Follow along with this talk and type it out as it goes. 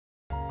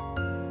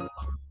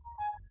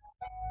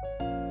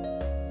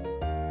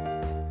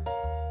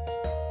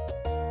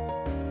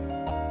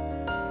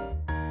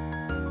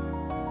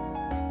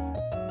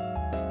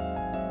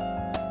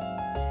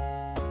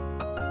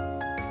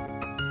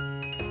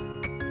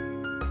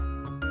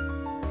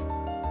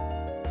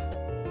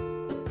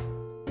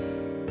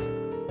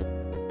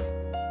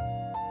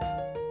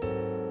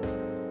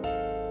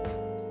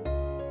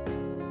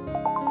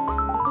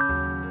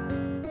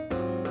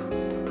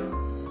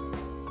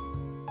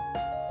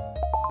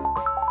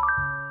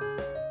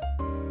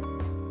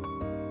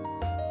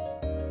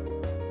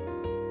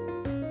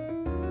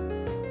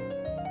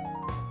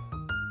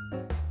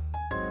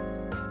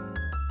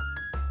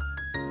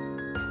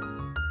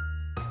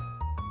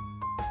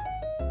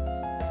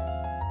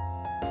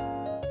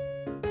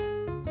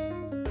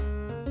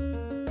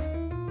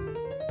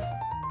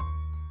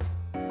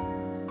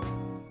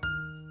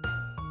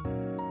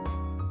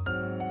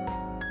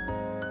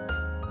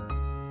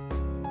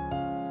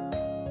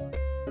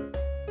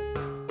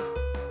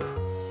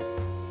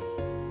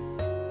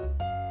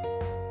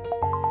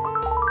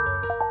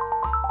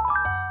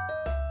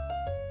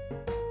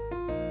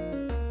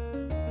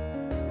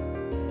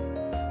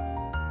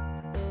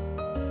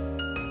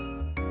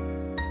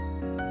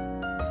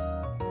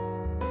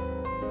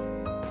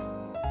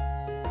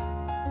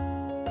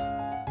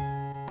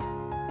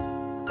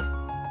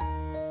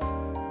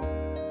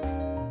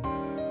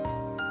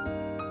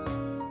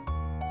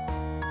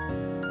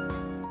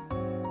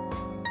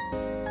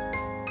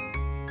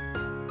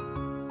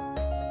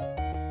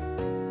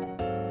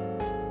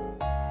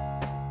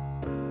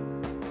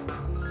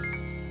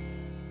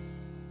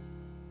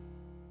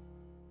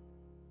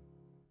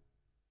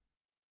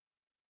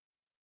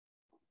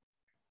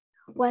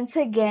Once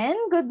again,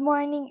 good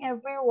morning,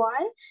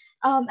 everyone.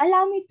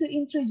 Allow me to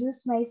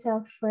introduce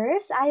myself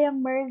first. I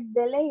am Mers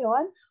De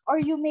Leon, or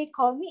you may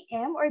call me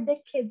M, or the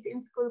kids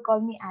in school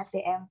call me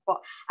Ate M po.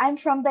 I'm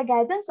from the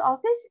guidance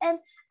office, and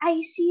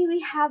I see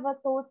we have a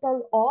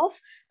total of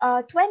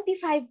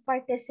 25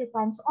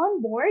 participants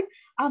on board.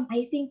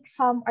 I think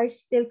some are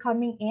still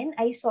coming in.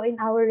 I saw in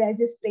our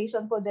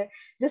registration po they're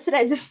just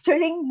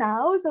registering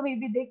now, so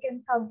maybe they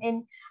can come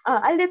in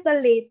a little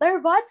later.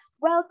 But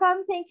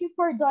welcome. Thank you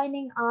for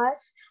joining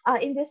us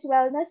in this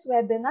wellness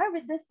webinar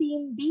with the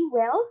theme Be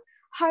Well,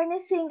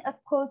 Harnessing a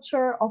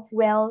Culture of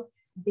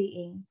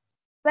Well-Being.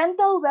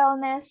 Mental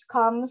wellness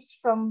comes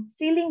from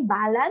feeling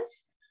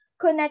balanced,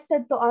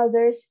 connected to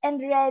others,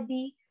 and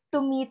ready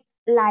to meet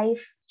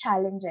life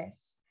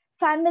challenges.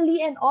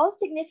 Family and all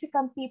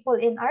significant people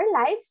in our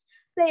lives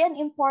play an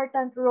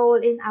important role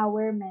in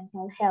our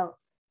mental health.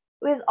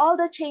 With all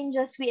the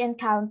changes we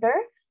encounter,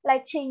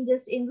 like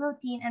changes in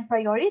routine and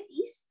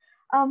priorities,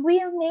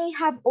 we may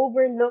have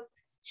overlooked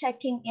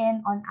checking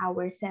in on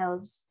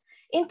ourselves.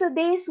 In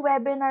today's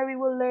webinar, we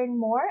will learn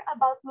more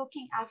about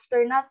looking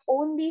after not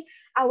only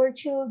our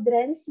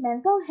children's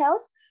mental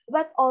health,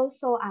 but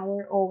also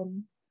our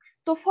own.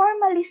 To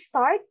formally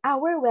start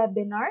our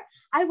webinar,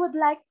 I would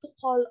like to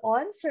call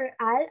on Sir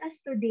Al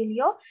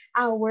Astudillo,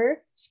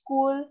 our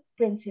school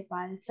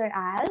principal. Sir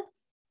Al?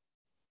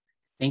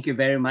 Thank you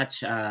very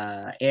much,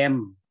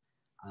 M,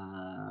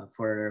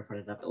 for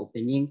that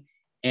opening.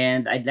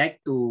 And I'd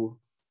like to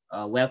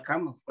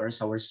welcome, of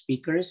course, our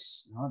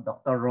speakers,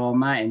 Dr.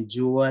 Roma and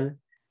Jewel,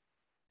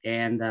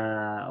 and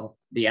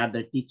the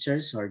other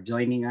teachers who are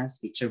joining us.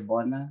 Teacher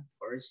Bona, of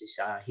course, is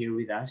here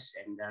with us,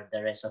 and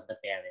the rest of the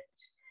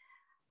parents.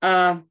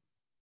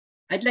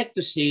 I'd like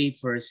to say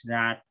first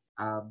that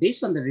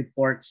based on the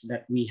reports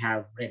that we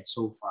have read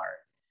so far,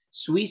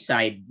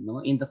 suicide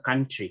in the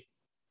country,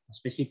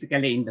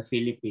 specifically in the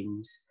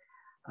Philippines,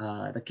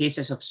 the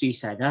cases of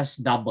suicide has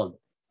doubled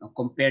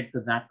compared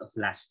to that of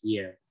last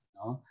year.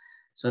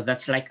 So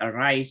that's like a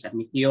rise, a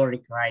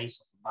meteoric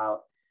rise of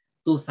about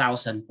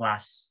 2,000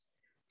 plus.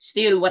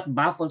 Still, what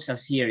baffles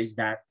us here is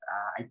that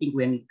I think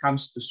when it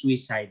comes to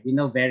suicide, we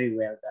know very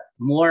well that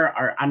more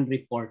are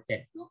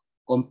unreported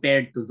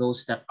compared to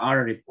those that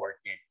are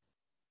reported.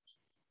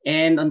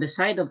 And on the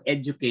side of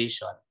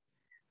education,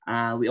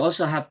 we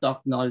also have to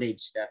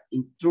acknowledge that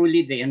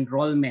truly the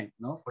enrollment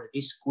for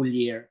this school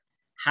year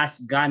has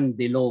gone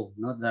below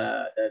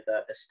the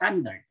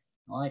standard.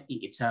 I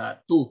think it's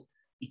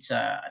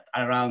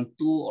around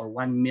 2 or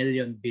 1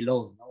 million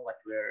below what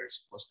we're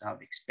supposed to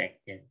have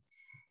expected.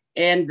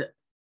 And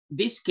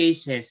these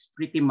cases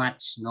pretty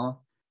much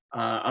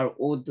are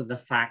owed to the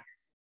fact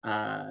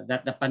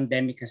that the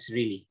pandemic has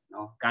really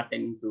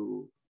gotten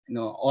into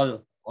all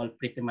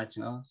pretty much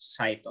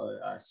societal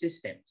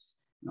systems.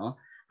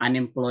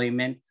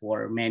 Unemployment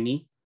for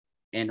many,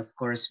 and of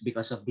course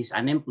because of this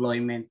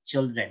unemployment,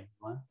 children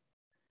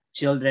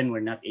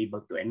were not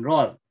able to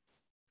enroll.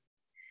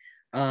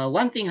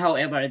 One thing,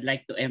 however, I'd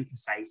like to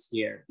emphasize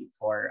here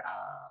before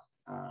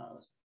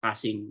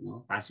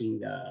passing back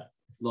the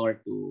floor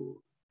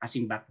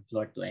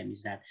to M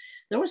is that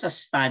there was a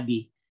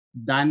study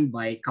done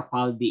by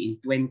Capaldi in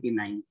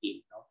 2019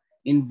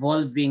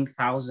 involving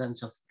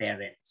thousands of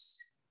parents.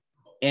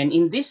 And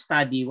in this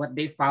study, what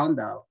they found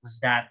out was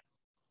that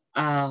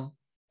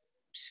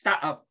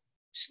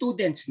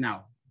students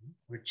now,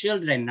 or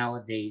children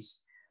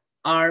nowadays,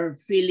 are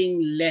feeling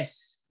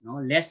less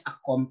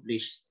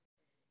accomplished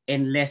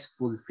and less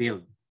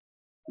fulfilled.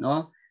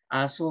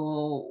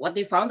 So what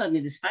they found out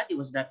in the study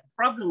was that the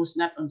problem was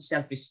not on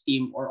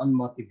self-esteem or on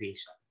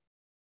motivation.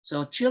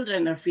 So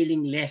children are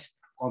feeling less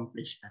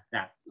accomplished at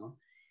that.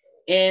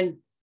 And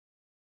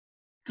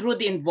through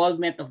the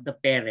involvement of the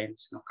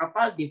parents,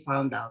 Capaldi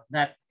found out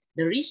that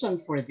the reason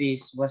for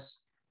this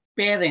was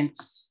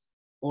parents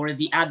or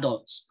the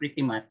adults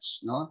pretty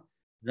much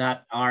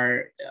that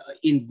are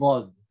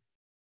involved.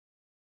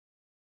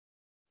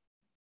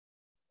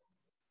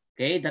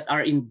 Okay, that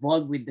are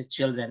involved with the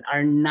children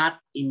are not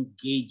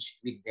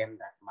engaged with them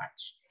that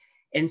much.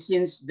 And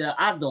since the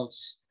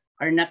adults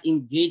are not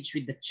engaged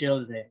with the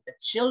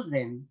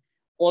children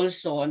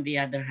also, on the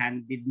other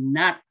hand, did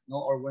not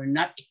or were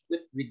not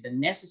equipped with the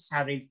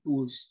necessary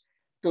tools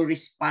to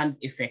respond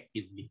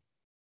effectively.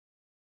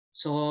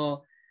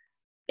 So,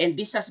 and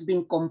this has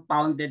been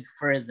compounded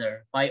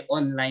further by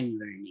online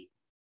learning.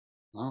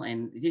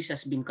 And this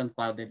has been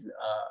confounded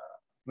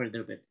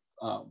further with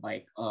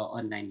by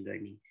online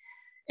learning.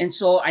 And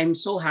so I'm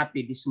so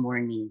happy this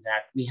morning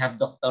that we have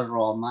Dr.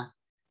 Roma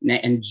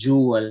and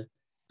Jewel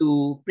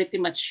to pretty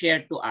much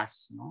share to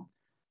us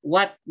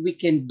what we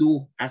can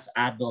do as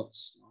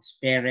adults, as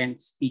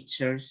parents,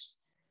 teachers,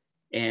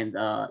 and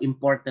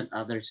important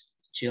other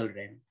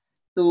children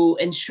to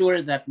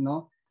ensure that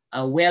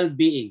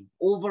well-being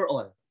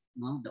overall,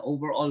 the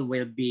overall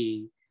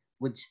well-being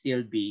would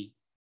still be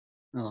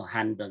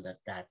handled at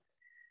that.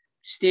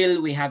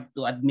 Still, we have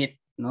to admit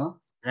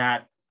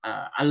that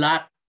a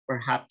lot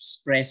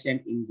perhaps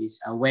present in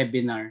this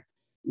webinar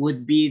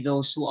would be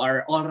those who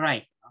are all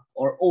right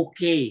or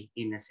okay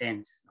in a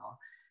sense.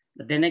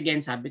 But then again,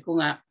 sabi ko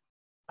nga,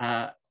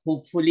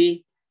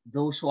 hopefully,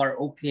 those who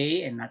are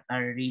okay and not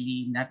are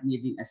really not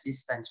needing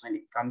assistance when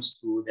it comes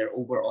to their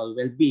overall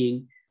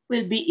well-being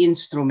will be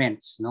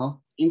instruments,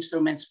 no?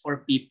 Instruments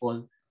for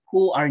people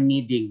who are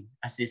needing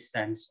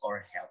assistance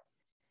or help.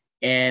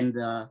 And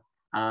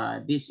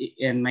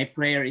my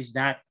prayer is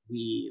that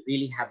we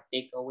really have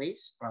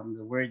takeaways from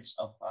the words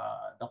of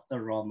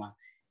Dr. Roma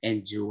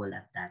and Jewel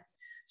at that.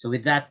 So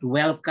with that,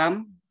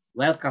 welcome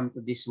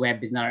to this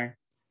webinar.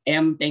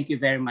 Em, thank you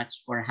very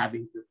much for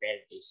having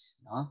prepared this.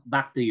 No?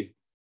 Back to you.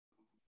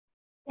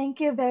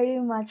 Thank you very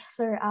much,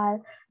 Sir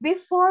Al.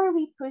 Before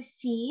we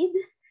proceed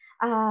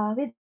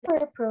with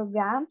our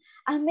program,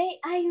 may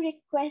I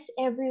request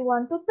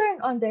everyone to turn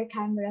on their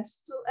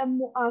cameras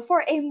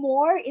for a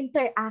more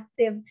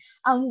interactive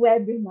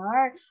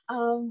webinar.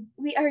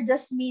 We are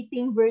just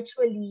meeting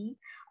virtually.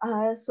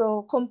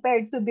 So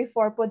compared to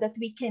before po that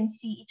we can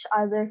see each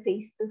other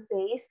face to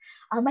face,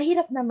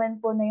 mahirap naman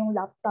po na yung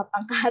laptop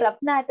ang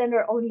kaharap natin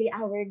or only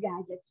our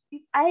gadgets.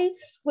 I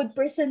would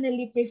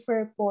personally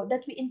prefer po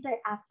that we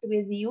interact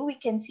with you.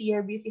 We can see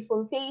your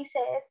beautiful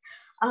faces.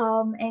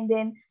 And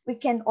then we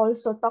can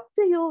also talk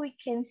to you. We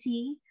can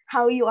see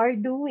how you are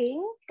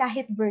doing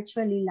kahit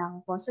virtually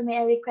lang po. So may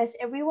I request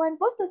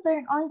everyone po to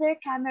turn on their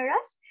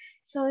cameras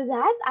so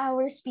that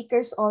our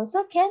speakers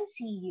also can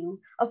see you.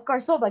 Of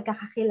course, so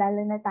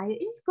magkakakilala na tayo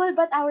in school,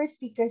 but our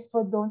speakers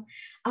po don't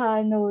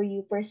know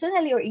you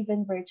personally or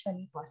even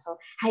virtually po. So,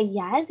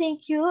 hayan,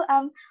 thank you,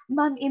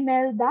 Ma'am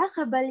Imelda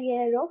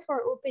Caballero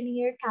for opening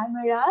your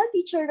camera.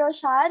 Teacher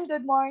Roshan,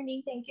 good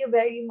morning. Thank you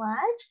very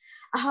much.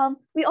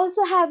 We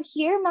also have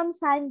here Ma'am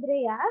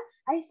Sandria.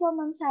 I saw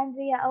Ma'am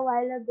Sandria a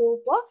while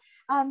ago po.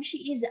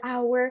 She is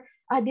our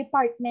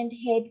department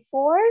head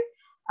for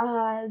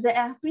the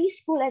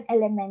preschool and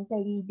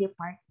elementary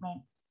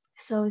department.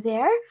 So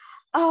there,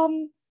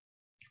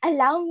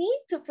 allow me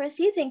to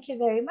proceed. Thank you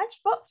very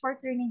much po for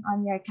turning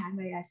on your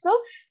camera. So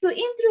to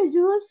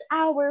introduce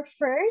our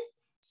first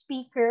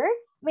speaker,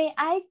 may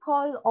I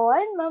call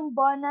on Ma'am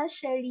Bona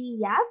Sherry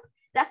Yap,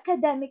 the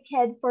academic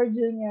head for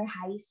junior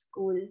high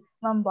school.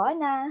 Ma'am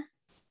Bona.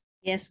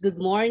 Yes, good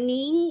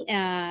morning,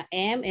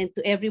 Em, and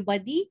to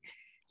everybody.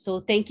 So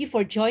thank you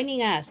for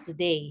joining us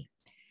today.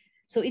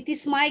 So it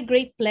is my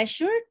great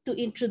pleasure to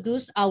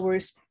introduce our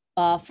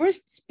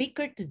first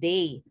speaker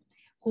today,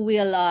 who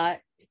will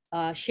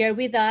share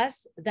with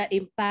us the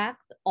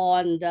impact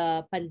on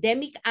the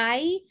pandemic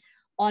eye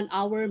on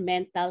our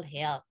mental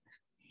health.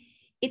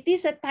 It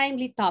is a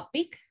timely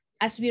topic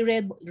as we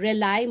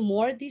rely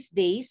more these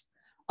days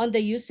on the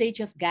usage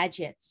of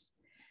gadgets,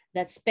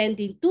 that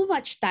spending too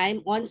much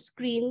time on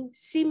screen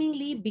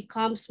seemingly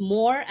becomes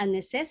more a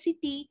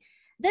necessity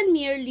than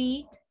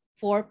merely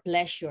for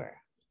pleasure.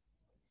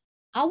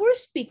 Our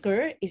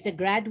speaker is a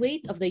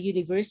graduate of the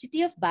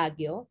University of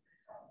Baguio,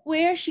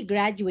 where she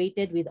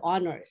graduated with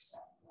honors.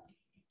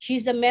 She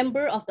is a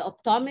member of the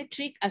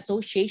Optometric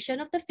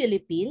Association of the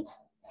Philippines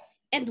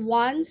and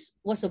once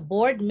was a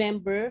board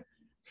member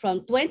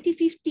from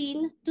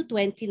 2015 to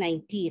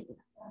 2019.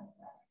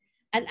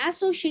 An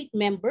associate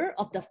member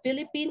of the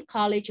Philippine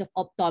College of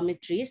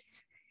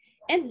Optometrists,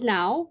 and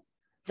now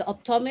the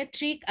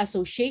Optometric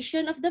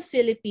Association of the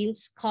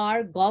Philippines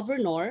CAR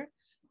Governor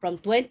from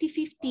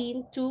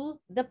 2015 to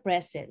the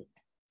present.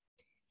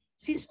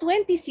 Since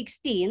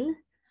 2016,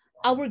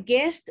 our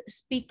guest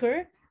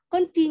speaker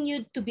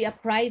continued to be a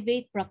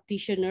private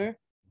practitioner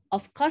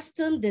of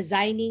custom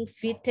designing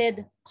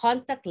fitted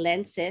contact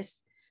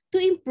lenses to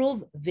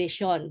improve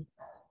vision,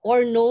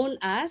 or known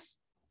as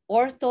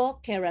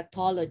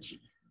orthokeratology.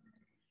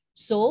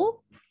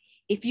 So,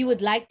 if you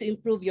would like to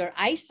improve your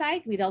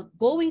eyesight without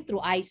going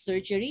through eye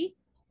surgery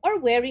or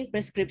wearing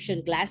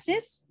prescription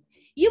glasses,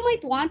 you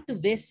might want to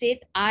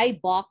visit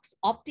iBox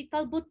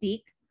Optical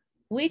Boutique,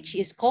 which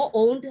is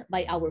co-owned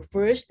by our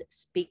first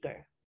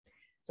speaker.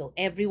 So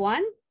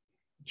everyone,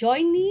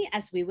 join me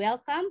as we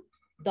welcome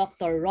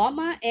Dr.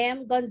 Roma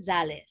M.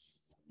 Gonzalez.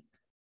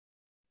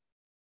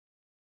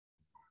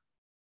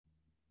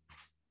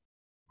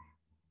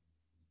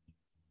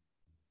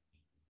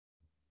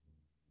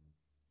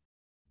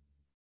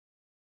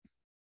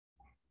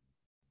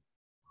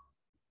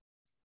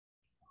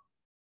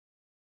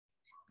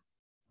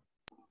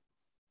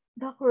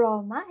 Doc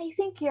Roma, I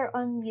think you're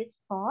on mute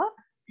po.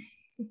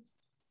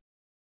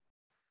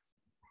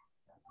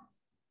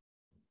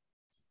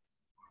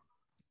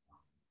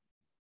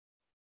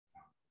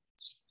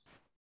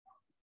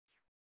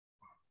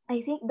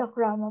 I think Doc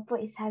Roma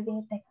po is having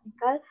a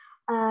technical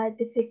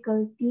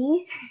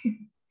difficulty.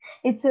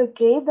 It's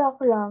okay, Doc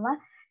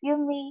Roma.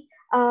 You may,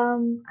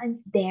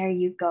 and there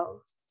you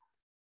go.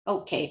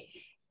 Okay.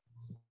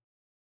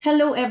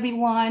 Hello,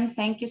 everyone.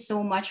 Thank you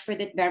so much for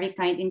that very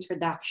kind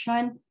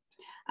introduction.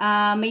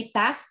 My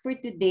task for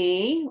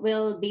today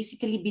will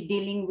basically be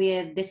dealing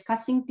with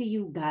discussing to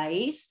you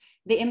guys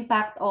the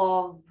impact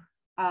of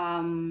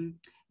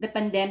the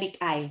pandemic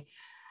eye.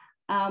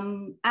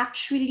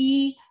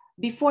 Actually,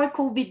 before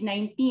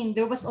COVID-19,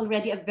 there was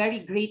already a very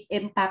great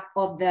impact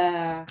of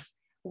the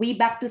way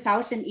back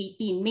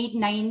 2018, May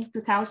 9,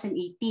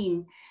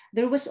 2018,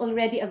 there was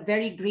already a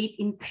very great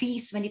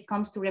increase when it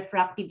comes to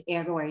refractive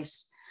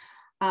errors.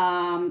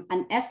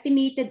 An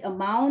estimated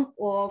amount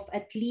of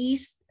at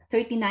least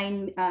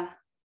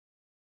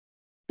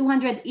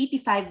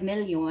 285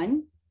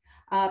 million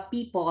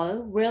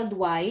people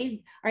worldwide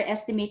are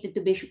estimated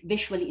to be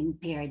visually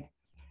impaired.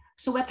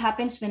 So what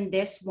happens when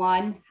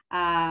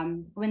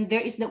when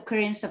there is the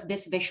occurrence of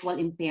this visual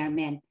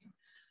impairment?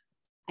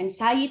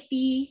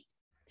 Anxiety,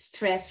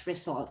 stress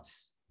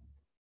results.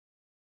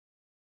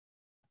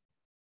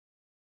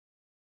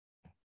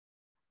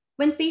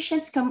 When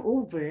patients come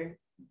over,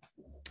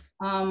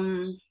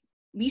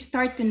 we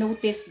start to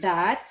notice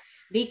that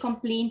they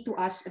complain to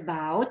us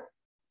about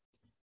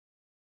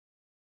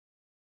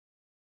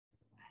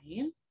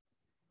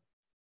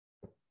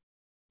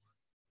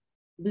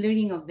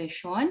blurring of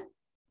vision.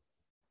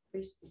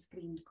 First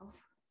screen ko.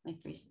 My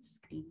first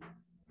screen.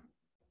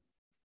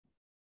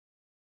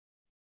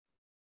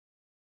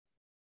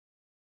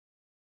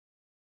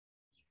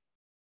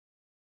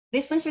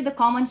 These ones are the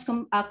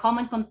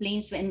common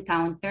complaints we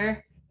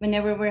encounter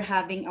whenever we're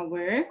having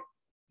our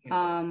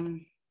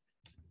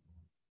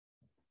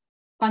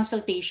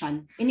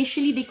consultation.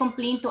 Initially, they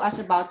complained to us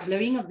about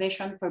blurring of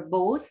vision for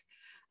both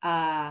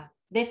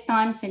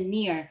distance and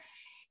near.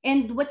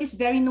 And what is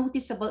very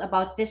noticeable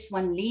about this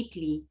one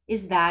lately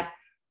is that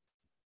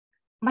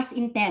mas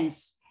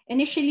intense.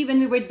 Initially, when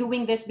we were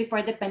doing this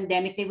before the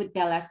pandemic, they would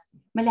tell us,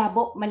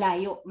 malabo,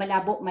 malayo,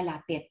 malabo,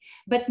 malapit.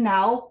 But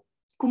now,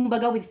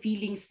 kumbaga with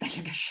feelings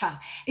talaga siya.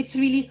 It's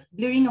really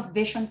blurring of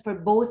vision for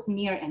both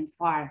near and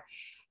far.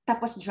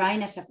 Tapos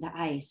dryness of the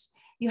eyes.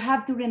 You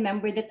have to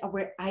remember that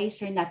our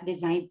eyes are not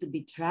designed to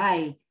be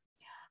dry.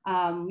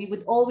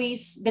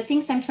 The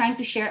things I'm trying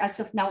to share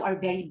as of now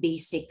are very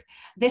basic.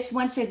 These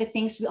ones are the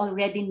things we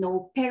already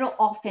know, pero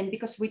often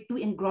because we're too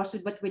engrossed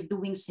with what we're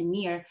doing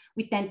near,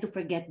 we tend to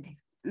forget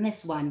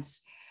these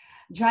ones.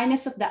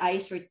 Dryness of the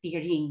eyes or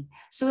tearing.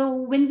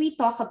 So when we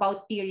talk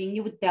about tearing,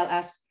 you would tell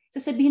us,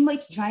 sasabihin mo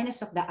it's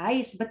dryness of the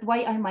eyes, but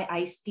why are my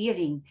eyes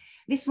tearing?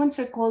 These ones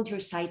are called your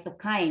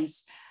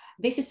cytokines.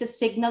 This is a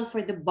signal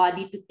for the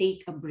body to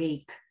take a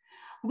break,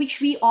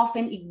 which we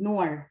often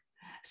ignore.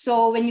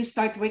 So when you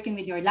start working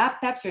with your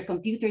laptops, your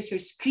computers, your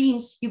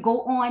screens, you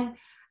go on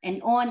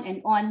and on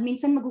and on.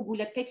 Minsan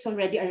magugulat ka, it's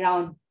already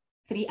around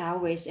 3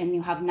 hours and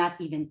you have not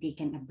even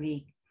taken a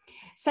break.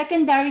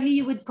 Secondarily,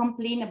 you would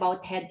complain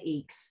about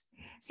headaches.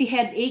 Si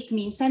headache,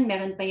 minsan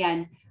meron pa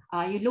yan,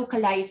 you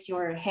localize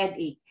your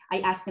headache.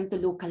 I ask them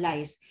to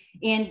localize.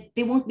 And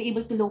they won't be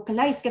able to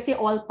localize kasi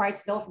all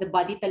parts of the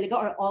body talaga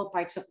or all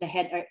parts of the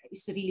head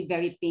is really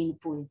very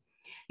painful.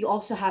 You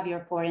also have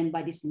your foreign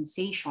body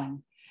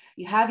sensation.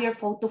 You have your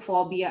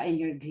photophobia and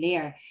your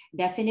glare.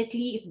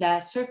 Definitely, if the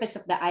surface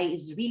of the eye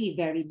is really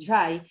very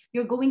dry,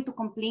 you're going to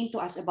complain to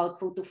us about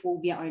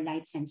photophobia or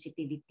light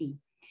sensitivity.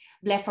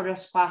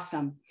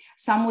 Blepharospasm.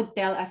 Some would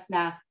tell us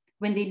na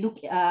when they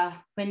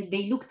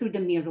look through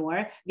the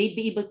mirror, they'd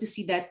be able to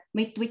see that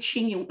may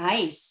twitching yung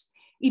eyes.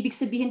 Ibig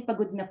sabihin,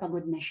 pagod na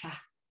siya.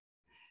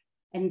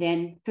 And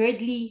then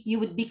thirdly, you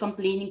would be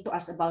complaining to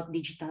us about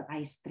digital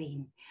eye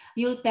strain.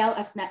 You'll tell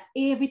us na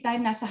every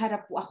time nasa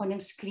harap po ako ng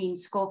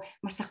screens ko,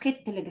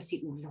 masakit talaga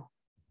si ulo.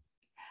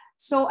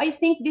 So I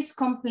think these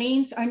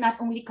complaints are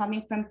not only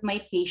coming from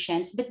my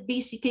patients, but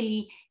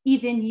basically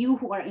even you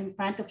who are in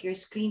front of your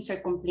screens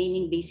are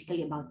complaining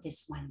basically about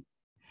this one.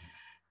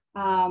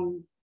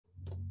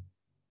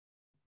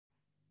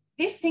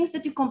 These things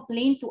that you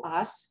complain to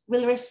us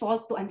will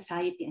result to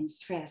anxiety and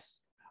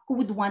stress. Who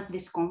would want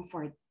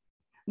discomfort?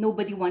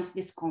 Nobody wants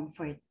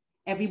discomfort.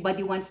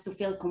 Everybody wants to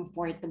feel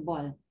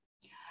comfortable.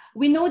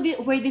 We know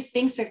where these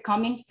things are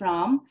coming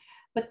from,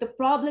 but the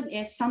problem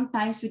is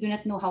sometimes we do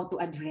not know how to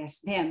address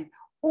them.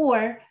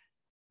 Or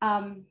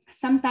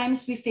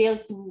sometimes we fail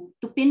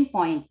to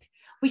pinpoint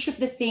which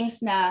of the things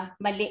na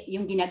mali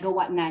yung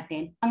ginagawa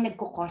natin ang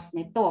nagkukos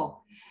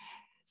nito.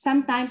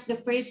 Sometimes the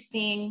first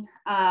thing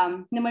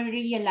na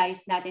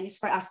ma-realize natin is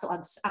for us to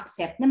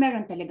accept na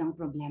meron talagang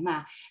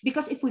problema.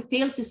 Because if we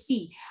fail to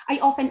see, I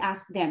often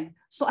ask them,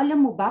 so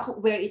alam mo ba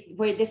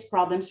where these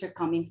problems are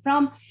coming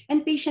from?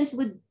 And patients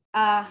would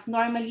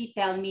normally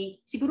tell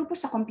me, siguro po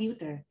sa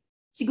computer,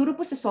 siguro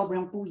po sa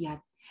sobrang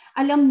puyat.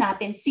 Alam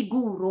natin,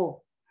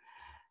 siguro.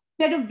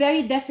 Pero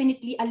very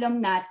definitely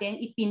alam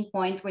natin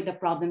i-pinpoint where the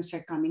problems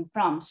are coming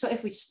from. So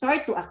if we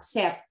start to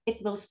accept,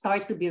 it will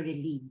start to be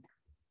relieved.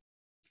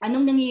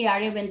 Anong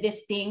nangyayari when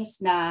these things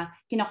na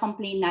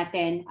kina-complain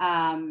natin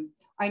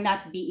are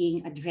not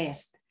being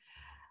addressed?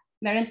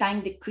 Meron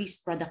tayong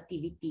decreased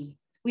productivity.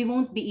 We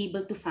won't be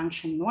able to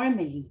function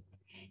normally.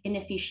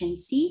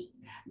 Inefficiency,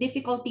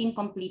 difficulty in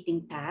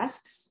completing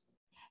tasks,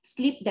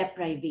 sleep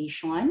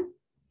deprivation,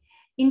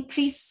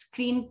 increased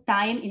screen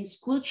time in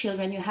school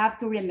children, you have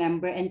to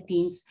remember, and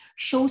teens,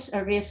 shows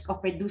a risk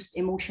of reduced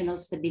emotional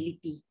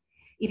stability.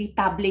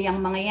 Irritable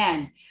yung mga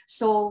yan.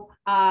 So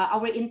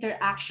our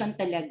interaction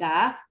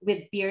talaga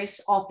with peers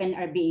often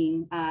are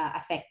being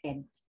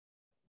affected.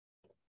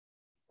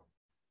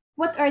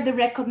 what are the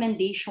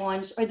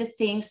recommendations or the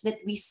things that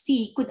we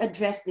see could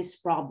address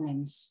these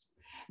problems?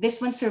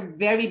 These ones are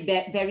very,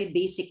 very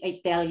basic,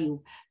 I tell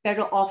you,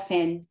 pero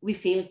often we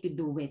fail to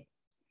do it.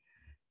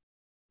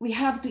 We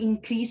have to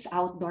increase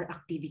outdoor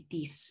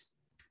activities.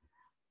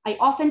 I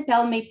often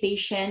tell my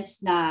patients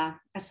na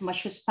as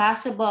much as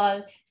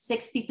possible,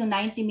 60 to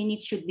 90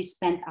 minutes should be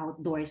spent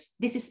outdoors.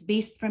 This is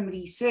based from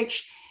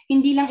research.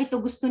 Hindi lang ito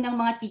gusto ng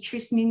mga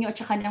teachers ninyo at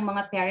saka ng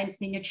mga parents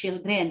ninyo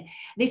children.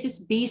 This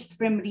is based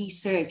from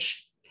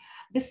research.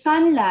 The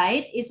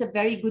sunlight is a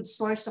very good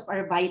source of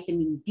our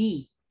vitamin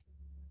D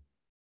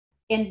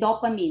and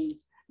dopamine.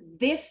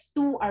 These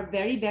two are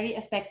very, very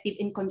effective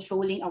in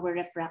controlling our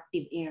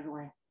refractive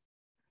error.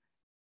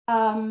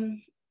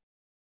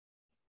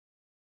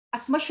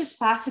 As much as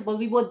possible,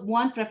 we would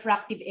want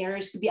refractive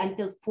errors to be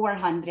until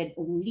 400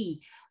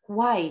 only.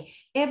 Why?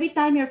 Every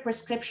time your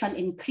prescription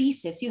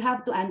increases, you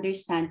have to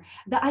understand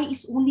the eye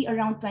is only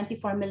around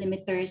 24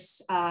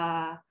 millimeters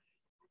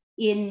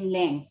in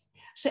length.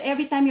 So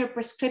every time your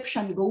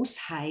prescription goes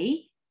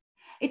high,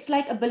 it's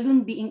like a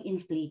balloon being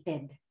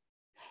inflated.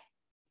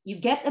 You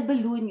get a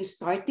balloon, you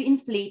start to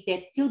inflate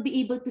it, you'll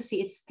be able to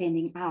see it's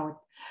thinning out.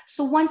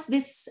 So once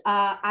this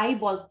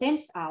eyeball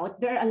thins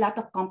out, there are a lot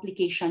of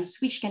complications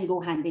which can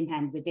go hand in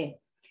hand with it.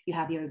 You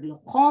have your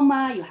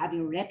glaucoma, you have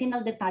your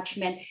retinal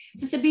detachment.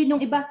 Sasabihin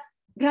nung iba,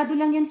 grado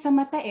lang yan sa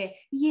mata eh.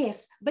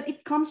 Yes, but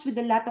it comes with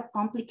a lot of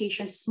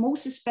complications,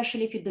 most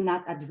especially if you do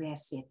not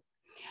address it.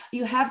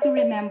 You have to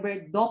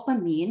remember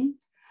dopamine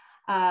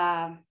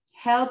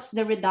helps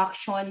the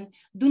reduction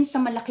dun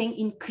sa malaking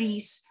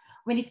increase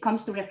when it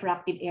comes to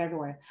refractive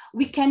error.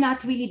 We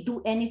cannot really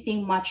do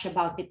anything much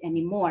about it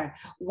anymore.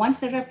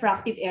 Once the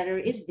refractive error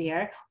is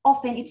there,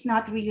 often it's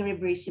not really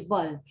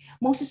reversible,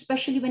 most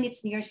especially when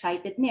it's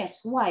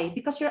nearsightedness. Why?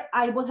 Because your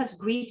eyeball has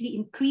greatly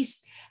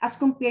increased as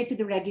compared to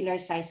the regular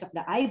size of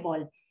the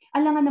eyeball.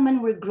 Alangan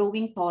naman we're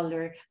growing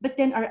taller, but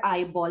then our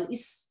eyeball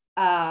is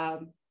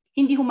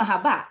hindi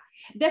humahaba.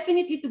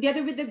 Definitely,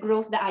 together with the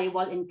growth, the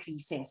eyeball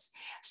increases.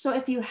 So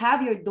if you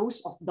have your dose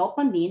of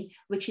dopamine,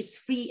 which is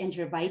free, and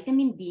your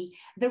vitamin D,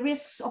 the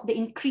risks of the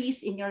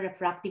increase in your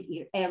refractive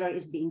error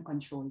is being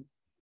controlled.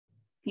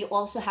 You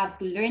also have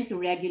to learn to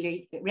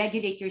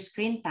regulate your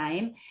screen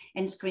time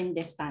and screen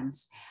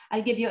distance.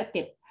 I'll give you a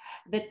tip.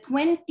 The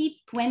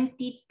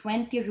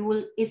 20-20-20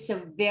 rule is a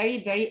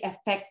very, very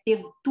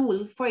effective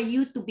tool for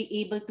you to be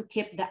able to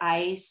keep the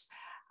eyes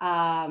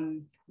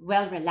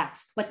well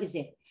relaxed. What is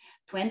it?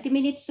 20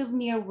 minutes of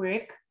near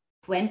work,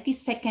 20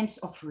 seconds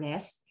of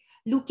rest,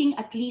 looking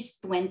at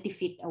least 20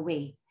 feet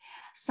away.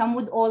 Some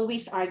would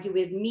always argue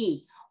with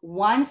me,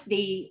 once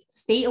they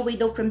stay away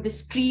though from the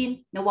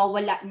screen,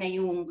 nawawala na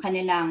yung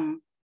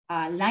kanilang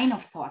line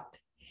of thought.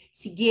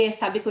 Sige,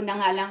 sabi ko na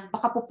nga lang,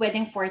 baka po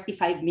pwedeng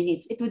 45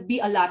 minutes. It would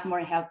be a lot more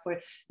helpful.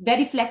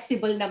 Very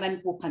flexible naman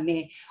po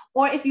kami.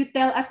 Or if you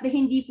tell us na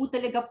hindi po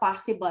talaga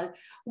possible,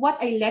 what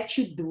I let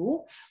you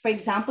do, for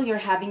example, you're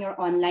having your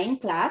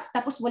online class,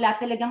 tapos wala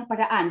talagang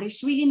paraan.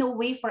 There's really no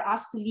way for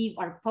us to leave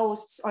our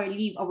posts or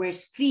leave our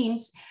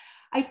screens.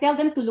 I tell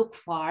them to look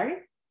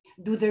far,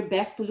 do their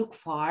best to look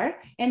far,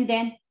 and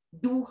then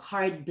do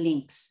hard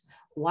blinks.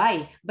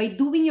 Why? By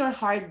doing your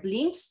hard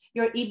blinks,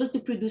 you're able to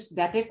produce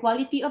better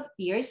quality of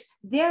tears,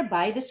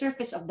 thereby the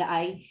surface of the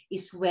eye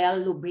is well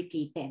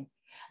lubricated.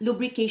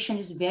 Lubrication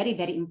is very,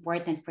 very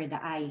important for the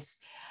eyes.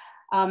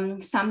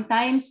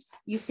 Sometimes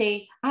you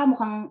say,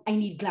 mukhang I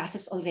need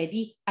glasses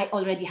already. I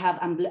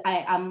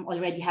am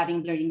already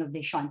having blurring of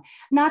vision.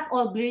 Not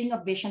all blurring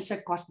of visions are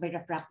caused by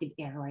refractive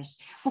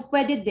errors.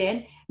 Pwede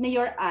din na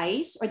your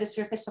eyes or the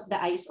surface of the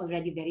eye is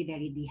already very,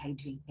 very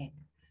dehydrated.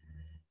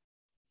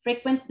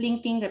 Frequent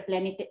blinking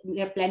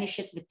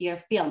replenishes the tear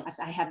film,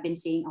 as I have been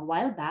saying a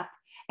while back,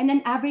 and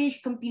an average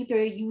computer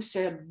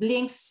user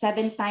blinks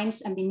 7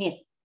 times a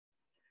minute,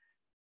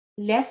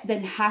 less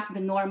than half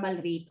the normal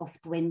rate of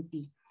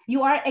 20.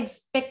 You are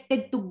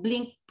expected to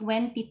blink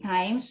 20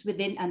 times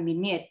within a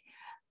minute.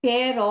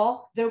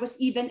 Pero there was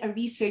even a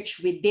research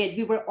we did.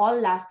 We were all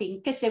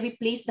laughing because we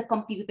placed the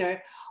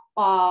computer,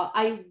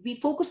 we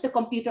focused the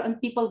computer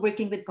on people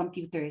working with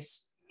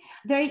computers.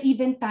 There are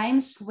even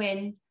times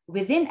when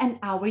within an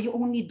hour, you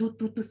only do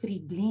 2 to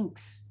 3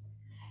 blinks.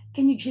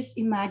 Can you just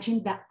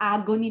imagine the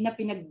agony na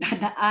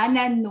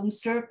pinagdadaanan nung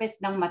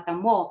surface ng mata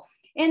mo?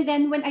 And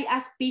then when I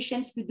ask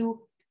patients to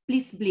do,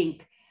 please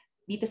blink.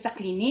 Dito sa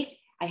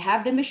clinic, I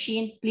have the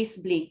machine, please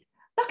blink.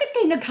 Bakit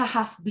kayo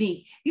nagha-half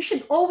blink? You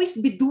should always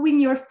be doing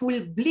your full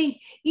blink.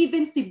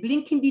 Even si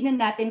blink, hindi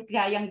na natin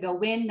kayang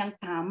gawin ng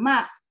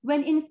tama.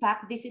 When in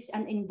fact, this is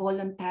an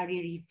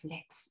involuntary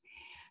reflex.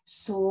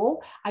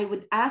 So, I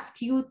would ask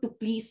you to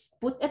please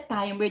put a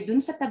timer dun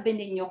sa tabi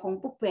ninyo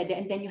kung po pwede,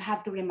 and then you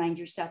have to remind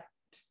yourself,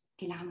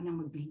 kailangan mo nang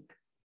mag-blink.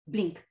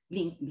 Blink,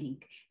 blink,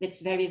 blink.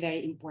 That's very,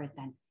 very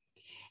important.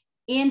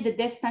 And the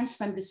distance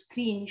from the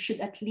screen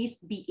should at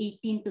least be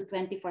 18 to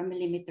 24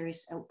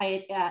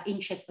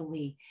 inches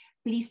away.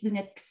 Please do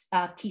not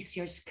kiss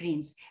your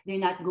screens.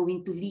 They're not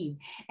going to leave.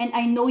 And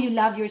I know you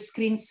love your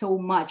screen so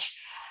much.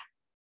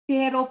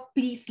 Pero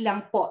please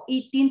lang po,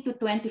 18 to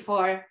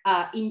 24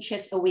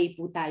 inches away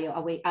po tayo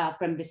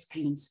from the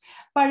screens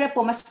para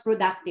po mas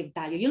productive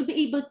tayo. You'll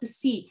be able to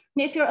see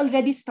na if you're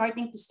already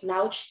starting to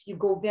slouch, you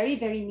go very,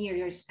 very near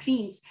your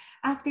screens.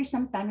 After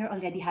some time, you're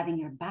already having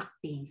your back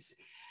pains.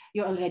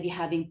 You're already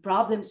having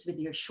problems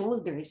with your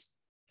shoulders.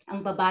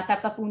 Ang babata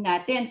pa po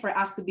natin for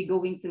us to be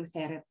going through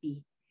therapy.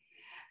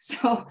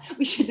 So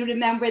we should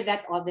remember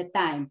that all the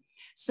time.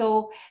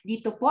 So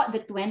dito po,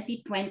 the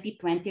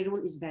 20-20-20 rule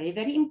is very,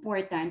 very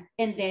important.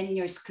 And then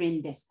your screen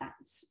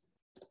distance.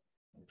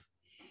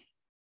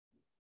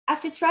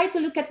 As you try to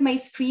look at my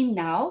screen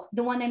now,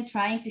 the one I'm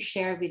trying to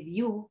share with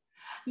you,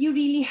 you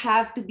really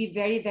have to be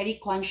very, very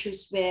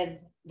conscious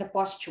with the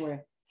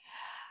posture.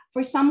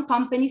 For some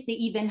companies, they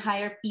even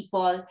hire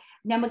people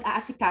na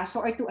mag-aasikaso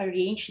or to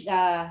arrange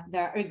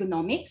the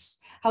ergonomics,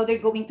 how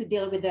they're going to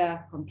deal with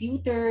the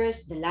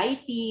computers, the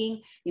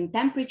lighting, yung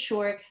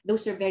temperature.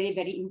 Those are very,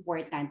 very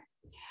important.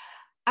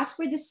 As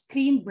for the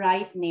screen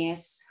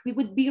brightness, we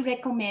would be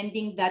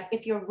recommending that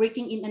if you're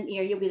working in an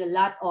area with a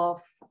lot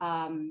of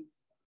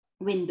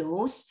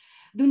windows,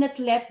 do not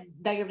let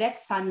direct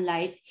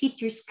sunlight hit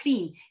your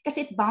screen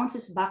kasi it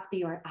bounces back to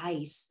your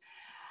eyes.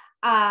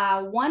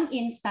 One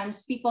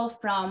instance, people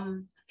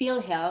from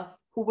PhilHealth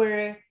who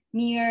were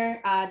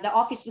near, the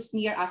office was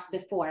near us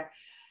before.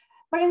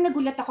 Parang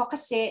nagulat ako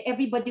kasi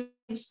everybody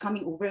was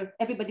coming over.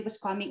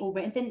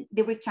 And then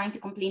they were trying to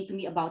complain to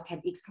me about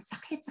headaches.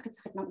 Sakit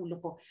ng ulo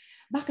ko.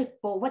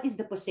 Bakit po? What is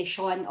the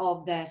position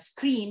of the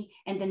screen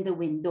and then the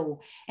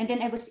window? And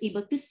then I was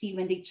able to see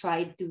when they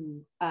tried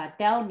to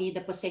tell me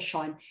the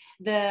position,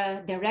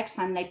 the direct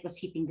sunlight was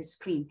hitting the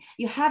screen.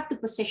 You have to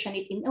position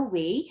it in a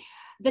way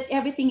that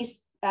everything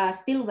is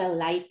still well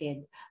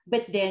lighted,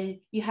 but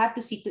then you have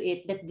to see to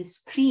it that the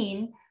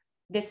screen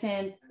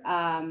doesn't,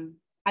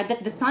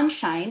 that the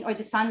sunshine or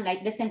the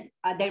sunlight doesn't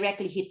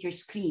directly hit your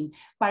screen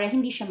para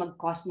hindi siya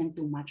mag-cause ng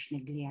too much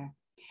na glare.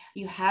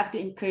 You have to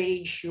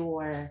encourage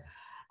your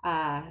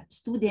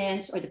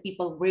students or the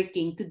people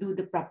working to do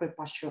the proper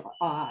posture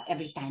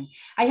every time.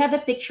 I have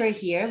a picture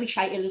here which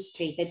I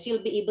illustrated, so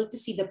you'll be able to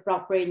see the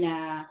proper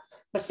na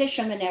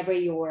position whenever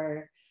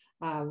you're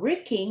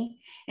working.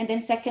 And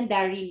then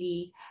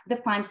secondarily, the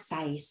font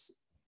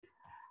size.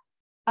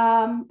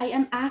 I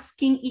am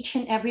asking each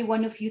and every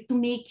one of you to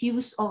make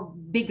use of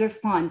bigger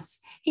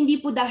fonts. Hindi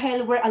po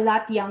dahil we're a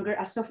lot younger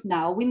as of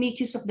now, we make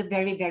use of the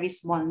very, very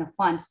small na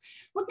fonts.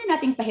 Huwag na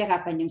nating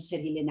pahirapan yung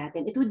sarili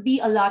natin. It would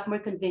be a lot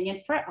more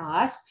convenient for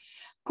us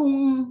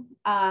kung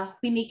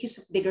we make use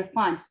of bigger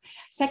fonts.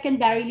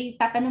 Secondarily,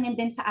 tatanungin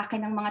din sa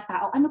akin ng mga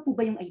tao, ano po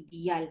ba yung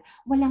ideal?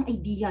 Walang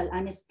ideal,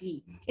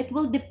 honestly. It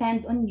will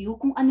depend on you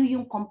kung ano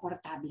yung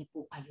komportable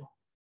po kayo.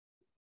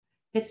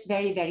 That's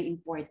very, very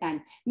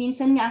important.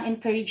 Minsan nga ang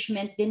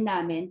encouragement din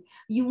namin,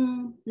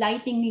 yung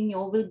lighting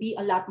ninyo will be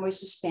a lot more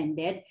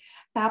suspended.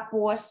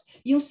 Tapos,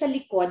 yung sa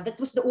likod, that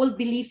was the old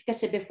belief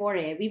kasi before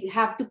we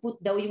have to put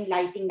daw yung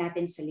lighting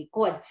natin sa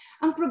likod.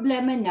 Ang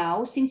problema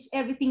now, since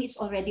everything is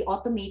already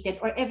automated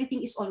or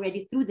everything is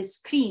already through the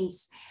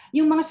screens,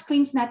 yung mga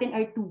screens natin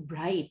are too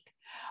bright.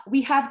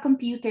 We have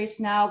computers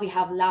now, we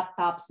have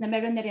laptops na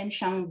meron na rin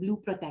siyang blue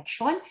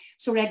protection,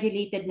 so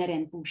regulated na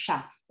rin po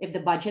siya. If the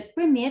budget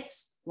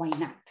permits, why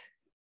not?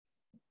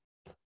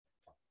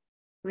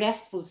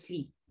 Restful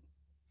sleep.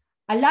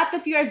 A lot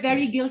of you are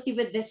very guilty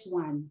with this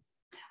one.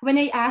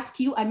 When I ask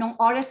you, anong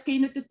oras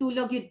kayo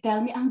natutulog, you tell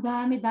me, ang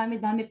dami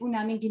po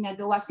namin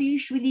ginagawa. So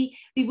usually,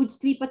 we would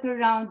sleep at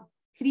around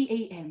 3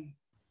 a.m.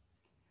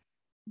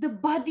 The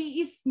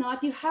body is not,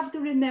 you have to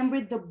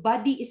remember, the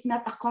body is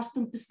not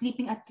accustomed to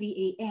sleeping at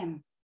 3 a.m.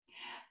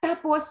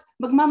 Tapos,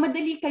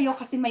 magmamadali kayo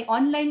kasi may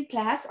online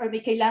class or may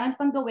kailangan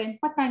pang gawin,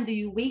 what time do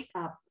you wake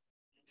up?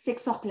 6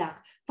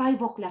 o'clock,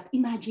 5 o'clock,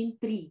 imagine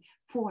 3,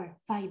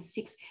 4, 5,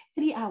 6,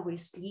 3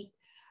 hours sleep.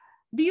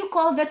 Do you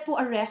call that po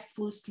a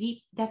restful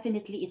sleep?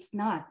 Definitely it's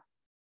not.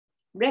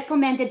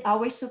 Recommended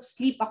hours of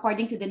sleep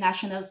according to the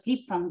National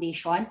Sleep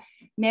Foundation,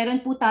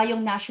 meron po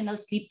tayong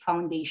National Sleep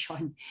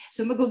Foundation.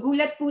 So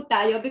magugulat po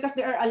tayo because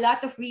there are a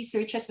lot of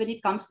researches when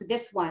it comes to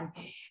this one.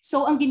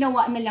 So ang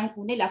ginawa na lang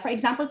po nila, for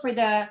example, for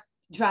the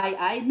dry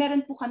eye,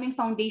 meron po kaming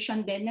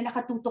foundation din na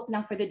nakatutok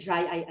lang for the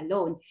dry eye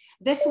alone.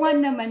 This one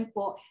naman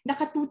po,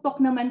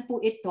 nakatutok naman po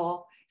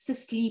ito sa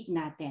sleep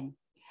natin.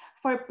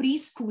 For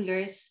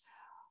preschoolers,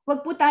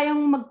 wag po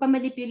tayong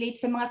magpamanipulate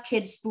sa mga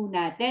kids po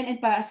natin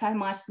and para sa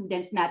mga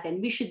students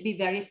natin. We should be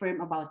very firm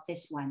about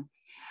this one.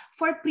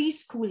 For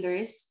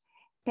preschoolers,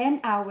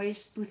 10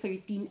 hours to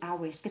 13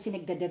 hours kasi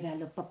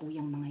nagda-develop pa po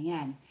yung mga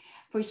yan.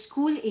 For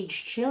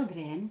school-age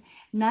children,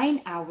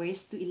 9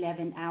 hours to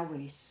 11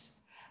 hours.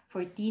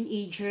 For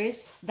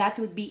teenagers,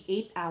 that would be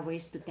 8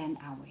 hours to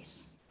 10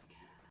 hours.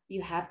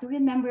 You have to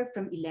remember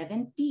from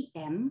 11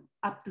 p.m.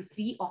 up to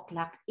 3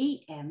 o'clock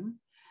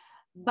a.m.,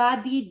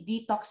 body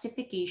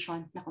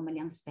detoxification. Naku, mali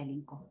ang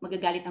spelling ko.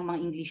 Magagalit ang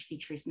mga English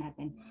teachers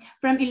natin.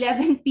 From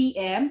 11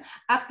 p.m.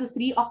 up to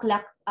 3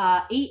 o'clock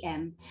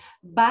a.m.,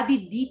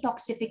 body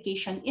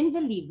detoxification in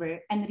the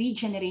liver and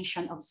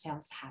regeneration of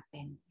cells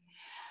happen.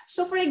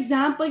 So for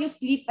example, you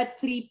sleep at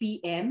 3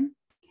 p.m.,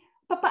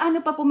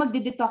 paano pa po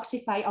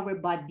magde-detoxify our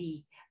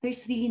body?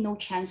 There's really no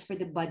chance for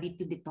the body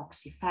to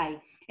detoxify.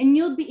 And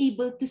you'll be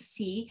able to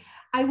see,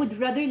 I would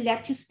rather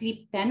let you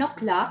sleep 10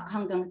 o'clock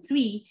hanggang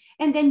 3,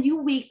 and then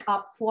you wake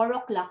up 4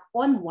 o'clock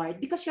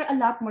onward because you're a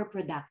lot more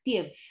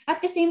productive.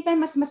 At the same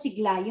time, mas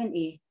masigla yun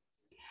eh.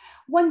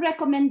 One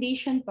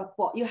recommendation pa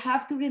po, you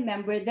have to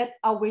remember that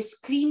our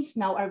screens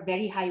now are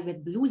very high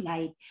with blue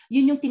light.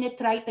 Yun yung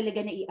tinitry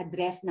talaga na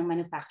i-address ng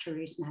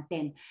manufacturers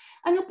natin.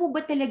 Ano po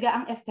ba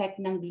talaga ang effect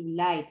ng blue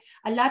light?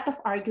 A lot of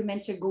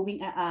arguments are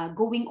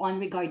going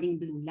on regarding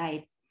blue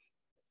light.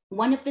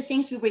 One of the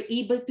things we were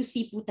able to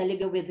see po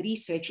talaga with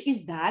research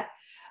is that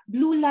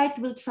blue light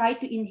will try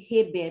to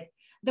inhibit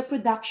the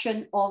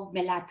production of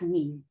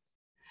melatonin.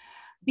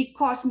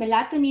 Because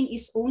melatonin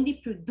is only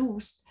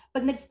produced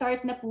pag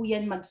nag-start na po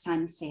yan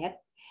mag-sunset,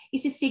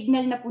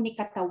 isi-signal na po ni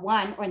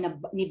katawan or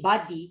ni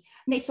body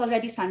na it's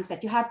already sunset.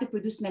 You have to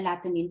produce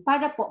melatonin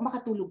para po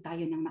makatulog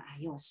tayo ng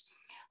maayos.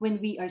 When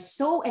we are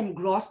so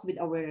engrossed with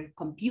our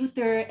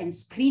computer and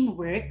screen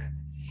work,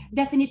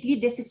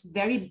 definitely this is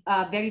very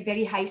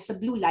high sa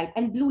blue light.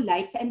 And blue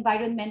light sa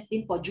environment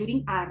din po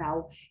during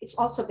araw, it's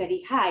also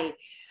very high.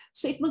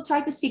 So it will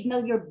try to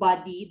signal your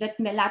body that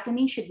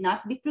melatonin should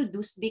not be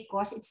produced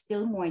because it's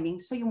still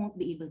morning, so you won't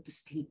be able to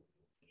sleep.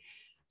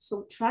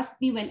 So trust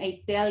me when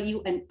I tell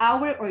you an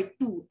hour or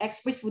two,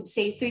 experts would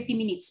say 30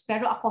 minutes,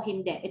 pero ako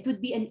hindi. It would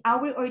be an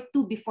hour or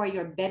two before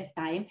your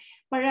bedtime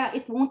para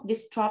it won't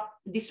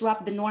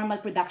disrupt the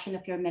normal production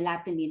of your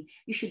melatonin.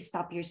 You should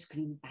stop your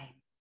screen time.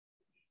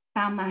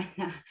 Tama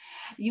na.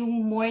 Yung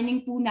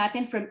morning po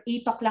natin from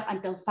 8 o'clock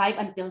until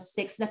 5 until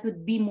 6, that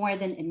would be more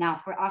than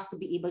enough for us to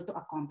be able to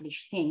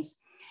accomplish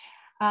things.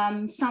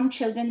 Some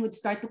children would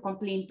start to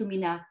complain to me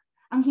na,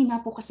 ang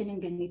hina po kasi ng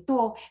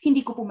ganito,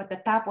 hindi ko po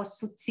matatapos,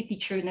 so si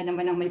teacher na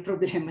naman ang may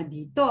problema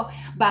dito.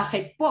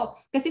 Bakit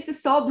po? Kasi sa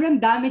sobrang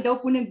dami daw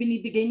po ng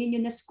binibigay ninyo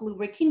na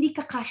schoolwork, hindi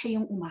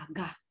kakasya yung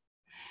umaga.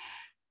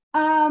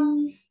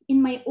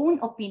 In my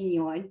own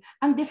opinion,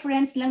 ang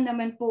difference lang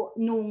naman po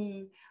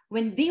nung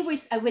when we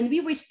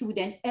were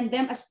students and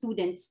them as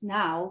students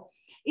now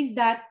is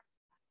that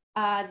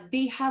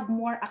they have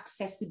more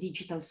access to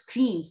digital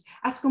screens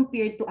as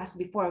compared to us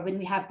before when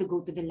we have to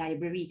go to the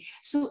library.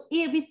 So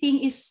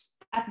everything is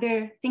at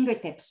their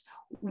fingertips.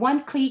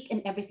 One click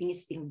and everything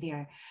is still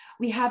there.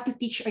 We have to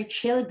teach our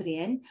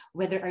children,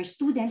 whether our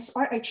students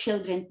or our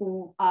children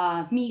po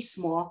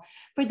mismo,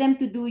 for them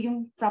to do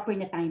yung proper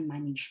na time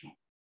management.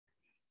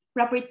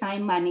 Proper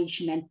time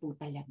management po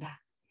talaga.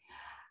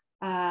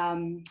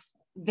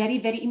 Very,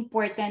 very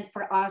important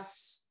for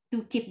us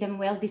to keep them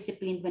well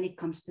disciplined when it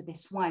comes to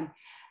this one.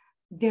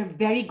 They're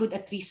very good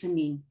at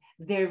reasoning.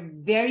 They're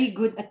very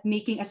good at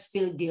making us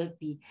feel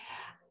guilty.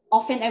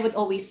 Often I would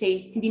always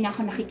say, hindi na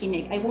ako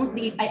nakikinig.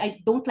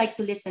 I don't like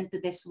to listen to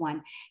this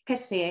one.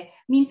 Kasi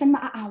minsan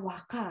maaawa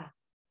ka.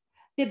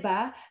 'Di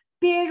ba?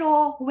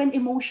 Pero when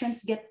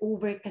emotions get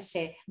over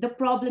kasi, the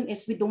problem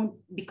is we don't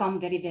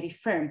become very, very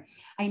firm.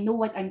 I know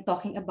what I'm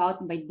talking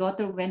about. My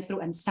daughter went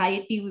through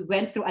anxiety. We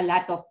went through a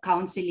lot of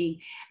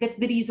counseling. That's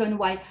the reason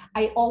why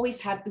I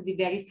always have to be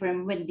very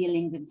firm when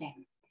dealing with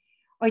them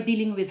or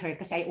dealing with her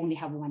kasi I only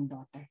have one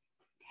daughter.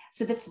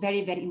 So that's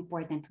very, very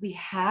important. We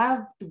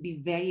have to be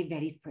very,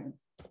 very firm.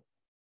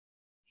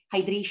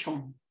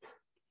 Hydration.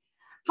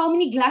 How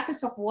many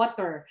glasses of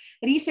water?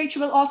 Research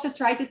will also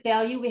try to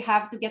tell you we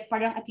have to get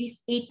parang at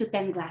least 8 to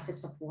 10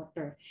 glasses of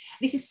water.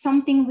 This is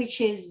something which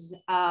is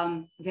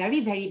very,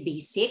 very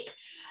basic,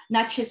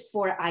 not just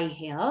for eye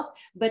health,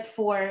 but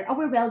for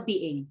our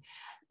well-being.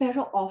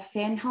 Pero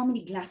often, how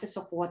many glasses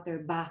of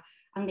water ba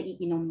ang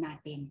naiinom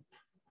natin?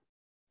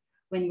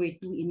 When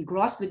we're too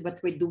engrossed with what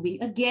we're doing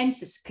again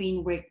sa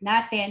screen work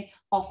natin,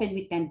 often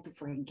we tend to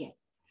forget.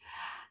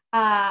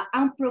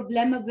 Ang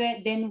problema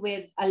din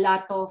with a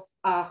lot of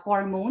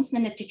hormones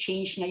na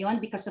nati-change ngayon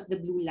because of the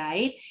blue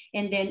light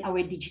and then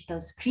our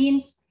digital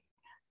screens,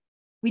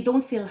 we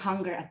don't feel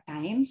hunger at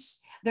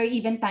times. There are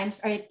even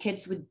times our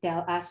kids would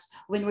tell us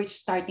when we're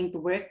starting to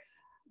work,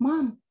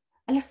 Mom,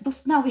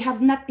 2:00 na, we have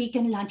not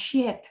taken lunch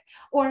yet.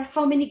 Or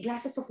how many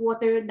glasses of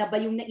water na ba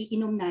yung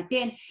naiinom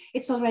natin?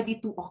 It's already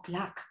 2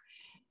 o'clock.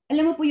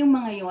 Alam mo po yung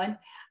mga yon,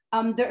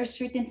 there are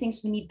certain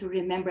things we need to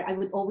remember. I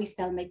would always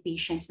tell my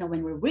patients na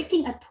when we're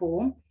working at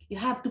home, you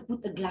have to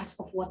put a glass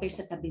of water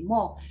sa tabi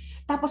mo.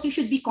 Tapos you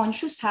should be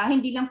conscious ha,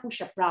 hindi lang po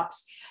siya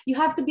props. You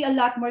have to be a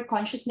lot more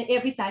conscious na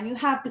every time you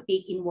have to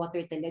take in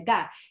water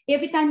talaga.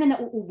 Every time na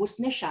nauubos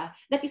na siya,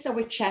 that is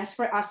our chance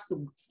for us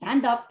to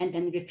stand up and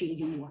then refill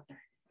yung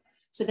water.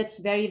 So that's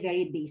very,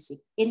 very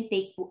basic.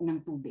 Intake po ng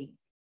tubig.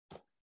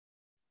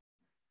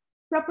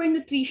 Proper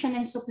nutrition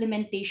and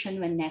supplementation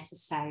when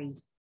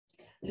necessary.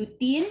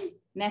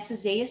 Lutein,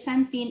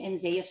 mesozeaxanthin, and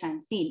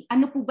zeaxanthin.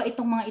 Ano po ba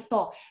itong mga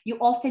ito? You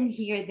often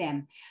hear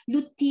them.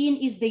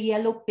 Lutein is the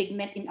yellow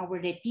pigment in our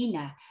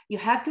retina.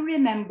 You have to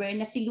remember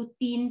na si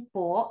lutein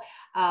po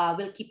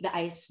will keep the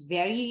eyes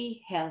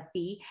very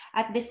healthy.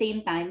 At the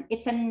same time,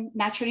 it's a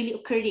naturally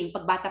occurring,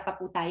 pagbata pa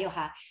po tayo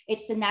ha,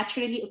 it's a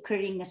naturally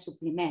occurring na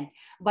supplement.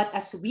 But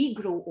as we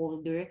grow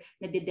older,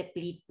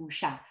 nade-deplete po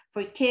siya.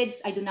 For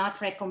kids, I do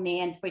not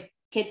recommend, for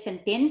kids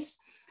and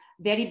teens,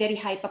 very, very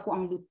high pa po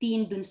ang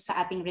lutein dun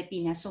sa ating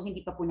retina. So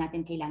hindi pa po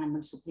natin kailangan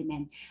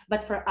mag-supplement.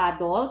 But for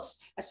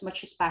adults, as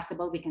much as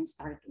possible, we can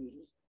start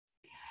early.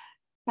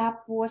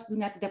 Tapos,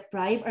 do not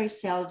deprive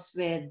ourselves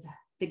with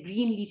the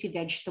green leafy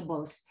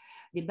vegetables.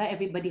 Diba?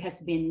 Everybody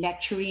has been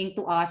lecturing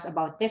to us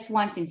about this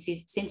one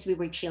since we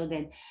were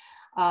children.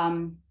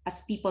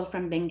 As people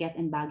from Benguet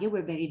and Baguio,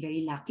 we're very,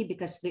 very lucky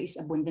because there is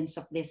abundance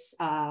of these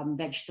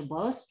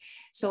vegetables.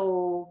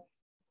 So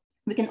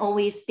we can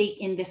always take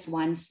in this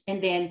ones.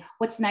 And then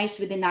what's nice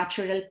with the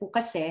natural po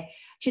kasi,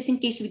 just in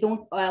case we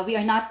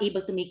are not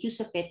able to make use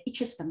of it, it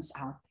just comes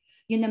out.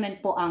 Yun naman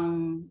po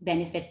ang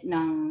benefit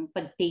ng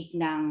pag-take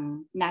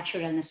ng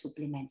natural na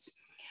supplements.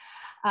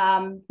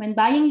 When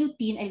buying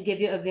lutein, I'll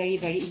give you a very,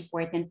 very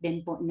important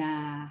din po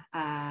na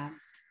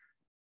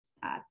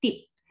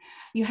tip.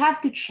 You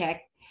have to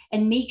check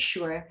and make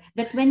sure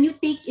that when you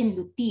take in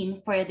lutein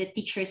for the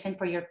teachers and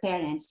for your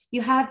parents, you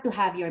have to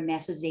have your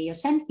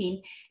mesozeaxanthin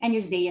and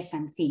your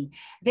zeaxanthin.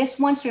 These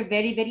ones are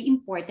very, very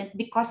important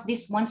because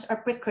these ones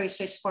are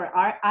precursors for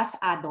us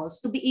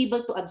adults to be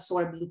able to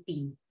absorb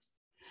lutein.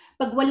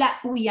 Pag wala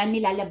po yan,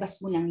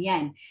 nilalabas mo lang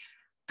yan.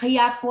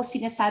 Kaya po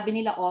sinasabi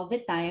nila all the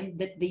time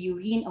that the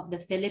urine of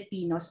the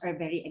Filipinos are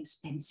very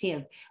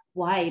expensive.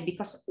 Why?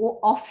 Because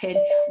often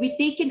we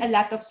take in a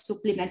lot of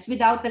supplements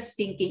without us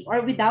thinking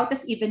or without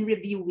us even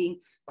reviewing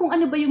kung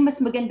ano ba yung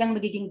mas magandang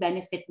magiging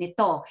benefit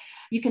nito.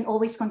 You can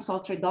always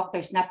consult your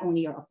doctors, not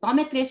only your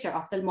optometrists, your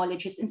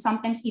ophthalmologists, and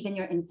sometimes even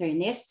your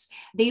internists.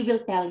 They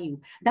will tell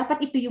you,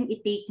 dapat ito yung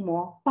i-take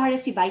mo para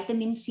si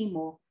vitamin C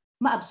mo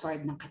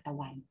ma-absorb ng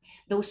katawan.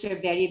 Those are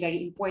very,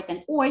 very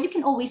important. Or you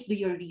can always do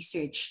your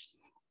research.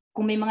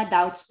 Kung may mga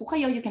doubts po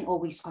kayo, you can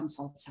always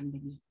consult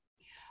somebody.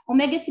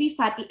 Omega-3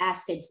 fatty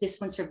acids, these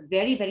ones are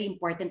very, very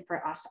important for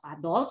us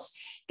adults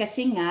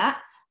kasi nga,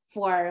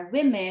 for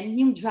women,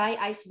 yung dry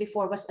eyes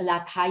before was a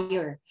lot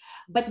higher.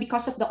 But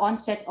because of the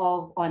onset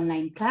of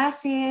online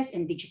classes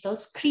and digital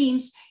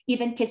screens,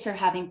 even kids are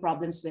having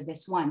problems with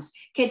these ones.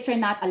 Kids are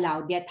not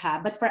allowed yet,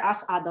 but for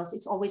us adults,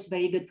 it's always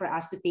very good for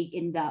us to take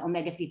in the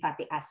omega-3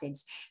 fatty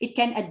acids. It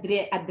can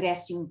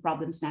address yung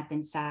problems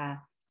natin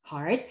sa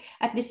heart.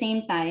 At the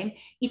same time,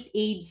 it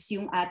aids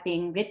yung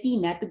ating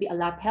retina to be a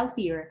lot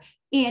healthier,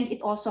 and it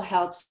also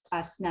helps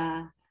us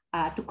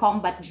to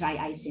combat dry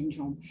eye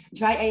syndrome.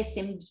 Dry eye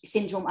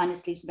syndrome,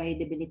 honestly, is very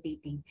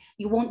debilitating.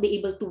 You won't be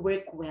able to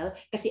work well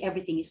kasi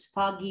everything is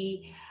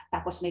foggy,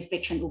 tapos may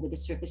friction over the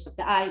surface of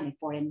the eye, may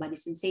foreign body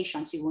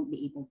sensations, you won't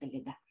be able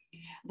talaga.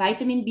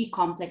 Vitamin B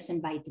complex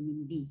and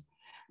vitamin D.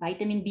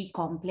 Vitamin B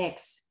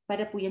complex,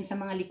 para po yan sa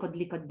mga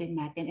likod-likod din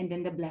natin, and then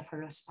the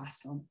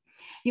blepharospasm.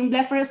 Yung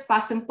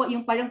blepharospasm po,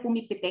 yung parang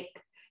pumipitik,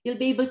 you'll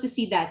be able to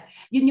see that.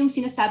 Yun yung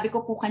sinasabi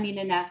ko po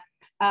kanina na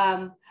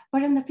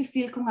parang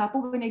nafe-feel ko nga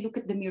po when I look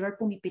at the mirror,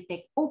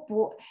 pumipitik.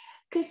 Opo,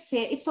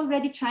 kasi it's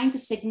already trying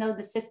to signal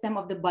the system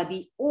of the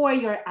body or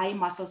your eye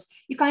muscles.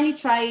 You kindly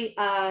try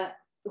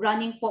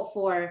running po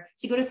for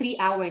siguro 3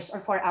 hours or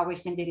 4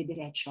 hours ng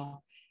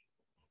dire-diretso.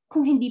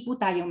 Kung hindi po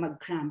tayong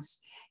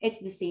mag-cramps, it's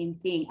the same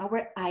thing.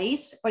 Our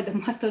eyes or the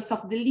muscles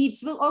of the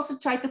lids will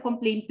also try to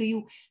complain to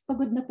you,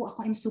 pagod na po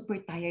ako, I'm super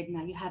tired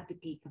na, you have to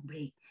take a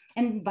break.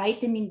 And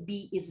vitamin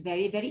B is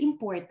very, very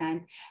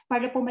important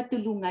para po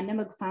matulungan na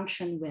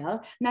mag-function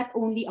well, not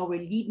only our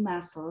lid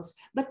muscles,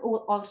 but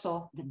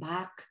also the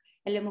back,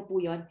 alam mo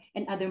po yun,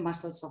 and other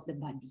muscles of the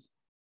body.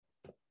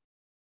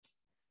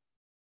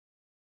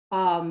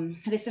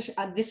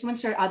 This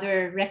ones are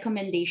other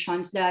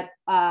recommendations that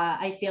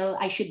I feel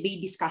I should be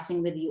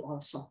discussing with you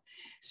also.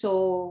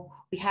 So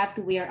we have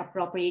to wear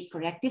appropriate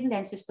corrective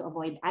lenses to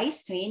avoid eye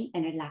strain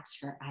and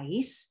relax your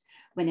eyes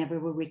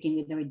whenever we're working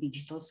with our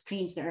digital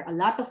screens. There are a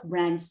lot of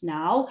brands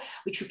now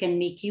which you can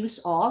make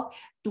use of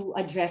to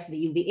address the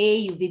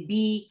UVA,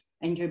 UVB,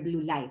 and your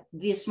blue light.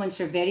 These ones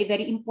are very,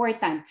 very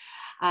important.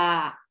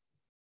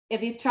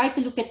 If you try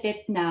to look at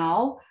it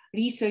now,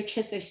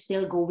 researches are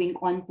still going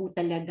on po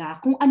talaga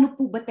kung ano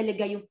po ba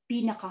talaga yung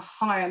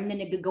pinaka-harm na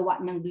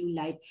nagagawa ng blue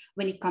light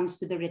when it comes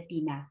to the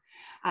retina.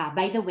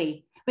 By the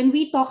way, when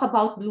we talk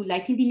about blue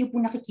light, hindi nyo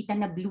po nakikita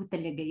na blue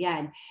talaga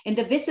yan. In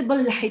the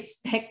visible light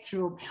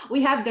spectrum,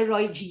 we have the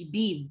Roy G.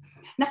 Biv.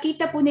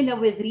 Nakita po nila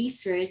with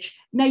research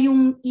na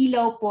yung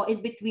ilaw po in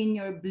between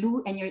your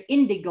blue and your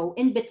indigo,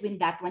 in between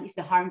that one is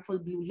the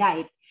harmful blue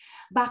light.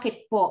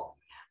 Bakit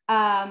po?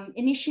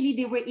 Initially,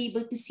 they were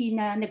able to see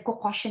na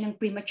nagkukosya ng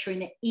premature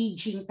na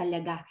aging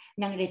talaga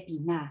ng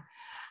retina.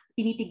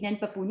 Tinitignan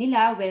pa po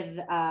nila with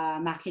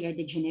macular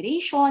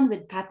degeneration,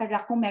 with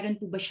cataract, kung meron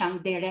po ba siyang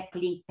direct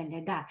link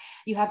talaga.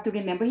 You have to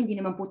remember, hindi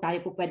naman po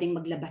tayo po pwedeng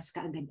maglabas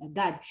ka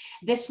agad-agad.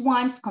 This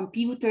one's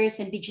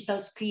computers and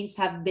digital screens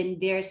have been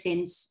there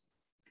since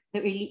the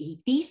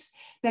early 80s,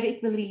 but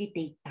it will really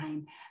take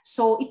time.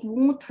 So it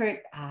won't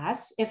hurt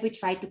us if we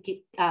try to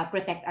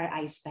protect our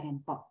eyes pa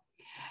rin po.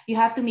 You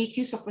have to make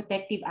use of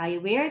protective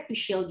eyewear to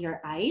shield your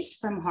eyes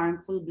from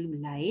harmful blue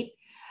light,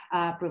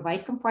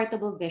 provide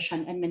comfortable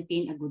vision, and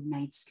maintain a good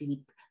night's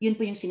sleep. Yun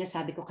po yung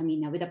sinasabi ko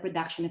kanina with the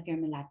production of your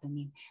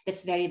melatonin.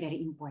 That's very, very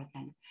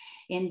important.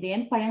 And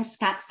then parang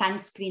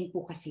sunscreen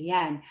po kasi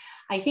yan.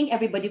 I think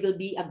everybody will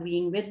be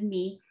agreeing with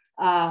me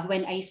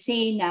when I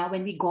say now,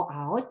 when we go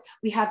out,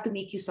 we have to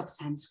make use of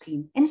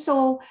sunscreen. And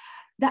so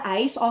the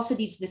eyes also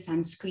needs the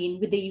sunscreen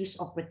with the use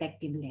of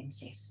protective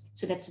lenses.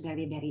 So that's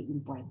very, very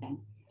important.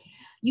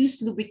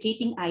 Use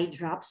lubricating eye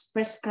drops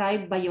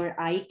prescribed by your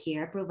eye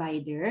care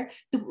provider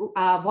to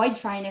avoid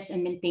dryness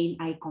and maintain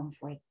eye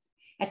comfort.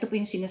 Ito po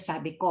yung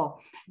sinasabi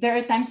ko. There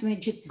are times when I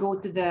just go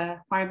to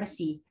the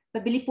pharmacy,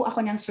 pabili po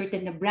ako ng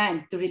certain na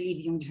brand to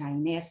relieve yung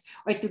dryness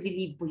or to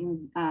relieve po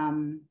yung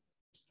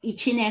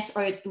itchiness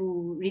or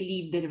to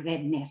relieve the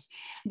redness.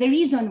 The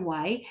reason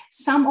why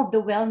some of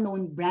the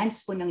well-known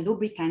brands po ng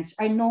lubricants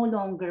are no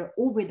longer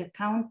over the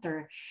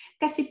counter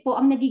kasi po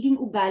ang nagiging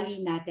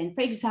ugali natin,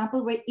 for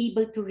example, we're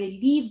able to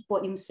relieve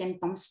po yung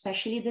symptoms,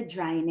 especially the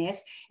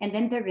dryness and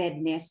then the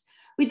redness.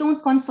 We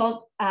don't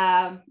consult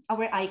our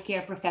eye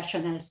care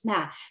professionals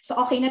na. So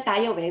okay na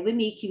tayo we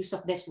make use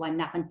of this one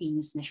na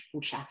continuous na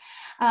po siya.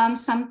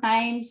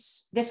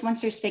 Sometimes this one's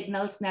are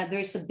signals na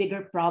there's a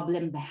bigger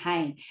problem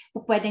behind.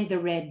 Pwedeng the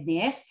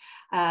redness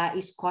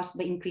is caused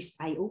by increased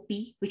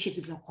IOP, which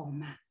is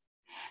glaucoma.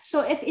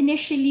 So if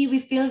initially we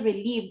feel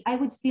relieved, I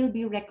would still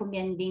be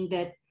recommending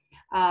that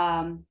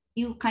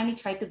you kindly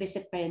try to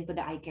visit pa rin to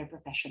the eye care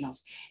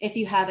professionals. If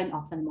you have an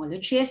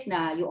ophthalmologist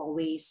na you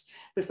always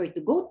prefer to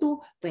go to,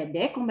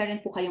 pwede. Kung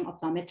meron po kayong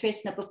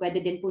optometrist na po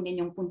pwede din po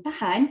ninyong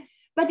puntahan,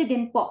 pwede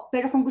din po.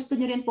 Pero kung gusto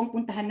niyo rin pong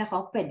puntahan na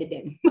ako, pwede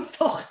din. Mas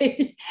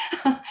okay.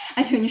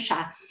 Ayun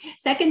siya.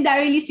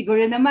 Secondarily,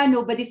 siguro naman,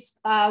 nobody's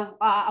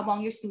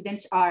among your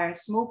students are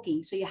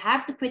smoking. So you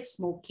have to quit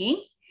smoking.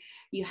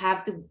 You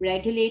have to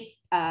regulate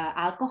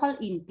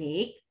alcohol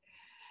intake.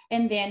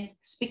 And then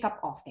speak up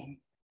often.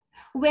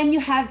 When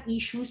you have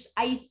issues,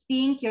 I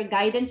think your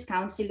guidance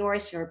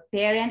counselors, your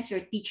parents, your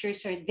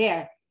teachers are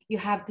there. You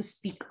have to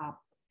speak up.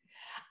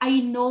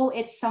 I know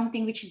it's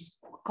something which is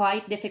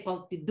quite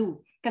difficult to do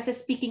because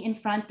speaking in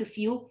front of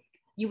you,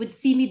 you would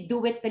see me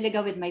do it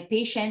talaga with my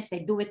patients.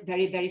 I do it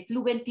very, very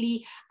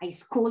fluently. I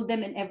scold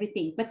them and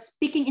everything. But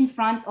speaking in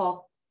front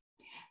of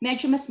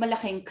medyo mas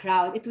malaking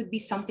crowd, it would be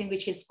something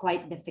which is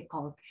quite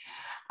difficult.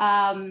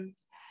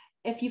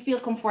 If you feel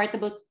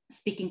comfortable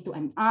speaking to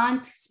an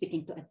aunt,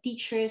 speaking to a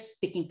teacher,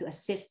 speaking to a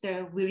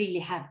sister, we really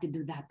have to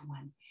do that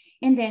one.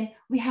 And then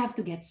we have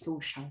to get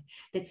social.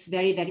 That's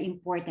very, very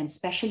important,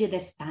 especially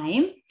this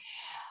time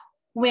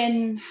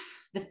when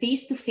the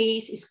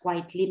face-to-face is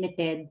quite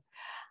limited.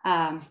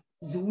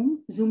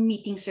 Zoom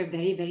meetings are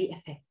very, very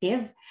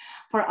effective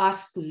for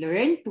us to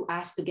learn, for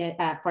us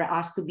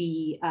to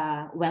be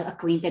well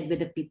acquainted with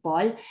the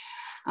people.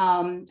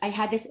 I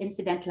had this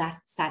incident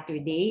last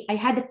Saturday. I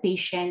had a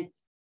patient.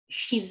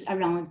 She's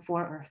around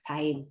 4 or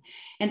 5.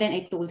 And then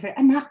I told her,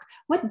 Anak,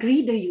 what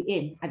grade are you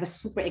in? I was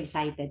super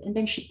excited. And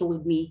then she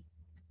told me,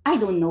 I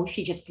don't know.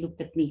 She just looked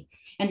at me.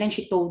 And then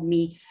she told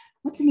me,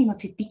 what's the name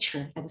of your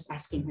teacher? I was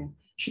asking her.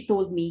 She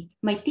told me,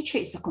 my teacher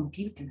is a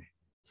computer.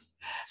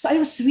 So I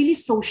was really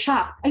so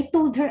shocked. I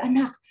told her,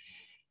 Anak,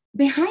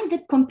 behind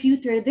that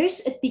computer,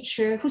 there's a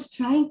teacher who's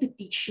trying to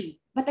teach you.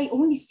 But I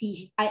only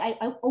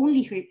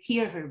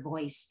hear her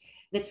voice.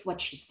 That's what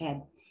she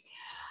said.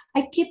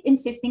 I kept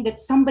insisting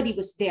that somebody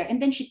was there.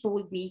 And then she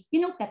told me,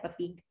 you know, Peppa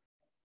Pig,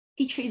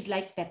 teacher is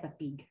like Peppa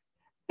Pig.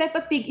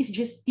 Peppa Pig is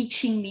just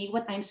teaching me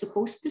what I'm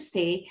supposed to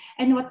say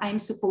and what I'm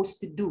supposed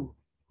to do.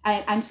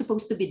 I'm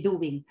supposed to be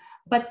doing.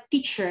 But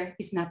teacher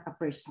is not a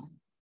person.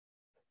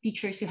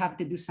 Teachers, you have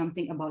to do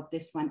something about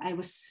this one. I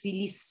was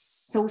really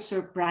so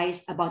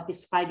surprised about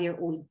this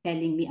 5-year-old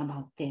telling me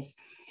about this.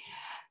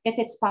 If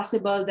it's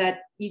possible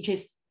that you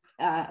just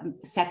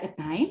set a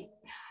time,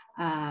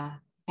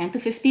 10 to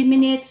 15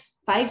 minutes,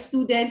 5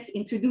 students,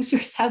 introduce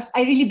yourselves.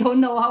 I really don't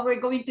know how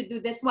we're going to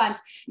do this once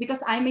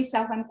because I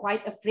myself am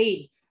quite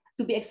afraid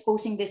to be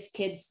exposing these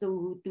kids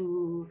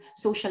to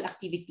social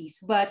activities.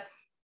 But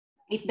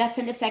if that's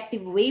an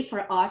effective way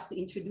for us to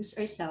introduce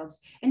ourselves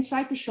and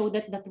try to show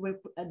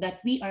that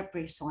we are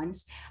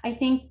persons, I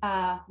think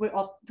we're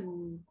up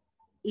to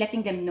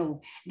letting them know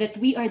that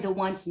we are the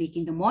ones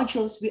making the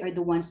modules, we are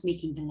the ones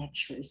making the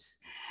lectures.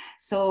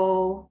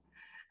 So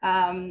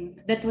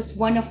that was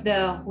one of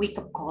the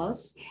wake-up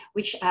calls,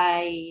 which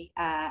I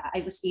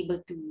was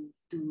able to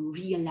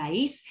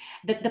realize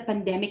that the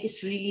pandemic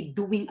is really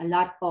doing a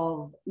lot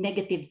of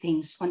negative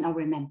things on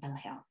our mental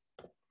health.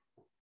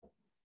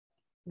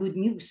 Good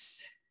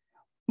news.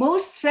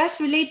 Most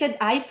stress-related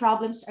eye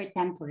problems are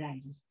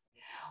temporary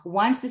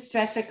once the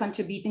stressors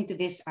contributing to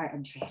this are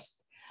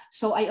addressed.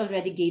 So I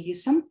already gave you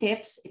some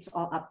tips. It's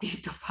all up to you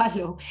to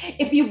follow.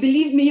 If you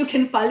believe me, you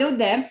can follow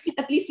them.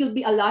 At least you'll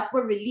be a lot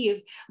more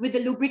relieved. With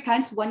the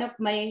lubricants, one of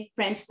my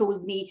friends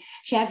told me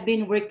she has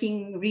been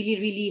working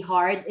really, really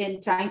hard in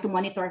trying to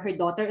monitor her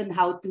daughter and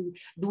how to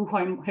do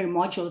her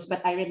modules, but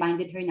I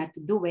reminded her not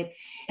to do it.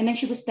 And then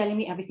she was telling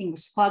me everything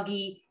was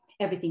foggy,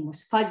 everything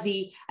was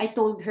fuzzy. I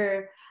told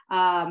her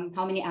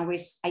how many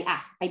hours I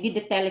asked. I did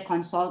the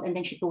teleconsult, and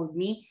then she told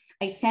me.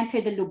 I sent her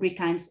the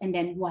lubricants, and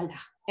then voila,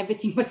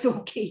 everything was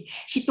okay.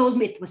 She told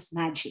me it was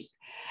magic.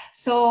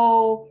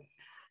 So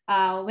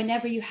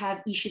whenever you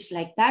have issues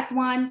like that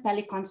one,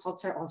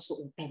 teleconsults are also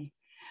open.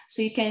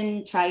 So you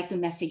can try to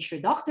message your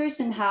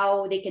doctors and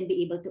how they can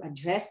be able to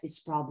address these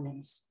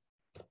problems.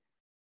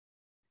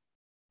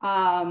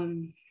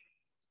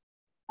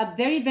 A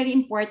very, very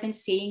important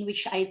saying,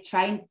 which I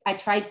tried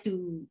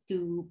to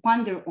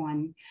ponder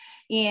on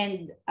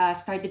and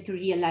started to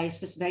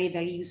realize was very,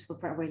 very useful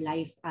for our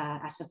life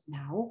as of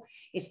now,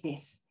 is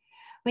this.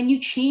 When you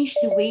change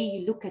the way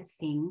you look at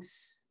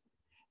things,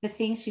 the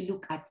things you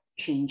look at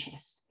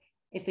changes.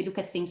 If we look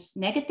at things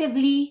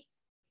negatively,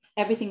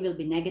 everything will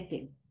be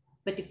negative.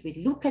 But if we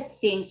look at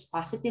things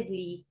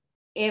positively,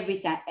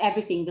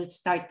 everything will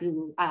start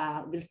to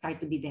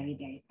be very,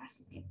 very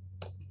positive.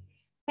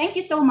 Thank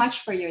you so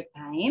much for your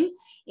time.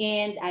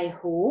 And I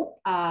hope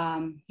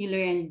you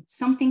learned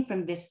something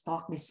from this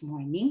talk this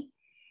morning.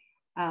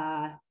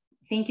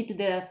 Thank you to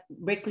the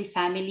Berkeley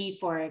family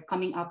for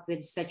coming up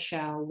with such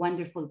a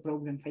wonderful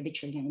program for the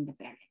children and the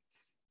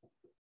parents.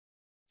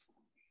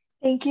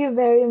 Thank you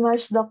very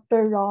much,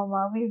 Dr.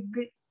 Roma. We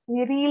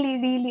really,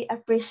 really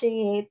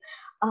appreciate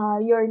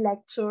your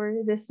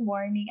lecture this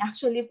morning.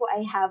 Actually po,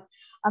 I have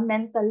a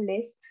mental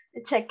list,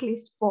 a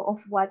checklist po of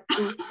what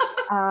to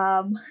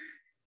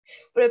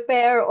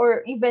prepare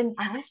or even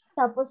ask.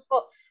 Tapos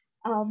po,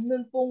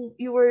 nun pong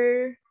you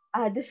were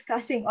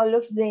discussing all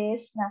of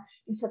this na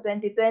yung sa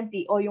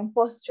 2020 o yung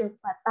posture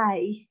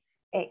patay,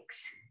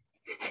 X.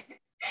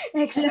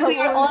 X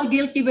we are all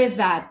guilty with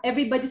that.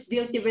 Everybody's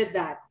guilty with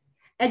that.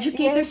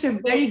 Educators are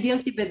very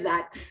guilty with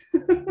that.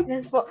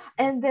 Yes po.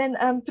 And then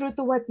true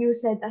to what you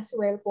said as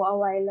well po a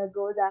while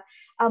ago, that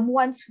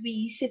once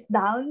we sit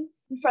down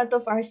in front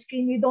of our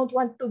screen, we don't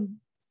want to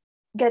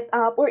get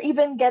up or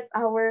even get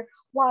our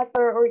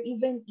water or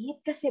even eat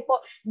kasi po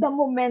the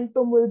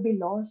momentum will be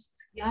lost.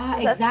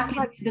 Yeah, exactly.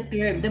 That's the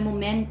term, the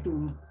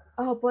momentum.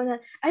 Oh, po na,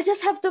 I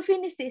just have to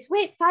finish this.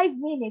 Wait, 5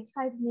 minutes.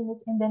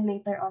 And then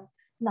later on,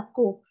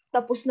 naku,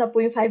 tapos na po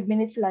yung 5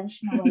 minutes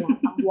lunch na wala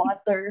ang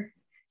water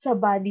sa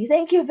body.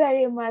 Thank you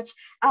very much,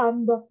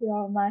 Dr.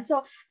 Roma.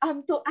 So,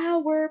 to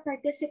our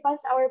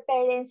participants, our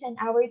parents, and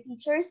our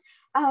teachers,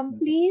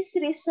 please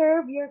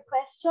reserve your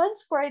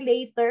questions for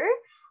later.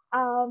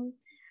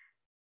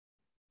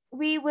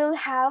 We will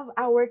have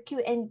our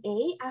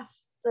Q&A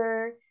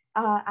after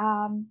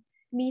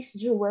Miss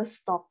Jewel's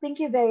talk. Thank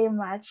you very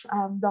much,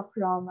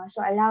 Dr. Roma.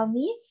 So allow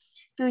me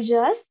to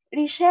just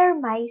reshare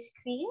my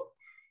screen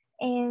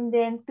and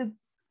then to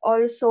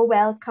also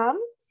welcome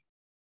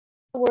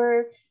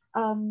our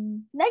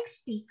next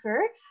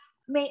speaker.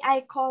 May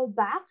I call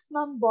back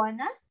Ma'am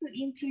Bona to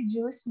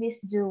introduce Miss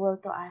Jewel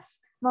to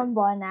us. Ma'am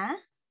Bona?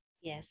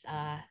 Yes,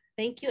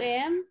 thank you,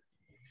 Em.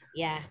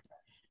 Yeah.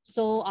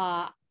 So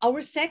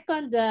our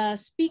second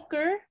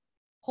speaker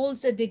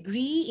holds a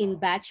degree in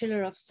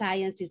Bachelor of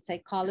Science in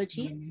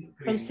Psychology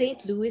from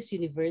St. Louis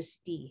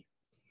University.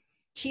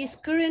 She is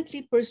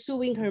currently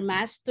pursuing her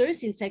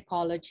master's in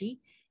psychology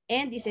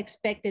and is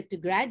expected to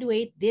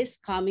graduate this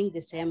coming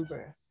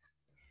December.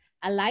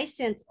 A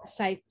licensed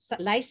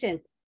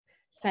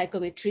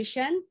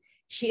psychometrician,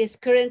 she is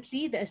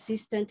currently the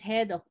assistant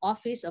head of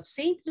office of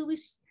St.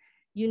 Louis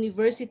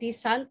University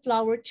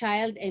Sunflower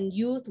Child and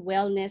Youth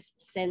Wellness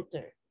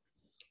Center.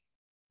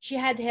 She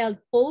had held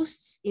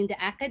posts in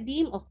the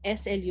Academe of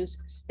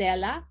SLU's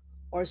Stella,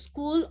 or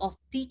School of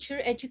Teacher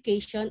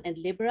Education and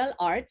Liberal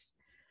Arts,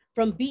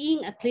 from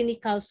being a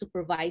clinical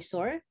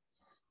supervisor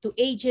to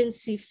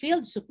agency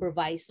field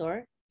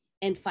supervisor,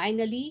 and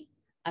finally,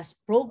 as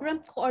program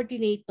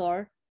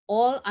coordinator,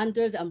 all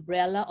under the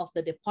umbrella of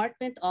the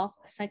Department of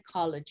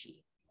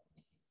Psychology.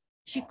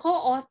 She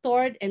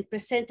co-authored and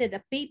presented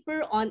a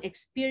paper on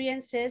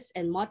experiences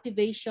and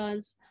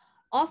motivations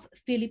of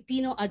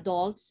Filipino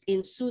adults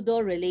in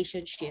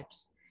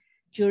pseudo-relationships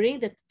during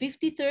the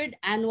 53rd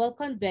Annual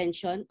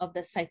Convention of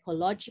the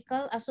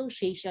Psychological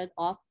Association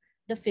of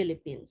the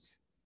Philippines.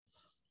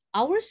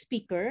 Our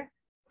speaker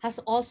has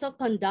also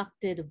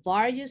conducted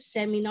various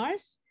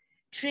seminars,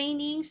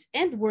 trainings,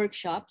 and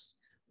workshops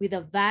with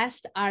a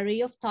vast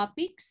array of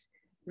topics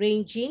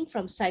ranging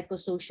from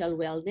psychosocial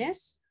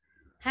wellness,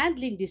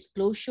 handling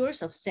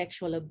disclosures of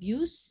sexual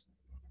abuse,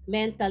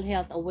 mental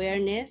health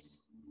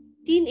awareness,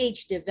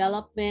 teenage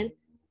development,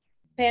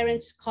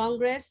 parents'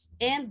 congress,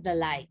 and the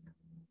like,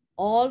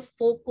 all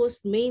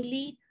focused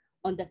mainly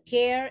on the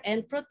care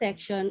and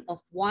protection of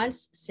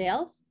one's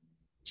self,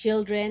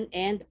 children,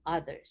 and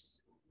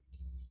others.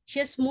 She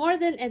has more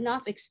than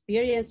enough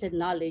experience and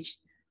knowledge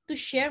to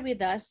share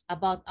with us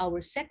about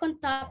our second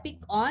topic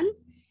on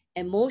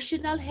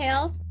emotional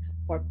health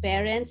for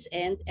parents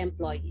and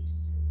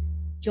employees.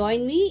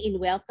 Join me in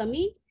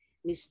welcoming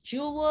Ms.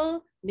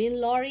 Jewel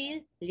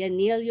Minlori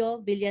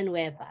Lianilio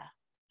Villanueva.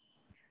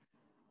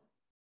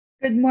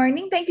 Good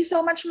morning. Thank you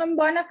so much, Ma'am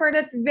Bona, for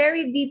that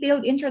very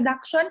detailed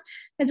introduction.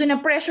 Medyo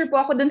na-pressure po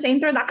ako dun sa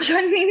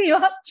introduction ninyo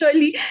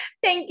actually.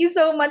 Thank you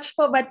so much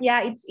po. But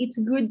yeah, it's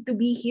good to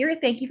be here.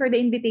 Thank you for the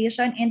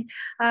invitation. And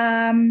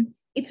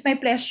it's my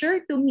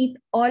pleasure to meet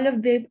all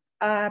of the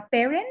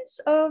parents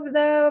of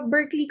the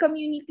Berkeley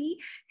community.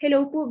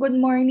 Hello po, good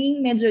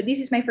morning. Medyo this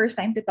is my first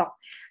time to talk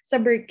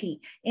sa Berkeley.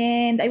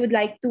 And I would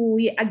like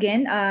to,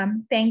 again,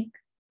 thank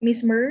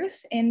Ms.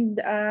 Mers and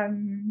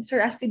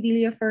Sir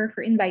Astudillo for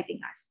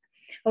inviting us.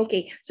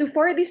 Okay, so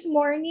for this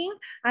morning,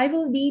 I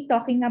will be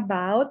talking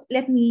about,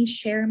 let me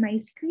share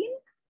my screen.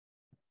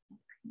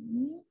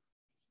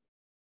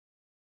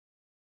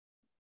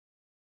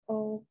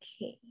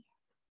 Okay.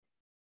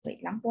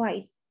 Wait lang po,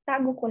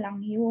 itago ko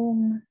lang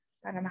yung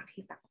para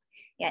makita ko.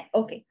 Yeah,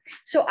 okay.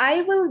 So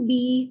I will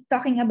be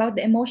talking about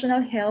the emotional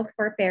health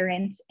for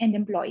parents and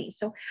employees.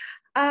 So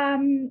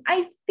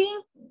I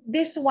think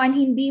this one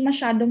hindi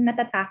masyadong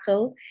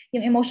natatackle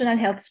yung emotional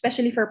health,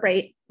 especially for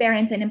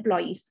parents and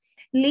employees.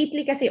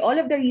 Lately kasi all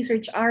of the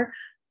research are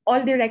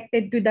all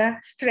directed to the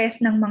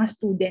stress ng mga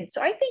students. So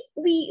I think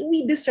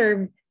we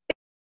deserve,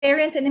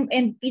 parents and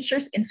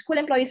teachers and school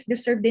employees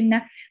deserve din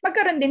na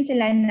magkaroon din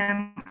sila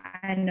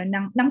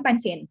ng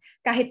pansin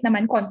kahit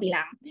naman konti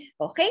lang.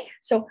 Okay?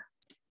 So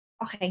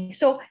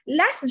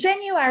last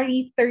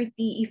January 30,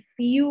 if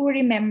you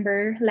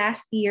remember,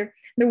 last year,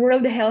 the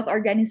World Health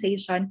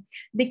Organization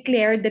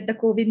declared that the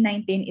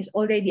COVID-19 is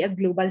already a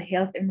global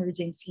health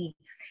emergency.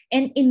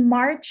 And in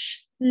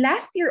March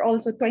last year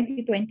also,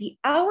 2020,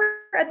 our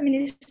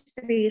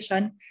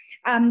administration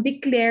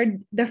declared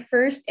the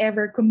first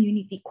ever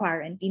community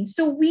quarantine.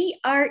 So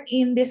we are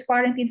in this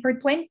quarantine for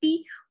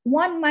 21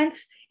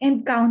 months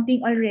and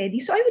counting already.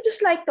 So I would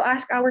just like to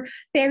ask our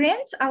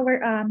parents, our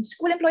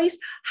school employees,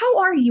 how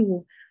are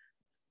you?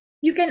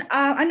 You can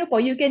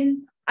you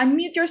can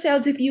unmute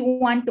yourselves if you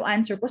want to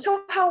answer po.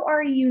 So how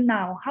are you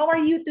now? How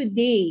are you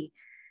today?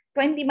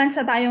 20 months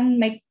na tayong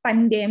may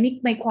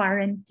pandemic, may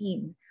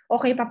quarantine.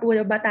 Okay pa po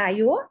ba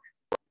tayo?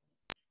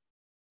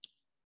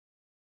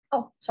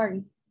 Oh,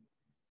 sorry.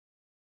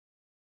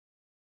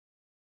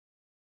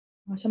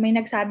 So may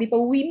nagsabi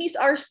po, we miss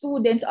our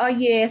students. Oh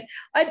yes,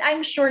 and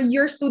I'm sure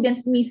your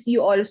students miss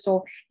you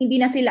also. Hindi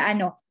na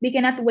sila they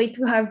cannot wait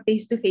to have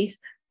face-to-face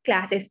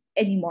classes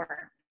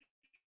anymore.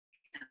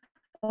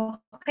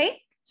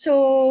 Okay,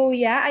 so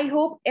yeah, I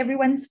hope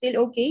everyone's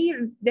still okay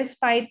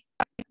despite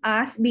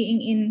us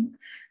being in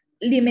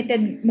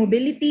limited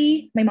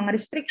mobility, may mga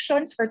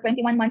restrictions for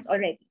 21 months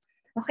already.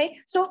 Okay,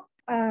 so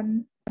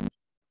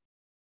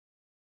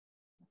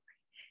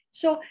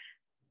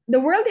the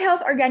World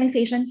Health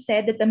Organization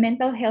said that the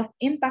mental health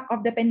impact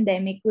of the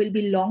pandemic will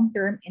be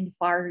long-term and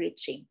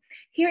far-reaching.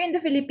 Here in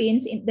the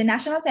Philippines, the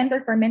National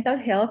Center for Mental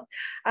Health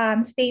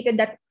stated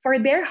that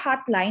for their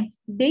hotline,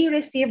 they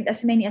received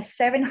as many as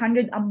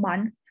 700 a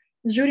month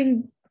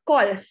during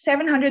calls,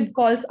 700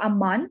 calls a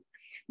month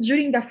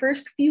during the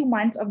first few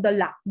months of the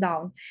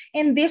lockdown.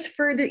 And this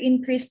further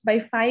increased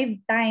by 5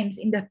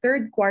 times in the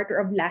third quarter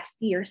of last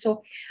year.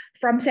 So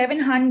from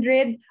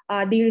 700,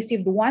 they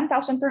received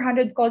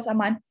 1,400 calls a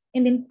month,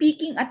 and then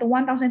peaking at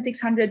 1,600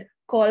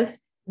 calls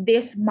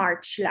this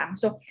March lang.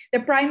 So the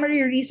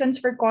primary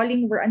reasons for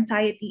calling were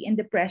anxiety and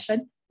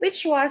depression,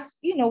 which were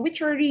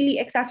really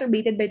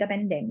exacerbated by the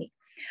pandemic.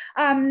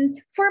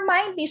 For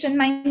Mind Nation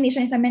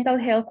is a mental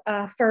health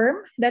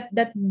firm that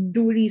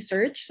do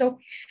research. So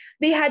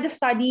they had a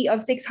study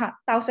of 6,000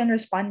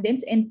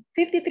 respondents, and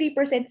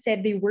 53%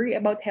 said they worry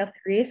about health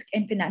risk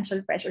and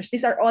financial pressures.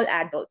 These are all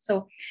adults.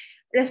 So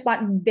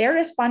their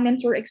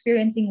respondents were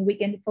experiencing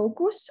weakened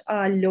focus,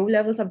 low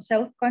levels of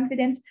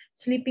self-confidence,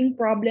 sleeping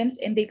problems,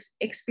 and they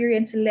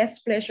experience less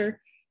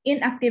pleasure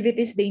in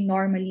activities they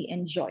normally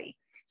enjoy.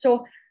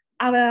 So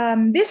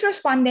these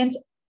respondents,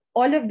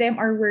 all of them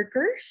are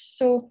workers.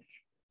 So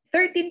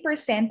 13%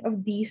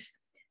 of these,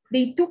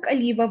 they took a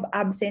leave of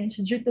absence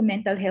due to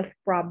mental health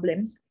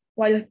problems,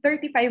 while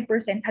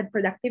 35% had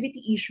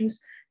productivity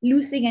issues,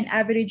 losing an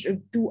average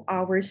of 2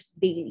 hours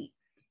daily.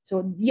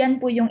 So,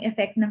 diyan po yung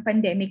effect ng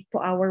pandemic to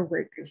our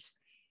workers.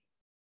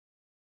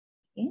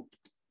 Okay?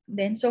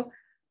 Then, so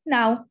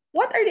now,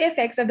 what are the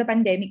effects of the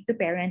pandemic to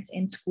parents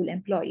and school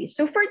employees?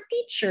 So, for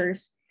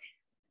teachers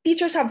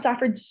have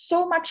suffered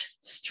so much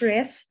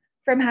stress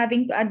from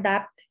having to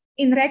adapt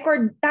in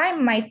record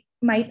time, might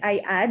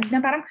I add,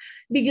 na parang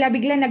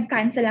bigla-bigla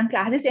nag-cancel ang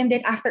classes, and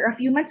then after a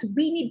few months,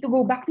 we need to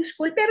go back to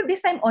school, pero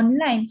this time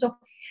online. So,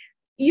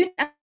 yun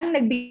ang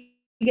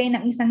nagbigay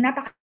ng isang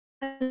napakalaking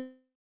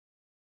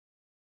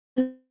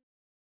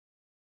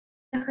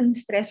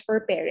stress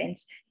for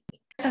parents.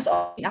 Has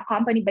been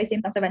accompanied by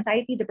symptoms of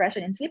anxiety,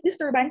 depression, and sleep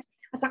disturbance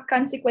as a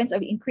consequence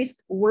of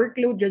increased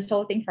workload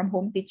resulting from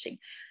home teaching.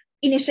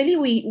 Initially,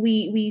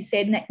 we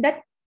said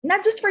that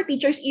not just for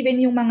teachers,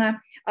 even yung mga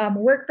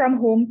work from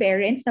home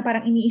parents na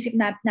parang iniisip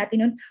natin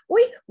nun,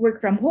 work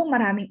from home,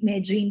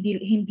 medyo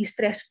hindi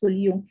stressful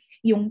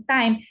yung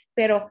time.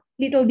 Pero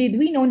little did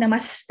we know na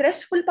mas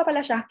stressful pa pala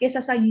siya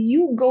kesa sa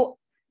you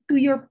go to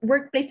your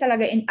workplace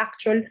talaga and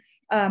actual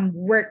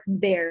work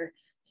there.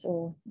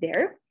 So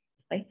there.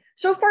 Okay.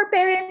 So for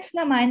parents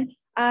naman,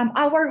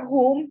 our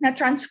home na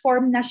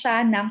transform na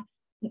siya ng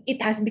it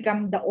has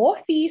become the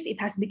office, it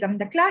has become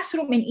the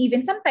classroom, and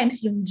even sometimes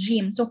yung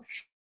gym. So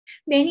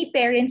many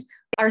parents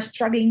are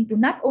struggling to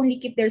not only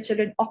keep their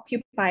children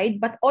occupied,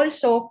 but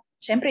also,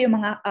 syempre, yung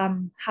mga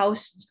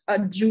house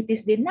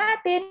duties din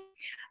natin.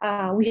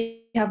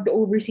 We have to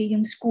oversee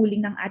yung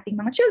schooling ng ating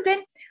mga children.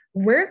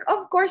 Work,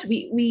 of course,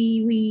 we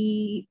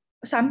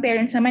some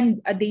parents naman,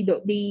 they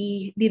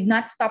did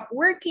not stop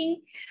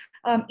working.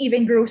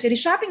 Even grocery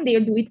shopping, they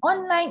do it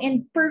online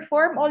and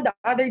perform all the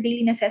other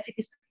daily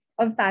necessities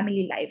of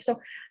family life. So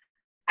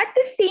at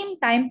the same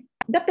time,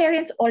 the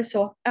parents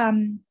also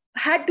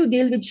had to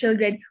deal with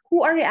children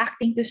who are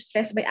reacting to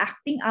stress by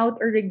acting out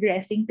or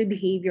regressing to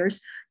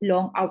behaviors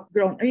long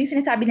outgrown. Or yung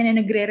sinasabi na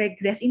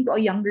nagre-regress into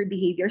a younger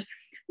behaviors,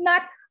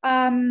 not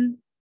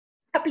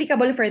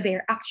applicable for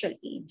their actual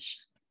age.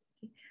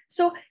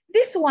 So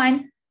this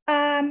one,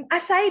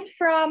 aside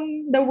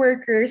from the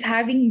workers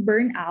having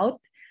burnout,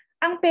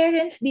 ang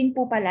parents din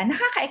po pala,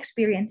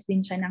 nakaka-experience din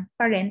siya ng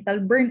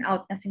parental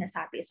burnout na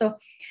sinasabi. So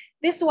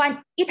this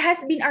one, it has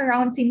been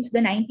around since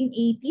the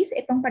 1980s,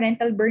 itong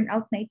parental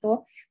burnout na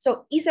ito.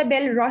 So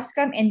Isabel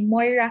Roscam and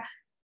Moira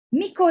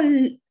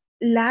Mikolajczak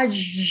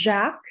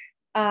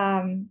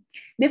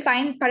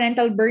defined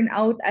parental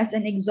burnout as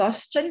an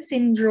exhaustion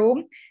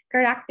syndrome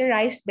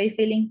characterized by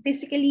feeling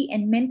physically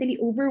and mentally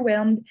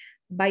overwhelmed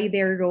by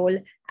their role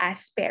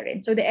as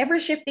parents. So the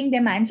ever-shifting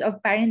demands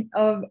of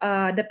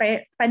the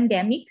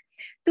pandemic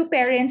to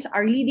parents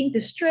are leading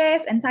to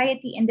stress,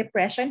 anxiety, and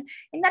depression,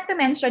 and not to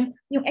mention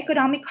yung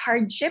economic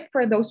hardship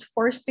for those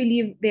forced to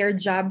leave their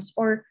jobs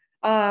or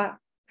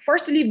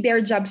forced to leave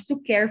their jobs to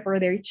care for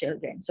their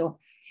children.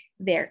 So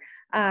there.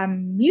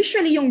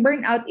 Usually yung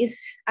burnout is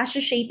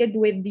associated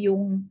with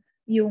yung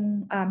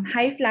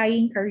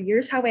high-flying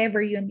careers.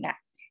 However, yun nga,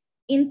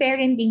 in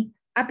parenting,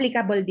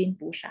 applicable din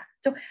po siya.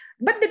 So,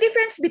 but the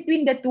difference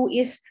between the two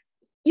is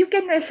you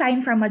can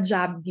resign from a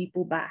job, di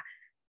po ba?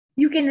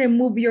 You can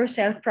remove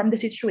yourself from the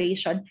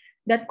situation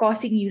that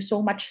causing you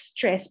so much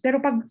stress. Pero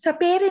pag sa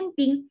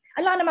parenting,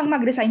 alam namang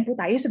mag-resign po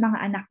tayo sa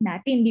mga anak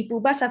natin, di po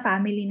ba, sa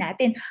family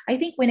natin. I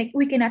think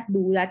we cannot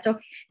do that.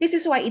 So this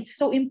is why it's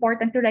so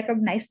important to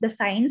recognize the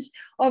signs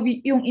of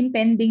yung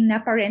impending na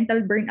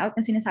parental burnout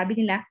na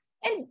sinasabi nila,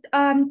 and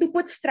to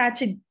put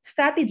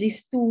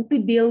strategies to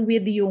deal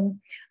with yung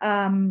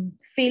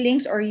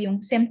feelings or yung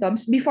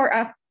symptoms before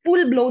a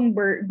full-blown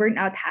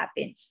burnout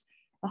happens.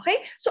 Okay?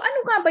 So ano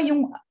nga ba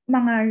yung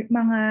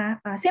mga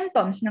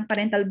symptoms ng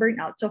parental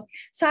burnout? So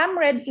some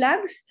red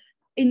flags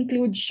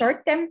include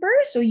short temper.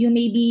 So you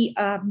may be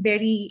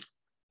very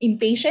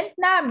impatient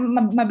na,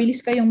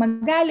 mabilis kayong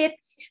magalit.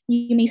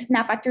 You may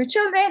snap at your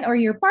children or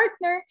your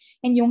partner,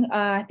 and yung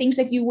things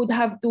that you would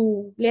have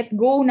to let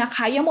go na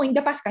kaya mo in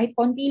the past kahit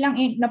konti lang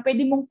na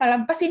pwede mong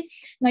palagpasin,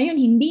 ngayon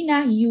hindi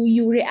na,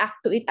 you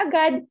react to it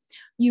agad.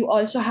 You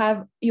also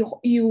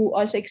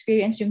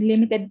experience yung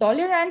limited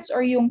tolerance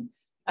or yung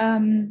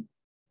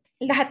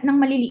lahat ng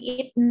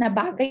maliliit na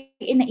bagay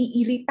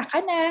naiirita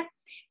ka na,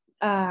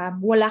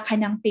 wala ka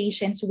ng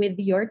patience with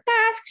your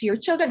tasks, your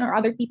children, or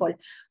other people.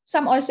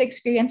 Some also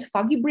experience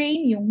foggy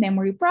brain, yung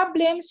memory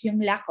problems,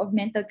 yung lack of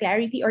mental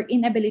clarity or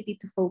inability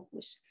to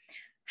focus.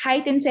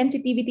 Heightened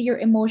sensitivity to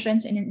your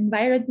emotions in an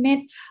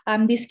environment.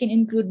 This can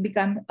include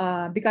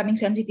becoming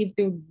sensitive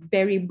to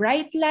very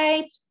bright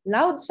lights,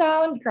 loud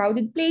sound,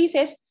 crowded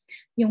places,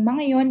 yung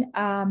mga yun,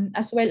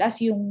 as well as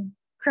yung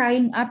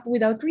crying up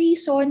without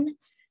reason,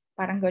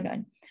 parang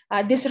gano'n.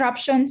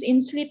 Disruptions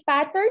in sleep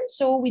patterns,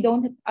 so we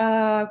don't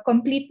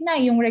complete na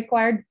yung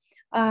required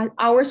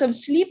hours of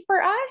sleep for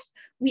us.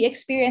 We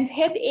experience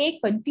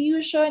headache,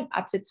 confusion,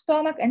 upset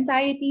stomach,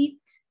 anxiety,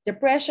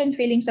 depression,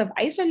 feelings of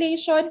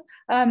isolation.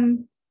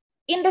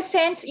 In the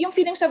sense, yung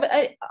feelings of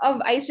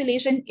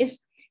isolation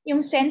is yung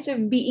sense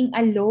of being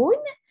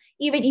alone,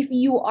 even if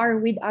you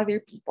are with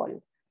other people.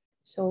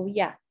 So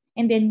yeah,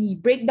 and then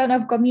breakdown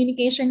of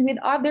communication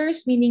with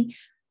others, meaning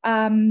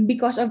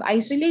because of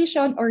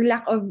isolation or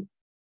lack of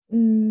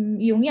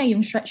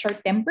yung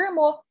short temper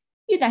mo,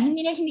 yun na,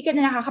 hindi ka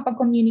na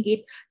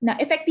nakakapag-communicate na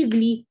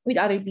effectively with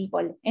other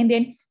people. And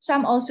then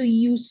some also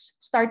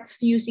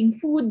starts using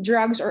food,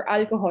 drugs, or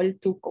alcohol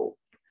to cope.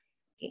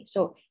 Okay,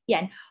 so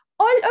yan.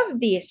 All of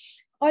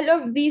this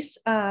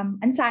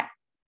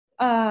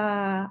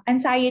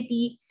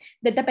anxiety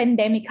that the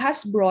pandemic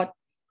has brought,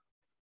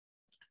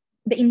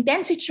 the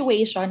intense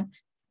situation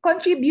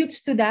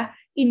contributes to the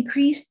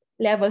increased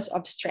levels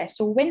of stress.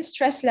 So when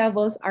stress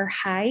levels are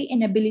high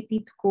and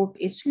ability to cope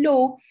is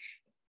low,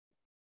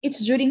 it's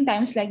during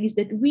times like this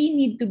that we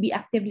need to be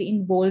actively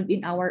involved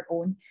in our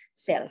own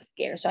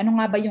self-care. So ano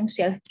nga ba yung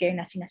self-care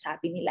na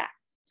sinasabi nila?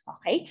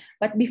 Okay?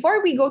 But before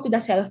we go to the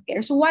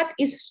self-care, so what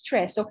is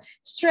stress? So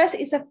stress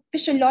is a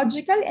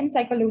physiological and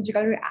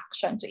psychological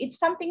reaction. So it's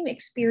something we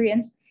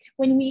experience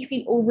when we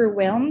feel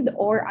overwhelmed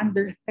or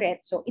under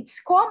threat. So it's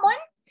common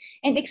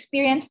and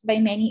experienced by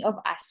many of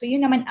us. So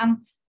yun naman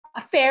ang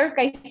fair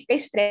kay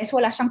stress,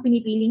 wala siyang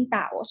pinipiling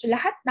tao. So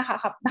lahat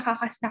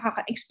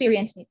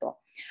nakaka-experience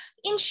nito.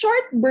 In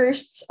short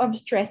bursts of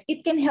stress,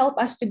 it can help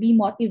us to be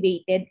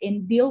motivated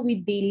and deal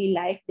with daily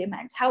life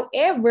demands.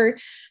 However,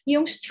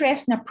 yung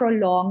stress na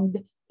prolonged,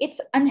 it's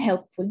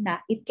unhelpful na.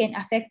 It can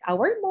affect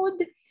our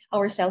mood,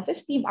 our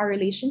self-esteem, our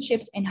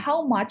relationships, and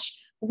how much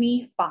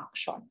we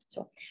function.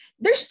 So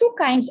there's two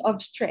kinds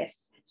of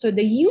stress. So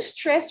the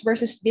eustress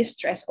versus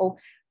distress.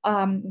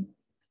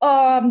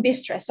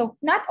 Distress. So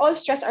not all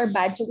stress are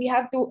bad. So we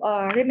have to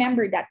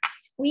remember that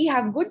we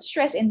have good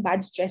stress and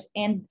bad stress,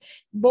 and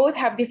both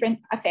have different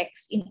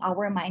effects in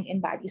our mind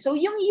and body. So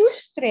yung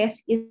eustress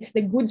is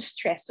the good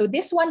stress. So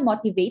this one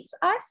motivates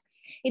us.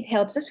 It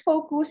helps us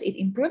focus. It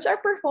improves our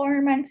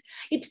performance.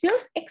 It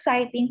feels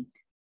exciting,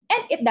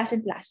 and it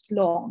doesn't last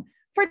long.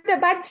 For the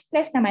bad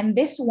stress naman,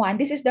 this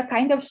is the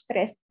kind of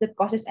stress that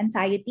causes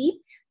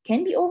anxiety,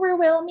 can be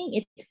overwhelming,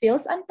 it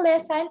feels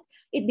unpleasant,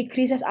 it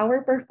decreases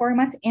our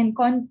performance, and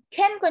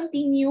can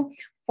continue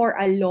for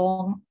a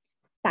long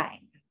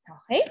time.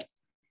 Okay?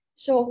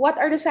 So what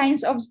are the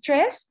signs of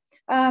stress?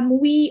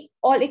 We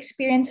all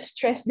experience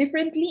stress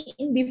differently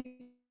in different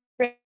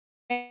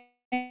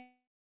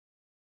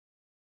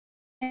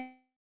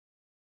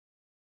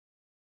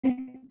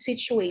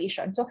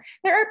situation. So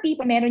there are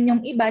people, meron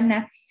yung iba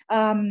na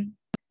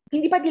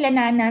hindi pa nila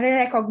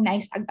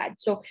na-recognize agad.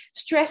 So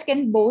stress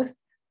can both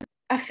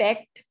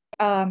affect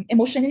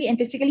emotionally and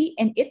physically,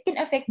 and it can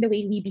affect the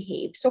way we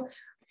behave. So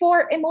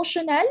for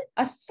emotional,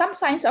 some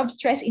signs of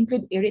stress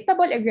include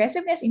irritable,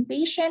 aggressiveness,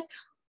 impatient,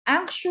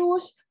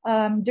 anxious,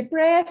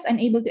 depressed,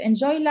 unable to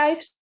enjoy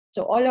life.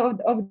 So all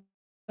of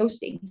those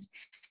things.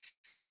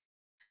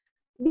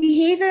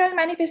 Behavioral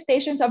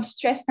manifestations of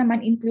stress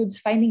naman includes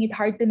finding it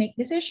hard to make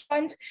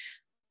decisions.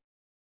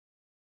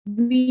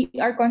 We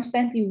are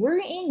constantly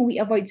worrying. We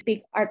avoid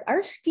speak at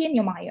our skin,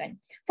 yung mga yun.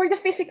 For the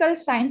physical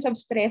signs of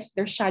stress,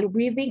 there's shallow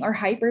breathing or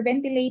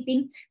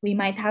hyperventilating. We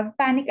might have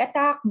panic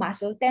attack,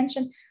 muscle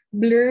tension,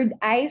 blurred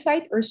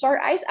eyesight or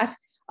sore eyes, as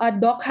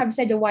Doc have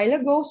said a while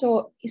ago.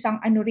 So isang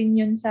ano rin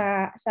yun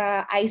sa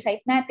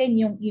eyesight natin,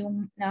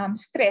 yung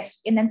stress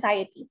and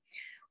anxiety.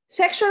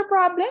 Sexual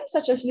problems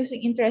such as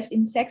losing interest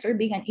in sex or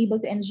being unable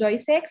to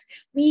enjoy sex.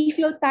 We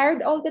feel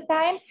tired all the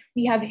time.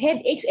 We have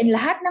headaches and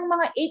lahat ng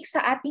mga aches sa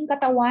ating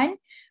katawan.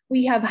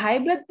 We have high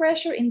blood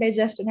pressure,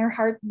 indigestion, or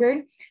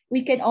heartburn.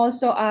 We can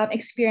also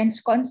experience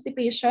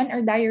constipation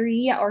or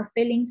diarrhea or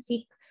feeling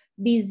sick,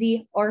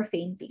 dizzy, or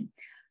fainting.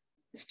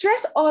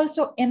 Stress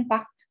also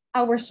impacts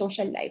our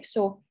social life.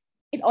 So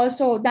it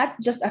also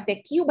not just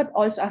affect you, but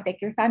also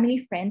affect your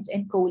family, friends,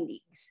 and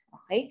colleagues.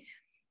 Okay.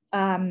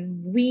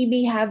 We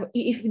may have,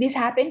 if this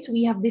happens,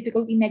 we have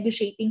difficulty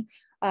negotiating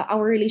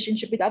our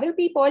relationship with other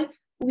people.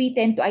 We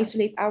tend to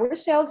isolate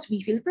ourselves.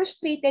 We feel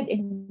frustrated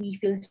and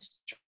we feel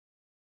stressed.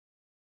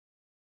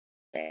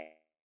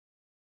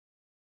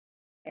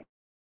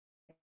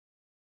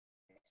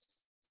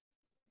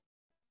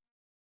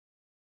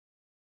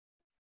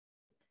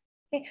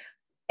 Okay.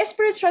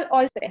 Spiritual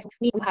all stress.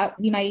 We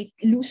might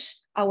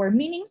lose our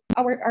meaning,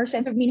 our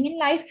sense of meaning in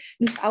life,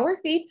 lose our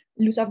faith,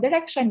 lose of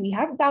direction. We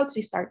have doubts.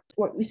 We start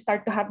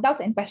to have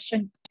doubts and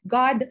question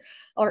God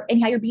or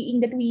any higher being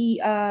that we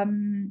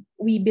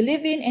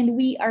believe in, and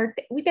we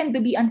tend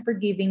to be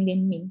unforgiving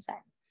din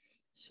minsan.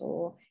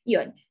 So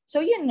yun.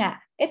 So yun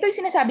nga. Ito yung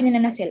sinasabi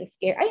nila na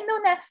self-care. I know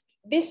na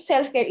this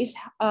self-care is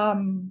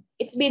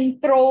it's been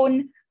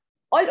thrown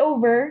all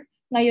over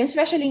ngayon,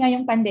 especially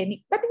ngayong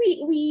pandemic. But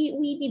we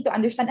need to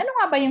understand ano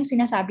nga ba yung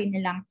sinasabi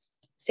nilang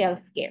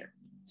self-care.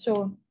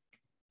 So,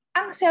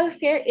 ang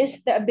self-care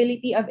is the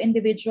ability of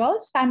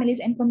individuals,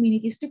 families, and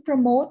communities to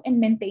promote and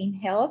maintain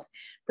health,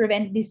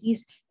 prevent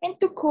disease, and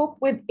to cope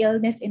with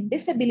illness and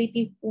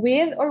disability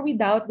with or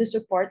without the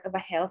support of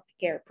a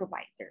healthcare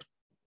provider.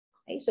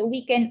 Okay, so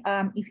we can,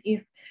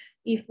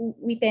 if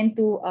we tend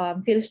to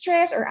feel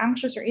stressed or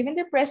anxious or even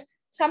depressed,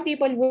 some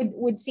people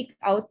would seek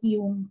out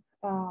yung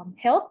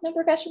help ng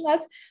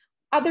professionals.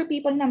 Other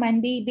people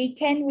naman, they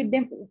can with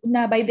them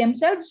na by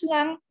themselves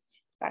lang,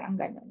 parang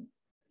ganun.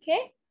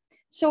 Okay?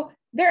 So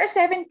there are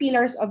 7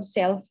 pillars of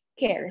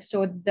self-care.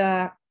 So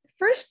the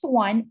first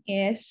one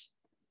is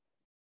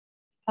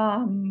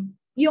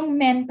yung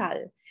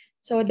mental.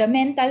 So the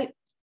mental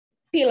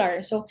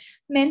pillar. So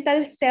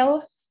mental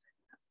self-care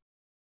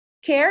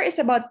is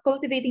about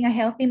cultivating a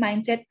healthy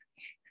mindset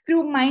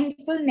through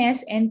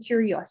mindfulness and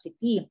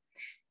curiosity.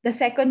 The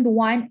second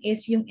one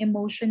is yung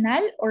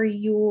emotional or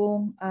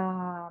yung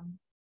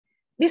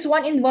this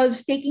one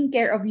involves taking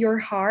care of your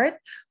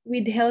heart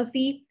with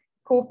healthy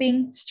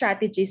coping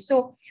strategies.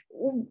 So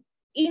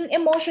in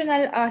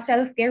emotional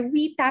self-care,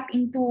 we tap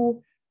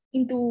into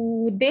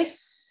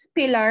this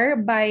pillar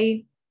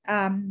by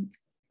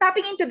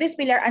tapping into this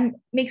pillar and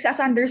makes us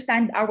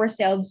understand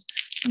ourselves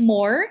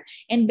more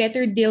and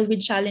better deal with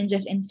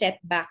challenges and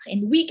setbacks,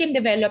 and we can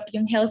develop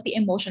yung healthy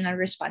emotional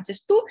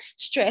responses to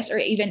stress or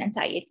even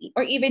anxiety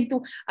or even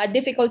to a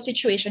difficult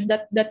situation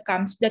that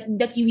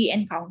we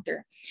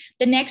encounter.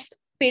 The next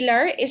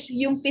pillar is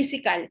yung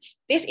physical.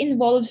 This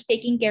involves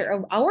taking care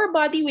of our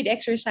body with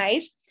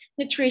exercise,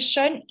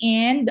 nutrition,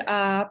 and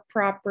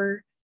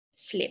proper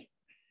sleep.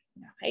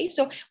 Okay,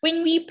 so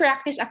when we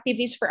practice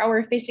activities for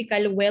our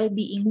physical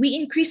well-being, we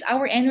increase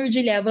our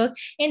energy level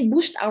and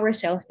boost our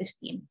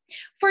self-esteem.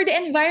 For the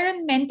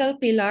environmental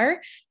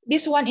pillar,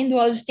 this one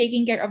involves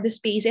taking care of the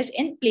spaces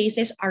and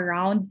places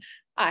around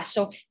us.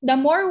 So the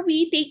more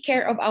we take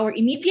care of our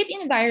immediate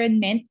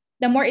environment,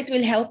 the more it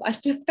will help us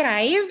to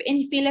thrive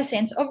and feel a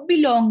sense of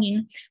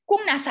belonging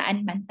kung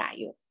nasaan man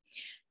tayo.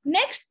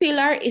 Next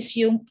pillar is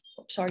yung,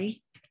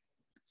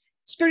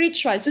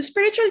 spiritual. So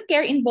spiritual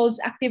care involves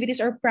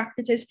activities or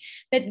practices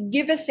that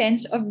give a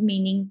sense of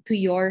meaning to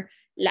your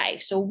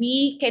life. So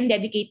we can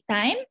dedicate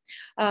time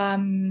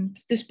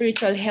to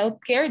spiritual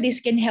health care. This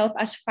can help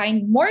us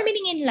find more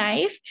meaning in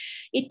life.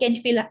 It can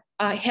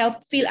help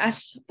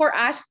for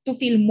us to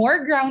feel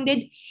more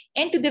grounded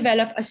and to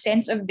develop a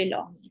sense of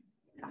belonging,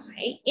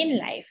 okay, in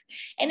life.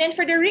 And then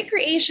for the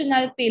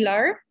recreational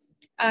pillar,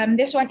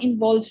 this one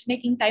involves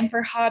making time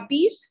for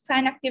hobbies,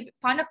 fun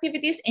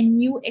activities, and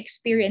new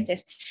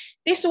experiences.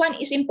 This one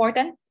is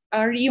important.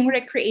 Yung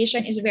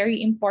recreation is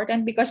very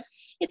important because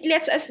it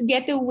lets us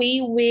get away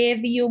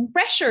with yung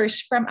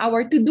pressures from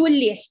our to-do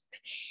list.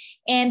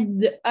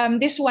 And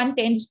this one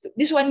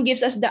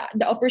gives us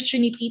the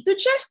opportunity to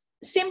just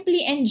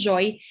simply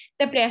enjoy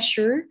the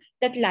pleasure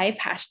that life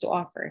has to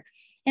offer.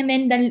 And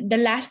then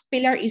the last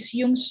pillar is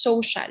yung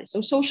social.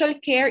 So social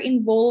care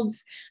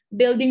involves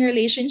building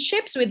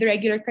relationships with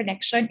regular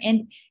connection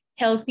and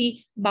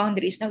healthy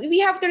boundaries. Now, we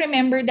have to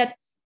remember that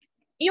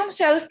yung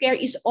self-care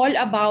is all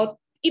about,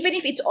 even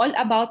if it's all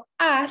about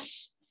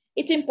us,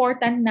 it's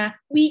important na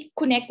we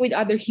connect with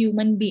other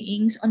human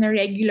beings on a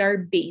regular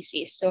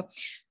basis. So,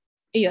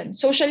 ayun,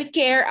 social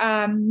care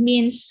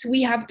means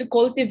we have to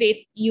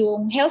cultivate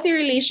yung healthy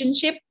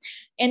relationship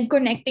and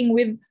connecting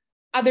with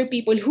other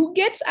people who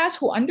gets us,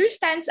 who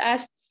understands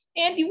us,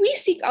 and we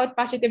seek out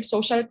positive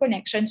social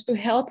connections to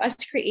help us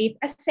create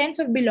a sense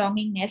of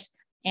belongingness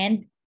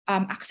and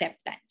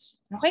acceptance.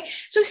 Okay,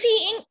 so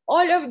seeing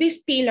all of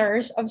these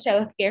pillars of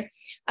self-care,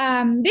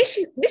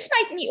 this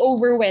might be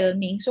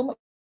overwhelming. So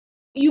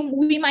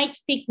we might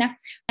think na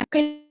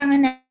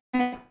kailangan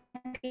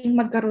natin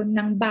magkaroon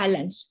ng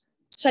balance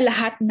sa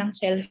lahat ng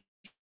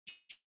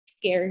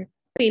self-care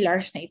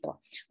pillars na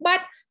ito. But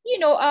we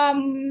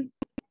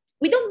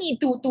don't need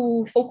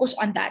to focus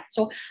on that.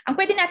 So, ang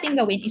pwede natin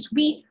gawin is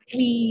we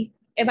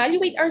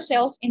evaluate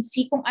ourselves and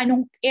see kung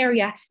anong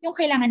area yung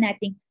kailangan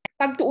nating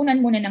pagtuunan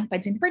muna ng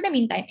pansin for the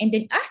meantime. And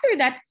then after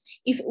that,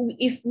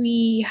 if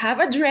we have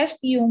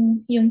addressed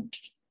yung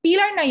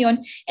pillar na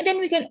yon, and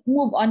then we can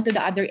move on to the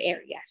other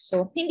areas.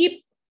 So,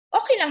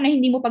 okay lang na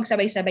hindi mo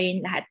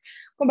pagsabay-sabayin lahat.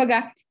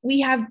 Kumbaga,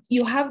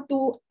 you have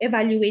to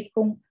evaluate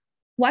kung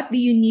what do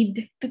you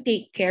need to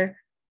take care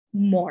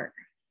more.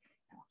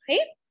 Okay?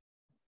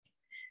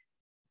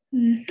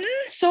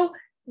 So,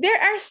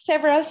 there are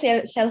several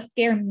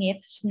self-care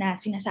myths na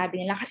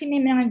sinasabi nila. Kasi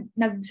may mga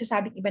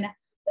nagsasabing iba na,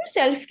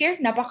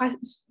 self-care,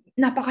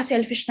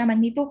 napaka-selfish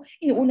naman nito.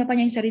 Inuuna pa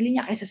niya yung sarili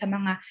niya kaysa sa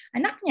mga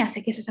anak niya,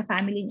 kaysa sa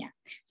family niya.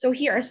 So,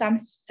 here are some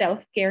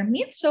self-care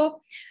myths. So,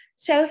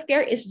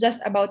 self-care is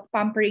just about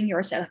pampering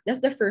yourself.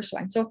 That's the first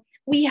one. So,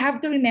 we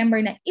have to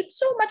remember na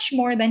it's so much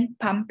more than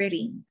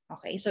pampering.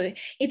 Okay, so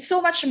it's so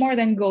much more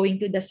than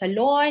going to the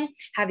salon,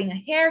 having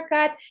a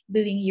haircut,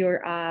 doing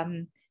your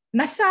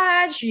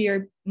massage,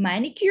 your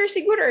manicure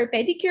siguro, or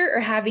pedicure, or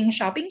having a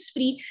shopping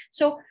spree.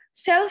 So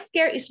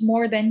self-care is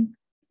more than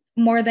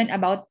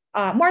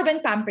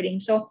pampering.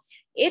 So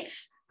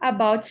it's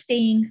about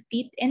staying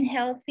fit and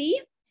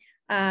healthy,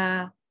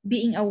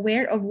 being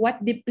aware of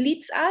what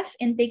depletes us,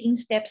 and taking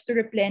steps to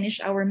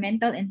replenish our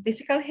mental and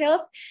physical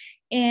health.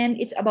 And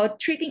it's about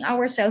treating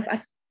ourselves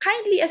as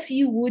kindly as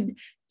you would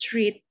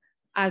treat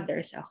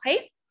others.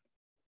 Okay.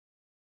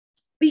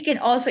 We can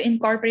also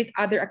incorporate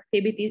other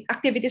activities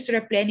to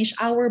replenish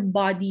our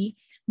body,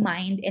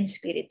 mind, and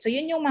spirit. So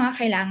yun yung mga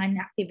kailangan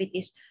na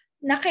activities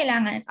na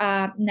kailangan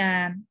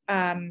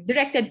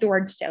directed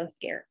towards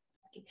self-care.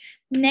 Okay.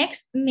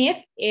 Next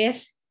myth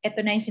is, ito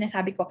na yung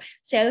sinasabi ko,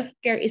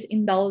 self-care is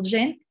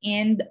indulgent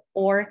and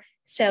or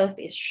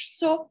selfish.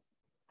 So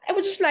I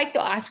would just like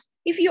to ask,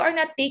 if you are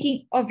not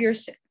taking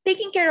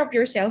care of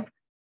yourself,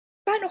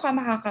 paano ka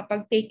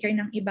makakapag-take care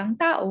ng ibang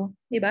tao,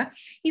 di ba?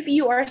 If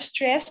you are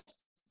stressed,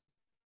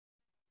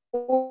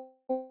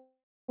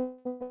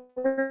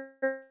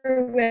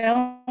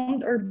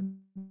 overwhelmed, or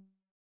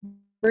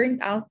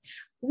burned out,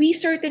 we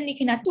certainly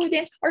cannot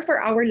students or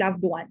for our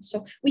loved ones.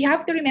 So we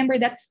have to remember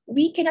that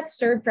we cannot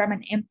serve from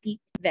an empty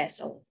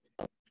vessel.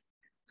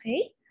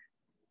 Okay.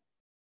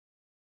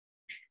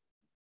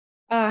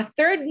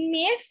 Third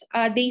myth,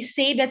 they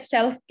say that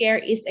self-care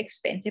is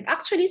expensive.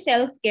 Actually,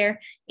 self-care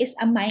is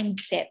a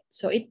mindset.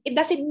 So it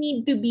doesn't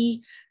need to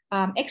be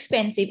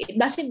expensive. It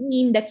doesn't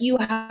mean that you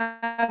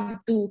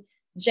have to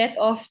jet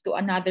off to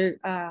another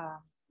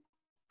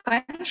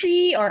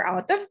country or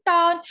out of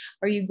town,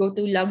 or you go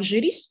to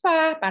luxury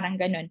spa, parang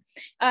ganun.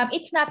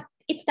 It's not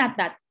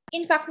that.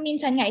 In fact,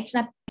 minsan nga, it's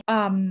not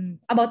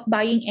about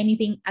buying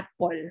anything at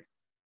all.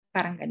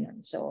 Parang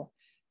ganun. So,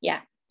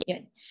 yeah,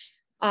 yun.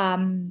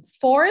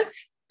 Fourth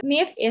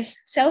myth is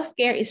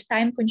self-care is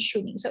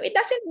time-consuming. So, it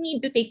doesn't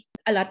need to take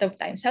a lot of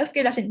time.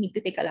 Self-care doesn't need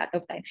to take a lot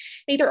of time.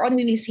 Later on,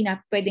 we will see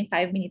na pwedeng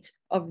 5 minutes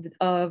of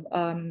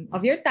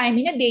your time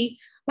in a day,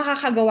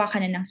 makakagawa ka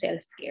na ng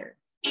self-care.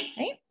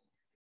 Okay?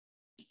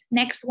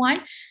 Next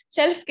one,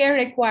 self-care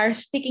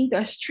requires sticking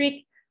to a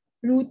strict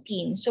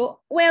routine.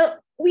 So, well,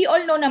 we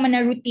all know naman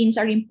na routines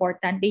are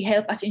important. They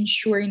help us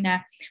ensure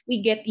na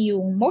we get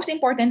yung most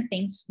important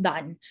things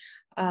done.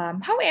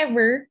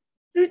 However,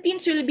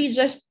 routines will be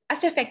just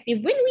as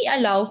effective when we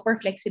allow for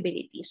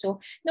flexibility.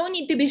 So, no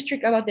need to be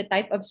strict about the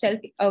type of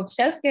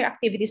self-care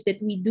activities that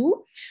we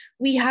do.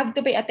 We have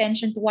to pay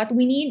attention to what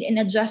we need and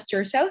adjust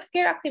your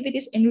self-care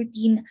activities and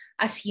routine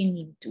as you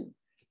need to.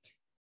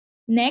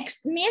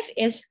 Next myth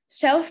is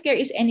self-care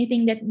is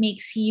anything that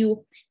makes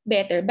you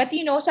better. But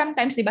you know,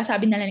 sometimes, di ba,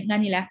 sabi nga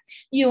nila,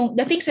 yung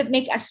the things that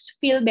make us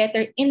feel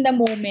better in the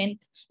moment,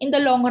 in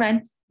the long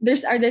run,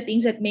 there's other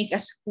things that make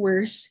us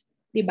worse,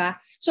 di ba?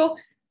 So,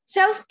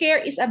 self-care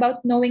is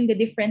about knowing the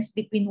difference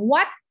between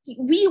what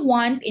we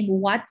want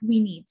and what we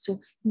need. So,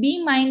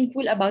 be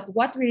mindful about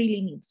what we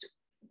really need. So,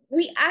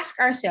 we ask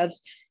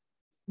ourselves,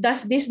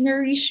 does this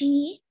nourish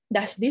me?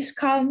 Does this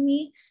calm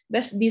me?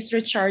 Does this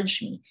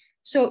recharge me?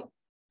 So,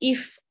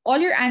 if all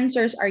your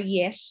answers are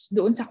yes,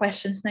 doon sa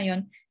questions na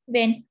yon,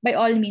 then by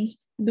all means,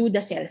 do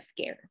the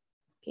self-care.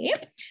 Okay?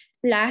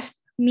 Last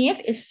myth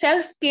is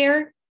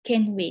self-care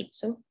can wait.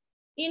 So,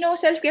 you know,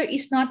 self-care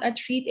is not a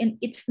treat and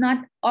it's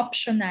not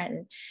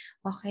optional.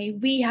 Okay?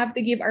 We have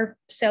to give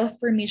ourselves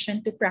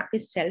permission to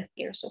practice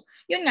self-care. So,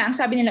 yun nga, ang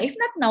sabi nila, if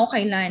not now,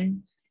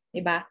 kailan?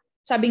 Diba?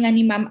 Sabi nga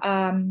ni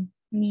Ma'am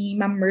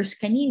Mers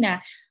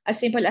kanina,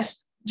 as simple as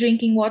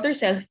drinking water,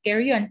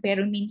 self-care yun.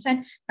 Pero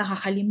minsan,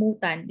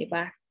 nakakalimutan, di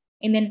ba?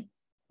 And then,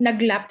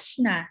 naglapse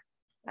na.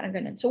 Parang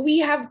ganun. So,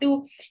 we have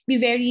to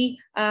be very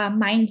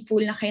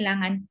mindful na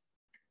kailangan,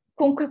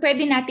 kung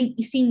pwede nating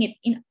isingit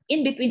in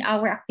between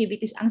our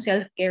activities ang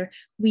self-care,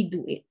 we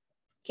do it.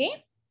 Okay?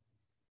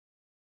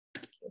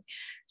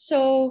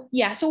 So,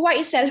 yeah. So,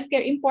 why is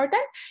self-care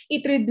important?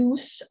 It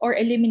reduces or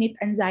eliminates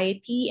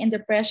anxiety and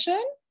depression.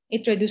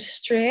 It reduces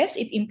stress.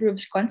 It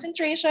improves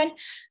concentration,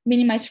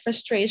 minimize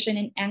frustration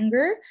and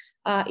anger,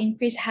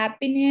 increase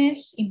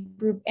happiness,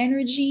 improve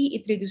energy.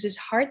 It reduces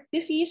heart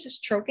disease,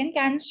 stroke, and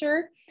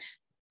cancer.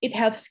 It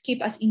helps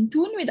keep us in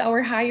tune with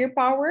our higher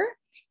power,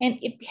 and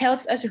it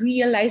helps us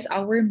realize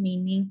our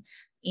meaning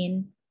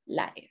in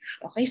life.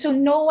 Okay, so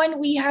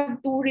we have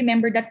to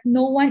remember that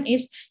no one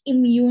is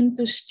immune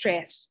to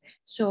stress.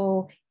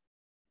 So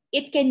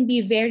it can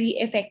be very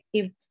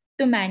effective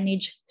to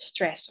manage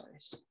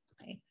stressors.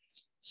 Okay,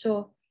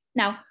 so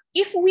now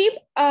if we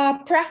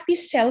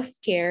practice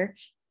self-care,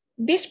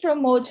 this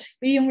promotes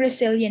yung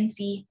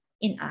resiliency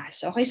in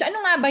us. Okay, so ano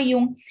nga ba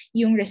yung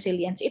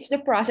resilience? It's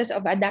the process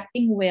of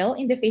adapting well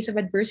in the face of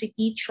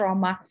adversity,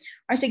 trauma,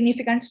 or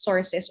significant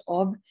sources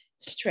of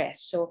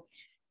stress. So,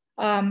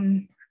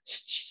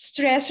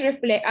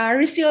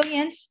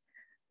 resilience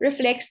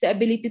reflects the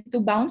ability to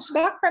bounce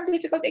back from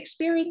difficult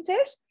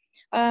experiences.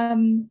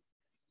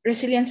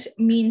 Resilience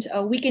means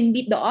we can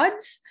beat the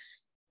odds.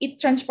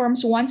 It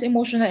transforms one's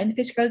emotional and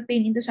physical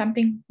pain into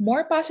something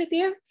more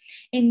positive,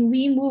 and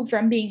we move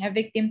from being a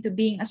victim to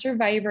being a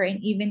survivor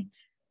and even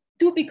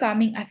to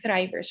becoming a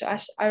thriver. So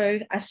as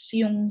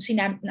yung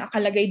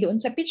nakalagay doon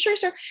sa picture,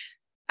 so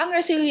ang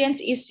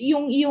resilience is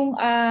yung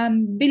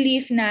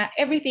belief na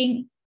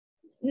everything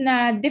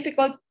na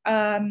difficult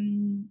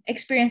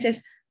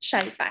experiences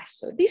shall pass.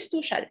 So these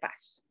two shall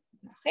pass.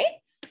 Okay?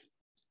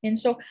 And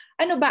so,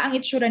 ano ba ang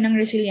itsura ng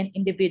resilient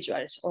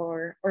individuals,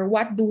 or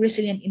what do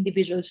resilient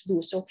individuals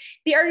do? So,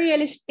 they are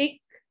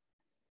realistic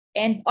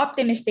and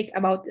optimistic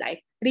about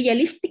life.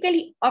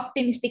 Realistically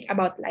optimistic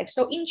about life.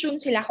 So, in tune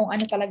sila kung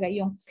ano talaga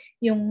yung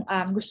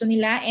gusto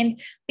nila,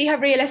 and they have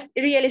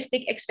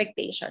realistic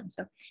expectations.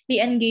 So,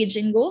 they engage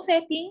in goal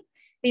setting.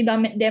 They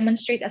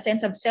demonstrate a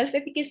sense of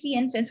self-efficacy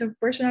and sense of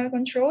personal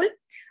control.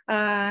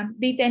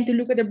 They tend to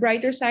look at the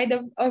brighter side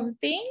of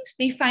things.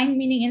 They find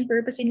meaning and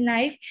purpose in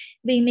life.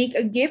 They make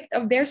a gift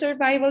of their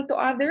survival to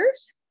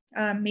others.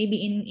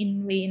 Maybe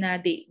in way na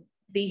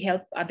they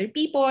help other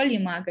people,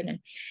 yung mga ganun.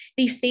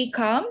 They stay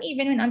calm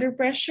even when under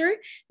pressure.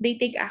 They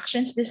take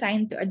actions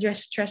designed to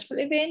address stressful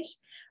events.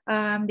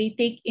 They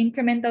take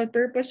incremental,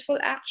 purposeful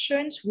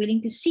actions,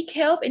 willing to seek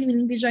help and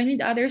willing to join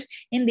with others,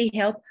 and they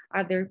help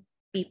other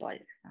people.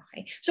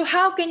 Okay, so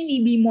how can we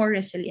be more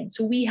resilient?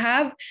 So we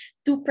have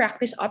to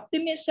practice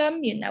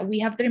optimism. We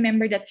have to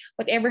remember that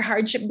whatever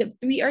hardship that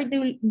we are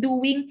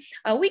doing,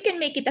 we can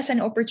make it as an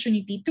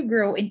opportunity to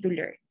grow and to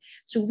learn.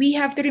 So we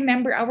have to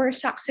remember our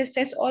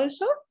successes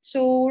also.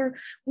 So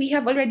we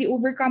have already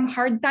overcome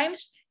hard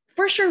times.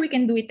 For sure, we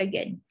can do it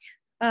again.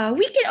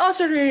 We can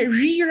also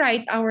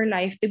rewrite our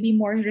life to be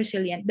more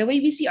resilient. The way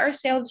we see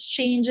ourselves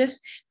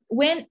changes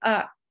when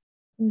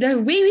the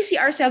way we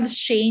see ourselves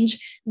change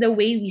the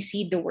way we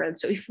see the world.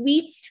 So if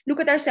we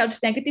look at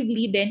ourselves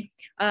negatively, then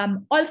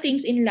all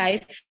things in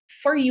life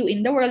for you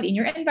in the world, in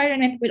your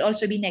environment, will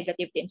also be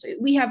negative din. So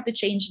we have to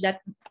change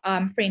that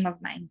frame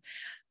of mind.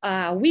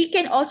 We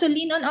can also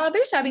lean on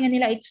others. Sabi nga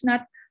nila,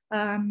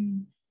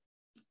 um,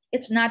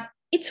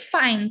 it's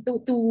fine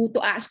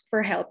to ask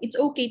for help. It's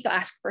okay to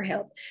ask for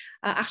help.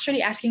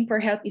 Actually, asking for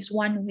help is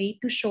one way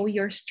to show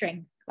your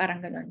strength.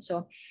 Parang ganun.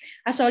 So,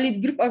 a solid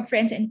group of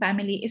friends and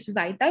family is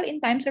vital in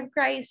times of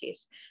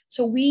crisis.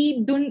 So,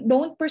 we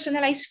don't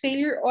personalize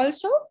failure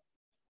also.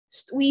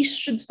 We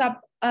should stop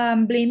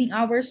blaming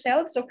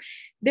ourselves. So,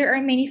 there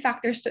are many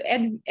factors to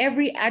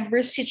every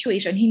adverse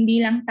situation.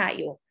 Hindi lang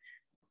tayo.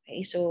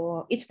 Okay,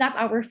 so it's not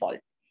our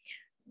fault.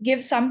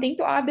 Give something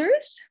to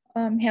others.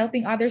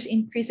 Helping others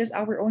increases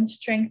our own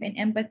strength and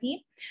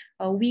empathy.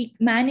 We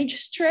manage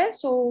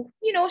stress. So,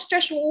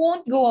 stress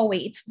won't go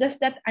away. It's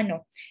just that,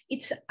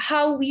 it's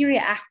how we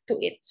react to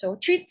it. So,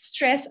 treat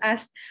stress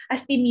as a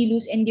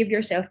stimulus and give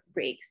yourself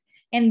breaks.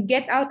 And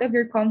get out of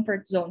your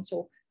comfort zone.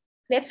 So,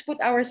 let's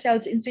put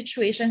ourselves in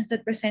situations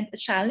that present a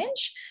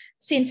challenge,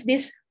 since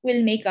this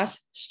will make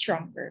us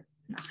stronger.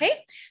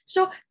 Okay?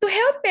 So, to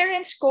help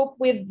parents cope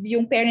with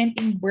yung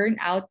parenting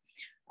burnout,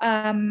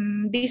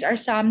 these are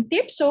some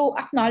tips. So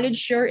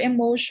acknowledge your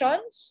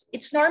emotions.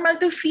 It's normal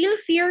to feel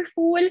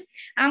fearful,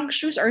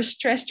 anxious, or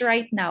stressed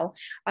right now.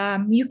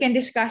 You can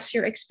discuss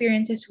your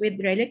experiences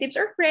with relatives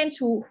or friends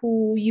who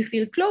you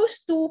feel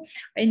close to,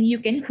 and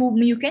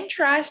whom you can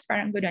trust.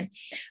 Parang ganun.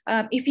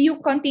 If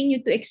you continue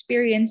to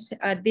experience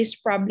these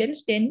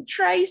problems, then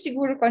try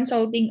siguro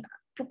consulting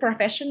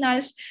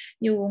professionals,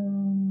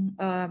 yung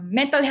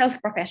mental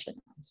health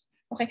professionals.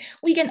 Okay,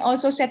 we can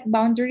also set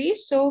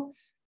boundaries. So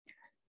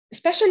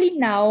especially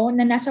now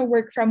na nasa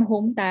work from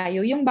home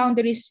tayo, yung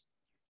boundaries,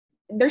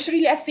 there's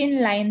really a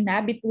thin line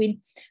na between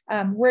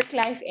work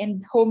life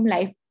and home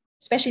life,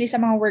 especially sa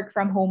mga work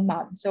from home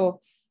moms. So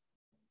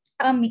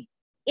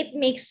it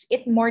makes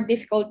it more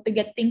difficult to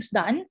get things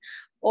done,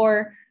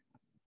 or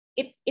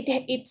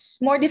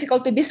it's more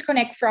difficult to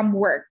disconnect from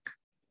work,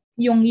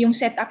 yung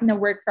setup na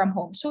work from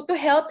home. So to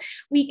help,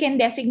 we can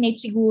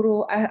designate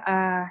siguro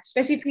a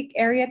specific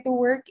area to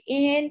work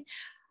in,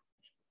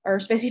 or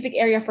specific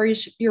area for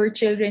your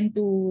children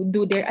to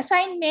do their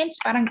assignments,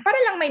 para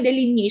lang may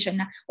delineation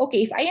na,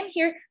 okay, if I am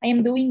here, I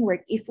am doing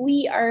work. If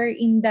we are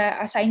in the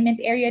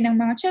assignment area ng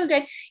mga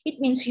children,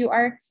 it means you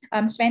are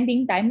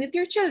spending time with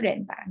your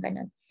children. Parang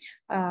ganun.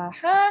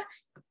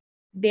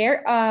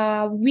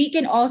 We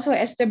can also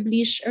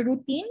establish a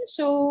routine.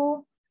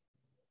 So,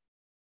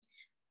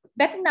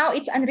 but now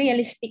it's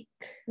unrealistic.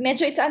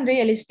 Medyo it's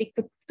unrealistic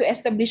to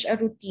establish a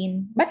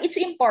routine, but it's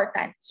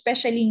important,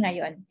 especially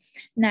ngayon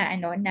na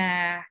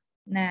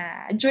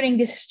during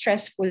this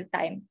stressful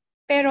time.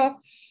 Pero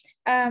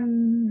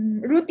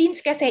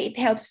routines kasi, it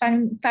helps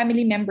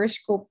family members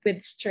cope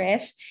with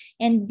stress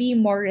and be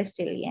more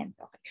resilient.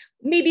 Okay.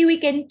 Maybe we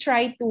can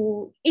try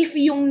to, if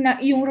yung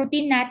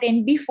routine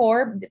natin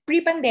before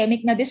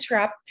pre-pandemic na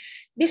disrupt,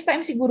 this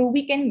time siguro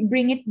we can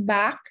bring it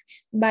back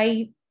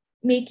by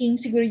making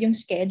siguro yung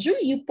schedule.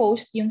 You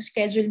post yung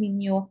schedule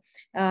ninyo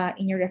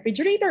in your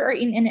refrigerator or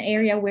in an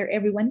area where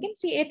everyone can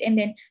see it, and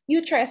then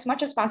you try as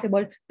much as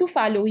possible to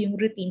follow yung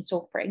routine.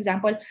 So for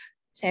example,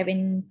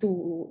 7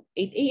 to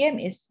 8 a.m.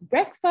 is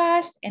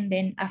breakfast, and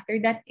then after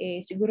that,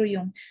 siguro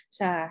yung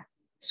sa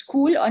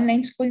school,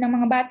 online school ng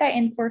mga bata,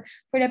 and for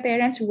the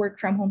parents who work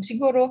from home,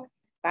 siguro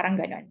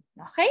parang ganon.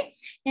 Okay?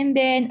 And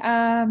then,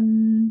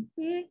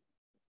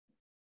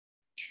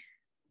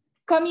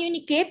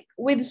 communicate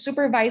with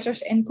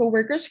supervisors and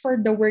coworkers for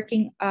the work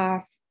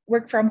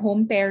from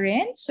home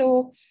parents.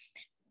 So,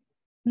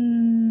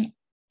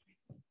 we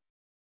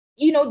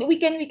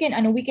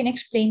can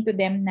explain to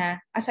them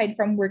na aside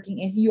from working,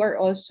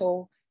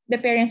 the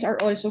parents are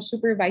also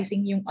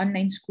supervising yung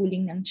online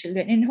schooling ng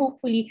children, and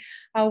hopefully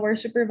our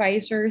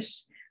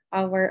supervisors,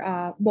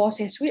 our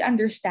bosses will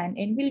understand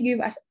and will give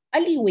us a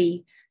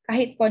leeway,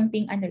 kahit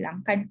konting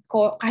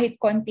kahit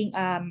konting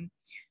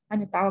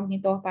tawag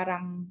nito,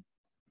 parang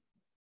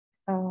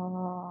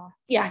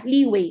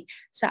leeway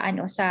sa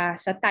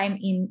sa time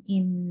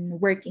in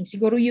working.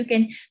 Siguro you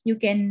can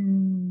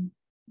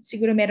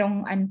siguro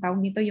merong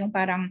tawag nito, yung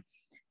parang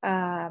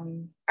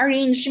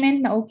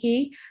arrangement na,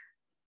 okay,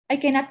 I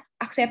cannot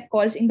accept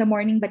calls in the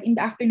morning, but in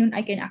the afternoon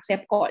I can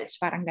accept calls,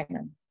 parang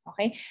ganun.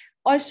 Okay?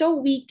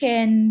 Also, we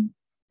can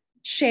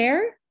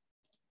share,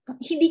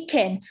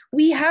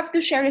 we have to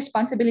share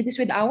responsibilities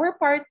with our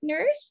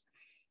partners,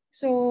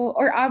 so,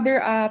 or other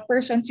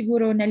person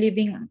siguro na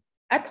living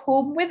at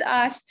home with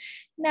us,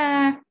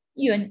 na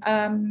yun,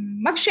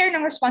 mag-share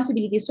ng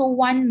responsibility. So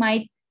one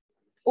might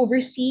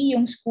oversee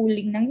yung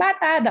schooling ng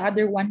bata, the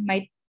other one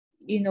might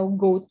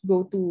go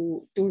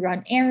to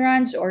run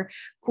errands or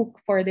cook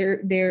for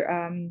their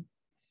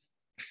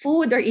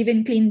food, or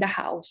even clean the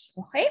house.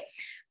 Okay?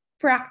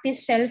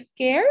 Practice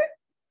self-care.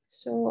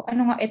 So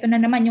ito na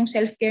naman yung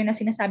self-care na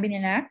sinasabi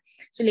nila.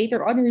 So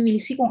later on, we will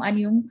see kung ano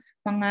yung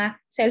mga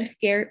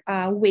self-care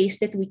ways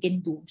that we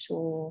can do.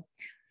 So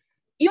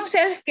yung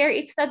self-care,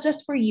 it's not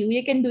just for you.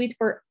 You can do it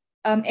for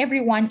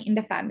everyone in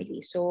the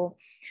family. So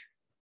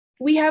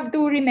we have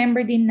to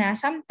remember din na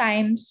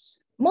sometimes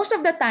most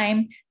of the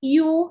time,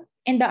 you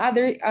and the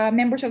other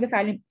members of the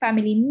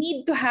family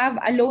need to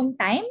have alone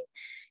time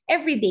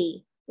every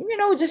day.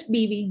 Just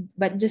be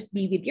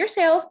with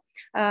yourself.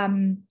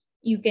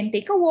 You can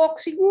take a walk,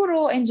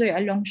 siguro, enjoy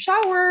a long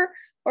shower,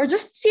 or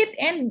just sit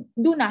and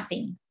do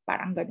nothing.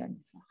 Parang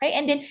ganun. Okay?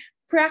 And then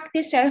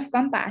practice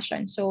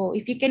self-compassion. So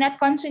if you cannot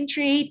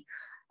concentrate,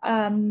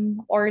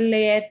 or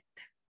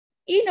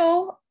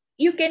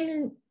you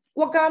can,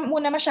 wag ka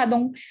muna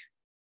masyadong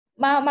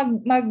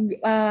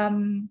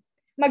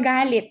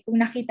magalit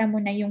kung nakita mo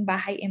na yung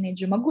bahay ay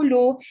medyo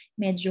magulo,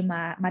 medyo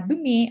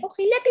madumi.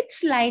 Okay, let it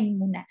slide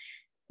muna.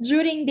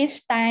 During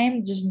this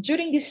time, just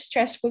during this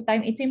stressful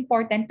time, it's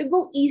important to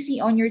go easy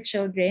on your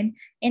children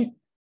and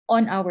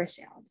on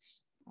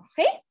ourselves.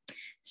 Okay?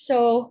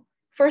 So,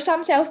 for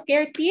some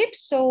self-care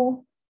tips,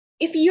 so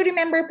if you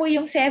remember po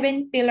yung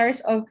 7 pillars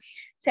of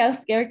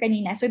self-care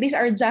kanina, so these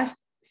are just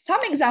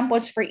some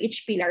examples for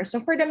each pillar. So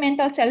for the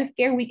mental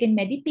self-care, we can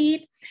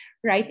meditate,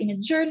 write in a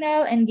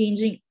journal,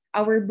 engaging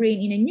our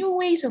brain in a new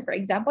way. So for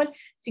example,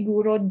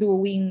 siguro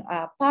doing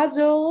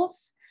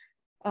puzzles,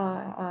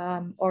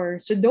 or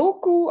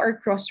Sudoku or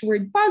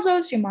crossword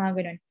puzzles, yung mga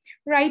ganun.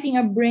 Writing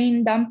a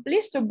brain dump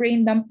list. So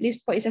brain dump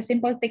list po is a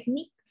simple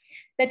technique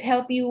that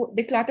help you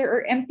declutter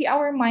or empty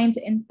our minds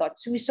and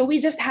thoughts. So we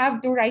just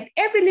have to write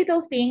every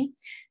little thing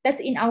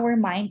that's in our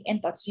mind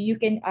and thoughts. So you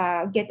can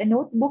get a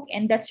notebook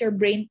and that's your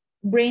brain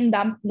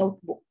dump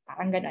notebook.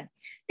 Parang ganun.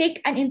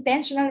 Take an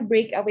intentional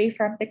break away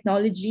from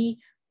technology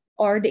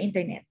or the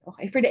internet.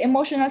 Okay. For the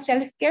emotional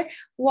self-care,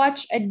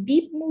 watch a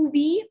deep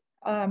movie,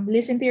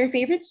 listen to your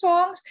favorite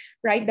songs,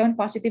 write down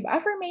positive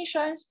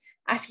affirmations,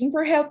 asking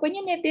for help when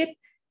you need it,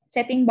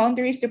 setting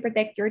boundaries to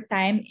protect your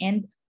time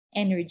and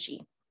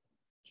energy.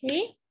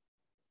 Okay?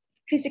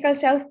 Physical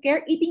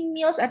self-care, eating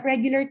meals at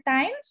regular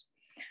times.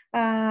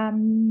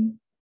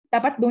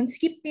 Dapat don't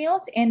skip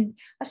meals, and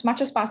as much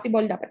as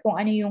possible dapat kung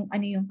ano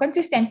yung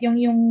consistent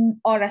yung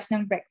oras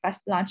ng breakfast,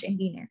 lunch, and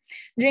dinner.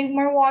 Drink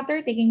more water,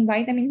 taking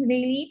vitamins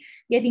daily,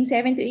 getting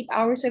 7 to 8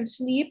 hours of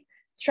sleep,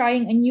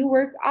 trying a new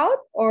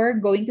workout, or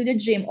going to the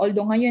gym.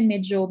 Although ngayon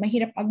medyo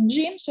mahirap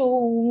mag-gym,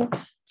 so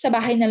sa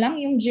bahay na lang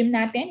yung gym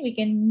natin. We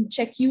can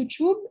check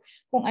YouTube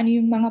kung ano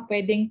yung mga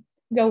pwedeng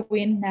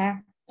gawin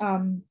na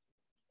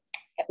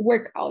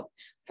workout.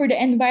 For the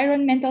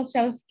environmental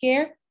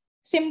self-care,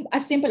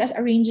 as simple as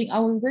arranging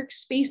our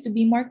workspace to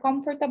be more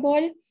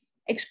comfortable,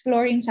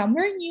 exploring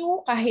somewhere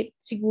new, kahit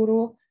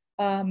siguro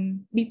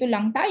dito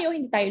lang tayo,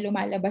 hindi tayo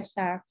lumalabas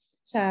sa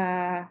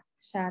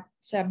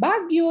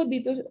Baguio,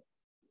 dito,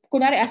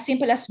 kunwari as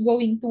simple as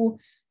going to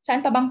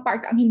saan bang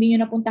park ang hindi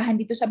nyo napuntahan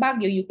dito sa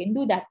Baguio, you can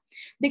do that.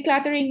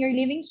 Decluttering your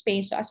living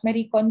space. So as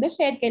Marie Kondo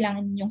said,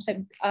 kailangan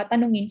ninyong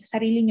tanungin sa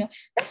sarili nyo,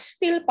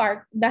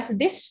 does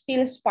this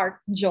still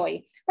spark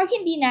joy? Pag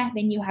hindi na,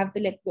 then you have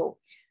to let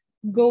go.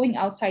 Going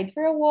outside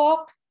for a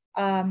walk,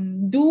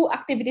 do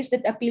activities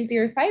that appeal to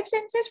your 5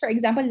 senses. For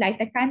example,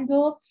 light a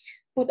candle,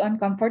 put on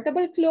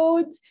comfortable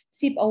clothes,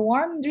 sip a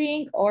warm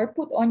drink, or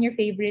put on your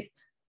favorite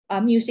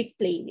music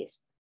playlist.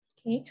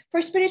 Okay.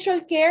 For spiritual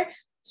care,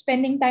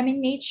 spending time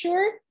in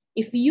nature.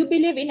 If you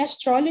believe in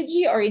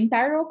astrology or in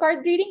tarot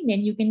card reading,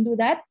 then you can do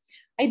that.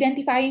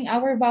 Identifying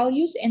our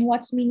values and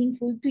what's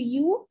meaningful to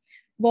you.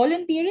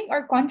 Volunteering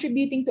or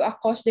contributing to a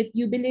cause that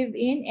you believe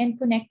in, and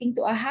connecting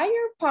to a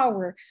higher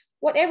power,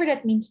 whatever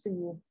that means to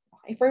you.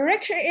 Okay. For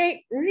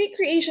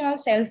recreational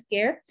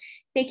self-care,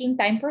 taking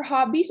time for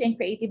hobbies and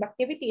creative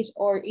activities,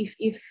 or if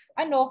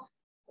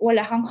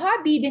wala kang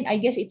hobby, then I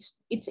guess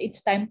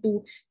it's time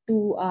to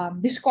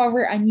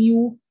discover a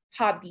new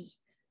hobby.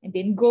 And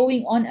then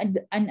going on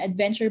an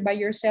adventure by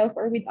yourself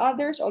or with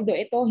others, although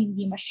ito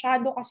hindi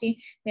masyado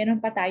kasi meron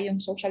pa tayong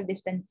social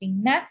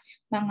distancing na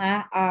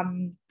mga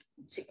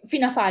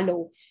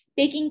fina-follow.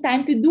 Taking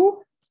time to do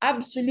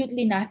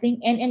absolutely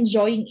nothing and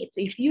enjoying it.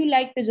 So if you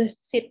like to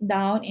just sit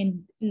down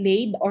and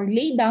lay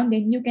down,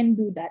 then you can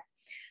do that.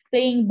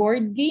 Playing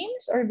board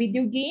games or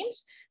video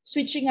games,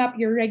 switching up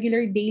your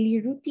regular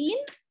daily routine.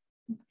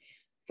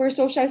 For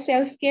social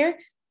self-care,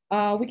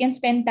 we can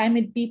spend time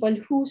with people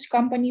whose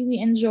company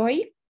we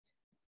enjoy.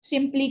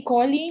 Simply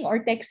calling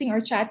or texting or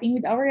chatting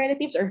with our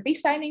relatives or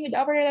FaceTiming with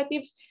our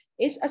relatives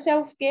is a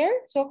self-care.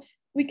 So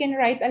we can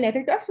write a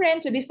letter to a friend.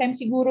 So this time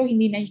siguro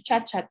hindi na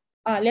chat-chat.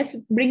 Let's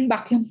bring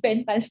back yung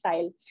pen pal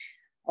style.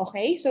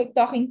 Okay, so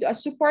talking to a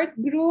support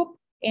group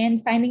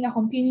and finding a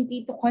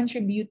community to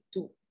contribute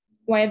to,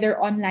 whether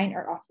online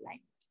or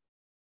offline.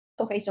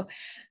 Okay, so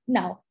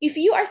now, if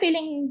you are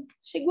feeling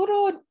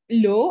siguro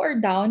low or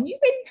down, you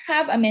can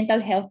have a mental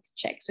health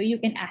check. So you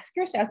can ask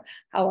yourself,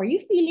 how are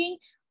you feeling?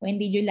 When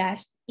did you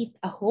last eat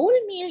a whole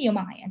meal? Yung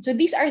mga yan. So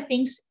these are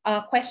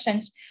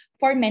questions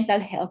for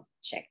mental health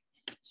check.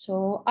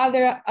 So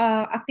other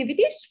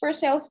activities for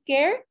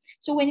self-care.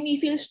 So when we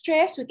feel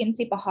stressed, we can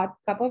sip a hot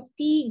cup of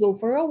tea, go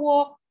for a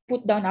walk,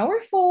 put down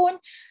our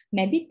phone,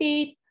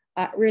 meditate,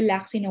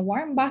 relax in a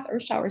warm bath or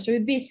shower. So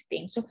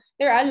visiting. So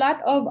there are a lot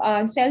of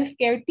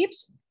self-care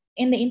tips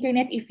in the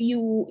internet. If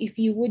you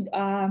would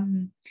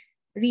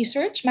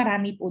research,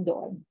 marami po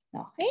doon.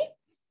 Okay?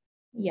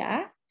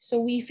 Yeah. So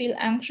we feel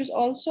anxious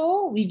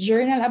also, we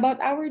journal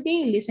about our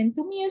day, listen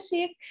to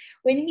music.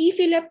 When we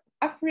feel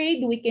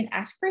afraid, we can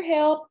ask for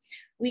help.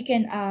 We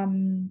can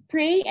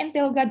pray and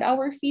tell God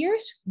our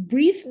fears.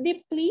 Breathe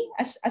deeply,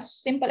 as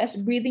simple as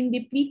breathing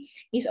deeply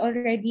is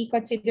already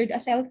considered a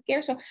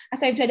self-care. So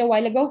as I've said a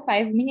while ago,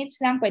 5 minutes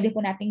lang, pwede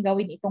po natin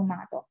gawin itong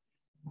mga to.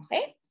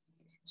 Okay?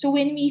 So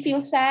when we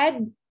feel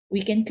sad,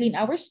 we can clean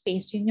our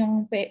space.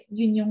 Yun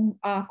yung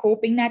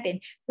coping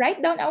natin.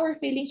 Write down our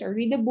feelings or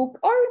read a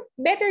book, or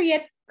better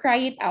yet,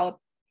 cry it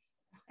out.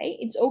 Okay?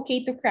 It's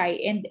okay to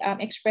cry and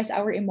express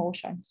our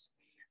emotions.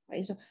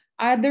 Okay, so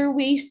other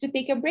ways to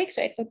take a break. So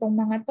ito tong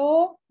mga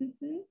to.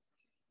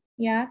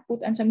 Yeah,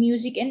 put on some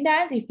music and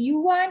dance if you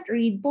want.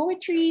 Read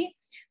poetry.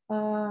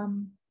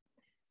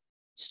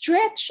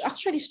 Stretch.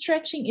 Actually,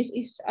 stretching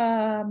is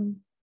a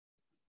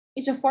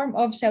form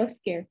of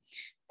self-care.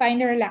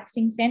 Find a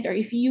relaxing scent, or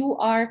if you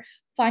are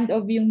fond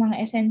of yung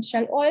mga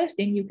essential oils,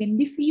 then you can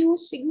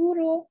diffuse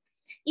siguro.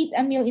 Eat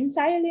a meal in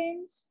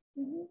silence.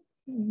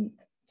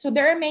 So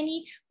there are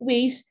many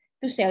ways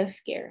to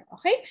self-care.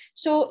 Okay?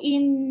 So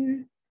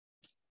in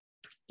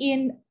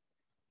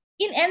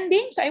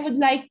ending, so I would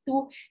like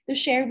to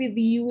share with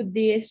you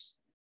this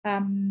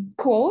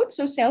quote.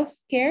 So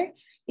self-care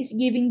is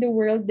giving the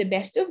world the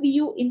best of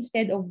you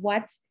instead of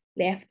what's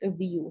left of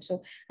you.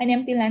 So an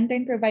empty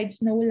lantern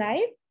provides no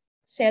light.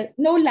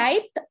 No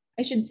light,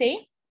 I should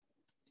say.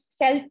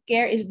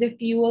 Self-care is the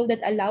fuel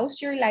that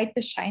allows your light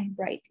to shine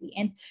brightly.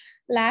 And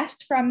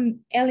last,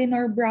 from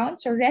Eleanor Brown,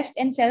 so rest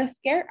and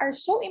self-care are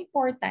so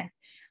important.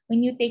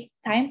 When you take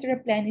time to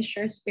replenish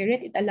your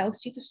spirit, it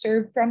allows you to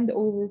serve from the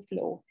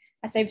overflow.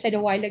 As I've said a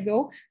while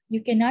ago,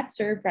 you cannot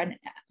serve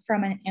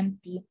from an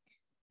empty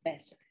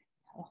vessel.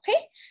 Okay,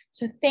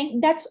 so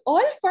that's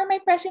all for my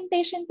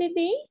presentation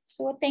today.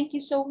 So thank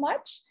you so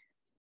much.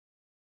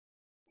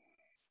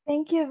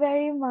 Thank you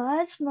very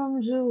much,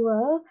 Ma'am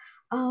Jewel.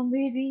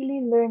 We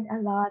really learned a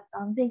lot.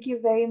 Thank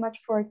you very much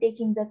for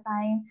taking the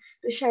time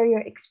to share your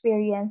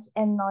experience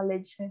and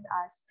knowledge with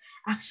us.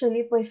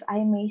 Actually, po, if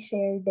I may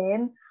share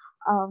then,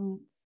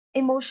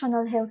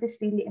 emotional health is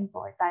really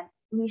important.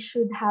 We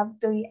should have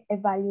to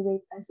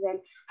evaluate as well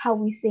how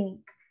we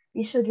think.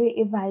 We should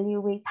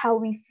reevaluate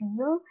how we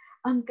feel.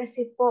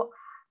 Kasi po,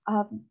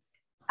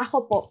 ako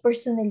po,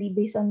 personally,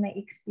 based on my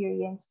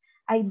experience,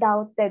 I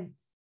doubted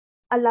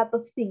a lot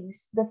of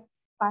things the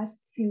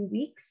past few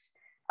weeks.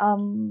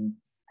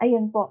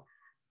 Ayun po.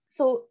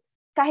 So,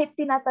 kahit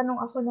tinatanong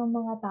ako ng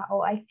mga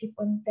tao, I keep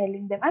on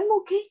telling them, I'm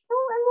okay. No,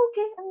 I'm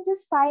okay. I'm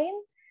just fine.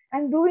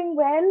 I'm doing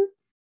well.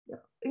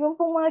 Yung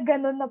pong mga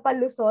ganun na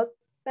palusot.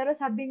 Pero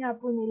sabi nga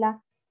po nila,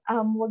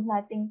 wag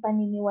nating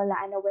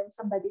paniniwalaan na when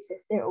somebody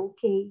says they're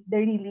okay,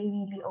 they're really,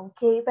 really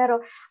okay.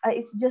 Pero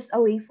it's just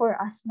a way for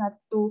us not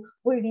to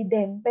worry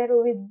them.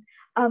 Pero with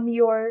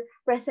your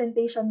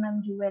presentation,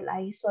 Ma'am Jewel,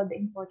 I saw the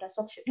importance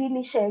of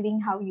really sharing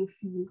how you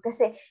feel.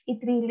 Kasi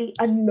it really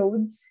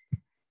unloads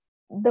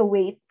the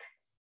weight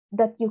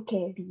that you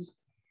carry.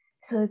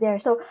 So there.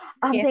 So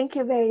Yes. thank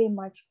you very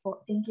much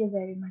po. Thank you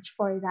very much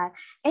for that.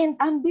 And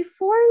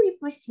before we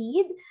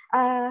proceed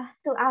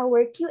to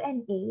our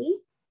Q&A,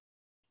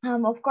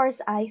 of course,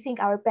 I think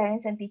our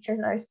parents and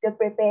teachers are still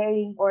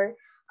preparing or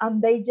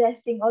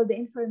digesting all the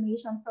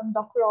information from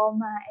Doc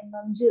Roma and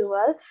Ma'am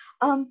Jewel.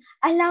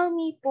 Allow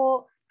me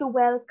po to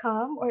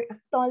welcome or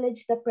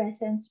acknowledge the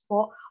presence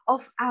po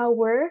of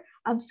our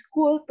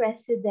school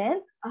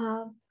president.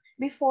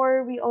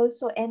 Before we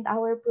also end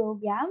our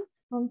program,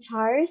 Ma'am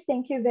Charles,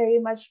 thank you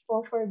very much po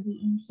for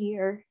being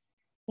here.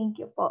 Thank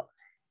you po.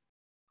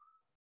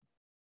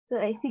 So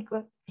I think...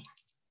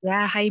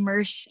 Yeah, hi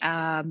Mers.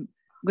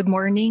 Good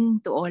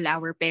morning to all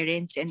our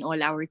parents and all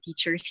our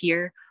teachers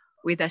here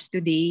with us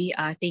today.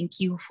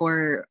 Thank you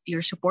for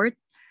your support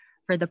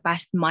for the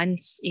past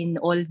months in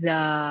all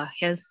the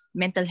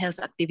mental health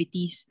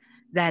activities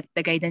that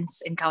the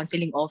Guidance and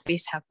Counseling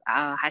Office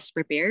has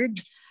prepared.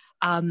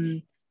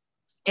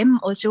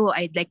 Also,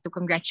 I'd like to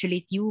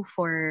congratulate you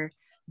for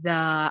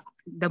the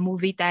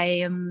movie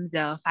time,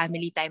 the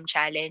family time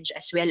challenge,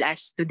 as well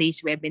as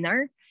today's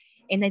webinar.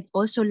 And I'd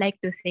also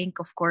like to thank,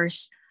 of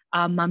course,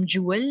 Ma'am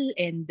Jewel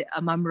and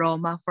Ma'am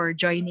Roma for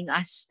joining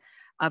us,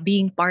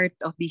 being part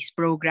of these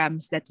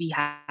programs that we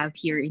have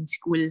here in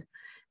school.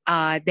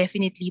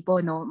 Definitely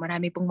po, no,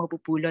 marami pong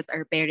mapupulot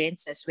our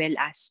parents as well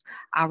as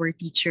our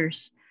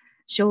teachers.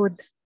 So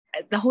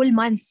the whole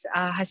month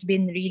has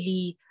been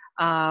really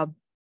an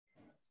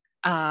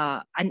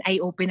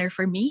eye-opener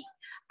for me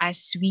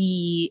as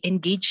we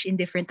engage in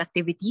different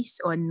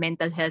activities on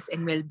mental health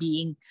and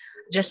well-being.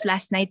 Just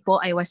last night po,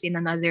 I was in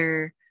a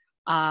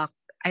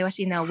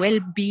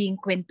well-being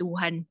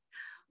kwentuhan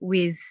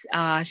with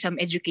some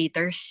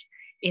educators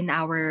in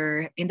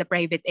the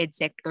private ed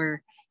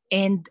sector,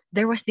 and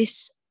there was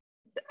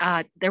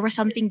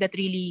something that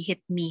really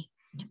hit me.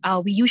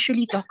 We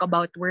usually talk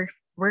about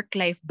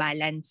work-life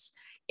balance,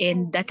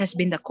 and that has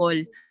been the call.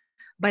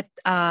 But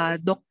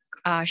Doc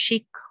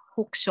Sheikh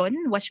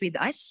Huxon was with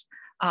us,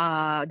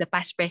 the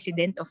past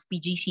president of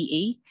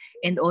PGCA,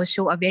 and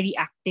also a very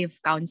active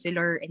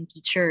counselor and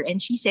teacher,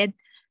 and she said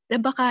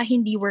baka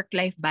hindi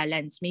work-life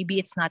balance. Maybe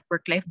it's not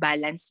work-life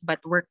balance, but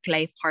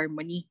work-life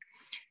harmony.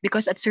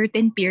 Because at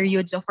certain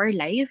periods of our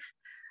life,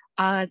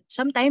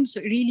 sometimes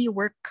really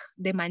work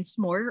demands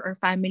more or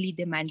family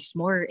demands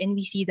more. And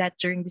we see that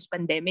during this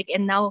pandemic.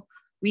 And now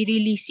we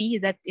really see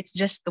that it's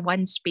just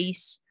one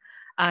space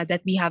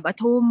that we have at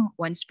home,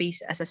 one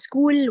space as a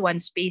school, one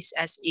space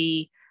as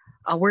a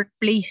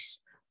workplace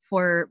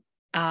for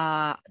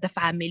the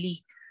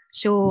family.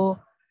 So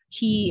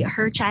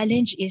her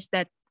challenge is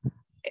that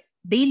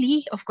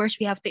daily, of course,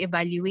 we have to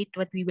evaluate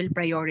what we will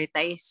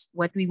prioritize,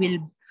 what we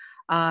will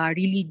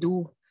really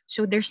do.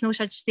 So there's no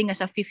such thing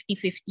as a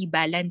 50-50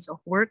 balance of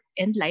work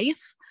and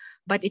life,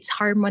 but it's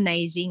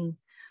harmonizing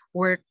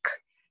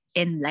work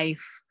and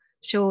life.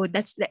 So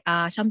that's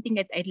something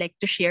that I'd like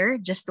to share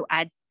just to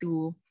add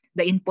to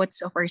the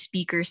inputs of our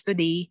speakers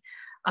today.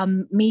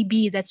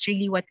 Maybe that's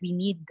really what we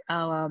need,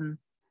 and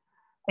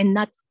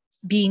not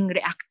being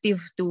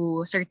reactive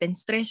to certain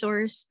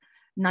stressors,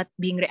 not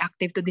being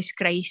reactive to this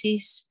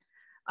crisis.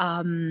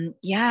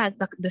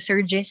 The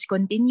surges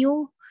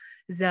continue.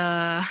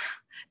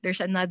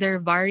 There's another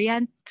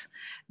variant.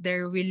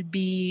 There will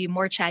be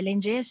more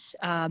challenges.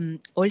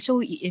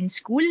 Also in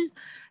school,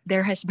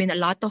 there has been a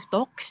lot of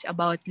talks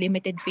about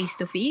limited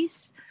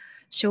face-to-face.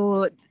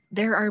 So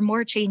there are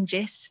more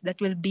changes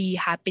that will be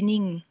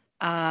happening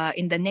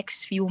in the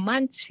next few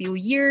months, few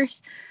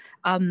years.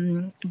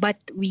 But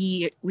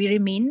we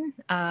remain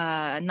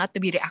not to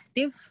be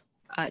reactive.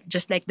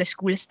 Just like the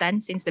school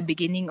stands since the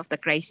beginning of the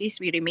crisis,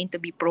 we remain to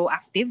be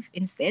proactive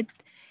instead.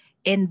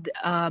 And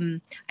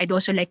I'd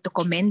also like to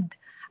commend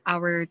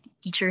our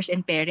teachers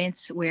and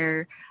parents,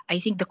 where I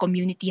think the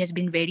community has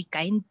been very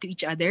kind to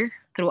each other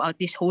throughout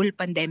this whole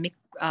pandemic.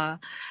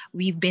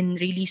 We've been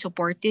really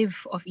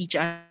supportive of each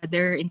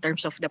other in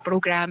terms of the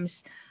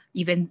programs,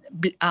 even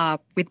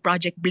with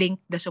Project Blink,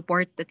 the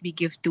support that we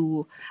give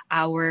to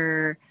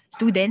our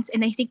students.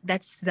 And I think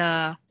that's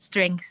the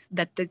strength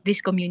that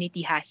this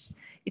community has.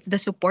 It's the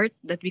support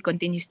that we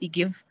continuously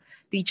give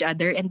to each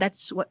other, and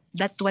that's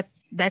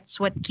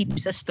what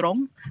keeps us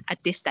strong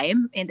at this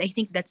time. And I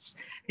think that's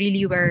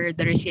really where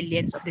the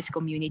resilience of this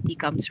community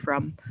comes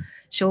from.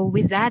 So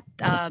with that,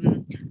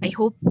 I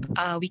hope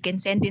we can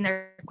send in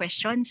our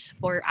questions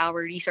for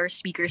our resource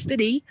speakers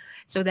today,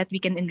 so that we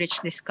can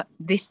enrich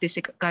this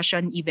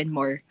discussion even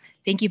more.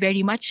 Thank you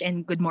very much,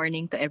 and good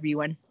morning to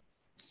everyone.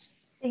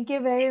 Thank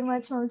you very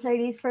much, Ma'am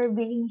Charisse, for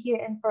being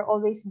here and for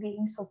always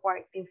being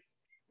supportive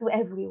to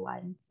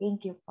everyone.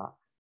 Thank you po.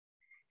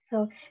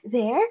 So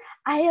there,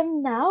 I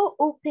am now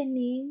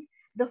opening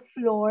the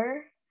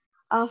floor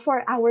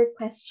for our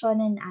question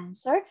and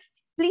answer.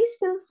 Please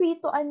feel free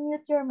to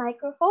unmute your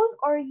microphone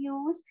or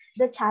use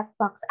the chat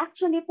box.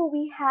 Actually po,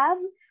 we have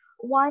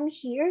one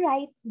here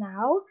right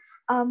now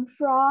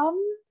from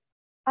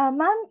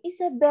Ma'am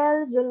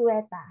Isabel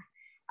Zulueta.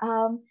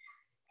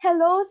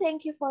 Hello,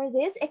 thank you for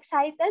this.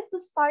 Excited to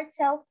start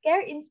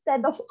self-care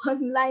instead of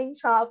online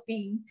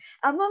shopping.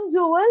 Ma'am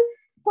Jewel,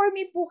 for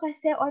me po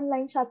kasi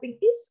online shopping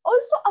is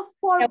also a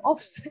form of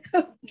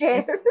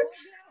self-care.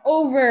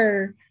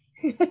 Over.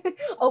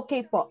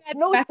 Okay po.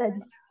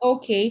 Noted.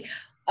 Okay.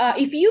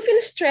 If you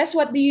feel stressed,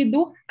 what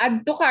do?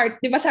 Add to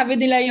cart. Di ba sabi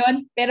nila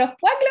yon? Pero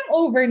wag lang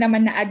over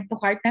naman na add to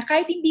cart, na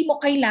kahit hindi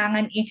mo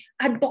kailangan,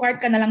 add to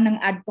cart ka na lang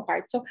ng add to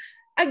cart. So,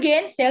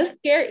 again,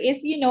 self-care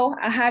is,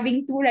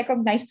 having to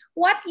recognize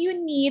what you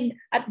need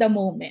at the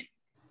moment.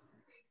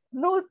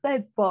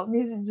 Noted po,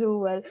 Miss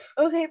Jewel.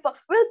 Okay po.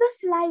 Will the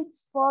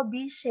slides po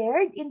be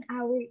shared in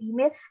our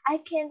email?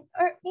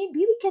 Or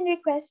maybe we can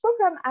request po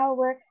from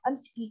our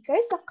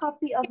speakers a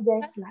copy of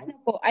their slides.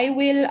 I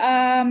will,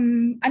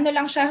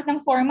 lang siya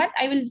ng format.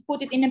 I will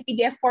put it in a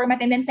PDF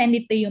format and then send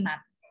it to you, ma'am.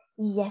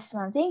 Yes,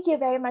 ma'am. Thank you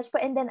very much po.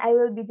 And then I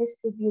will be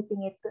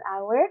distributing it to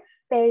our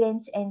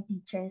parents and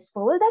teachers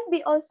po. Will that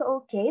be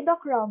also okay,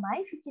 Doc Roma,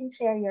 if you can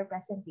share your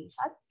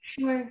presentation?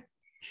 Sure.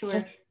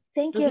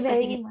 Thank you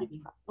very much.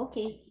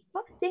 Okay.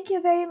 Thank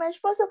you very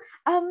much po. So,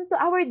 to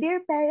our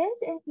dear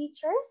parents and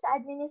teachers,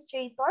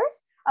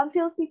 administrators,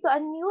 feel free to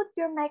unmute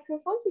your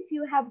microphones if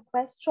you have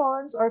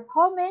questions or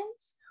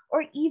comments,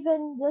 or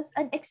even just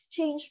an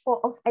exchange po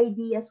of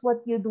ideas,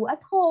 what you do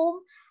at home.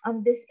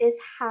 This is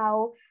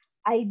how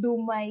I do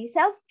my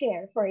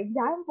self-care. For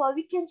example,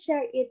 we can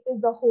share it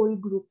with the whole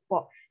group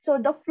po.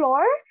 So the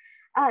floor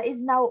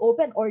is now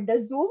open, or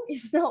the Zoom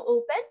is now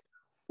open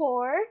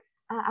for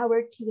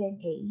our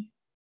Q&A.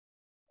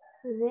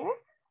 There.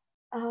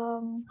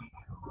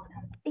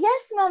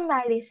 Yes, Ma'am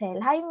Maricel.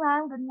 Hi,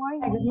 Ma'am. Good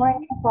morning. Good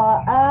morning po.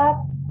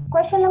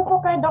 Question lang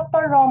po kay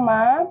Dr.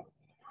 Roma.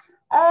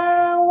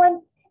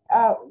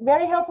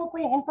 Very helpful po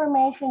yung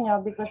information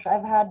nyo, because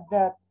I've had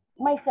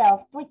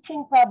myself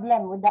twitching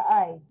problem with the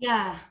eye.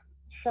 Yeah.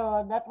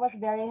 So that was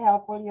very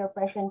helpful, your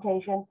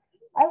presentation.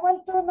 I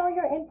want to know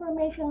your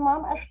information,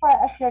 Ma'am, as far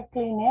as your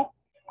clinic.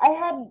 I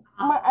had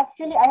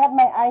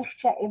my eyes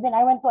checked. Even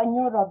I went to a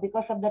neuro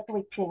because of the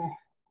twitching.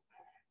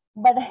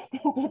 but I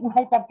think it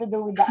might have to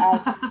do with the eyes.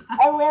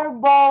 I wear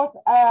both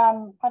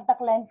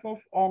contact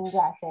lenses and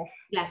glasses.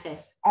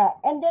 Glasses.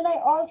 And then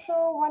I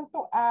also want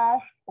to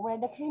ask where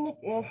the clinic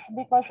is,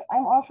 because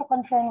I'm also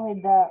concerned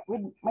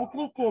with my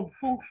 3 kids,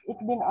 since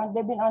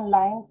they've been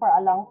online for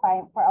a long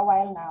time, for a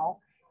while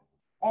now,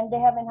 and they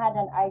haven't had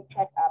an eye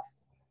checkup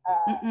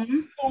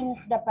since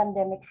the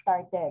pandemic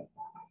started.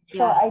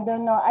 So Yeah. I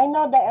don't know. I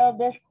know the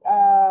eldest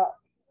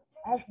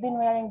has been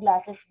wearing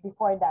glasses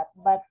before that,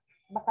 but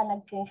baka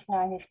nag-change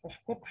na his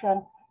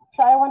prescription.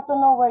 So I want to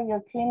know where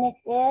your clinic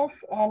is,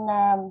 and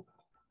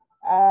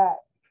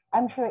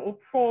I'm sure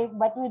it's safe,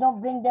 but we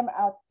don't bring them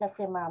out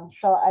kasi ma'am.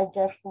 So I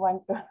just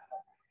want to...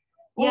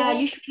 Yeah,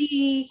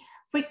 usually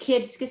for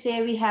kids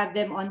kasi we have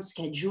them on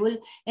schedule,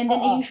 and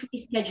then I usually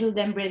schedule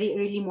them very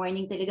early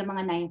morning, talaga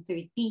mga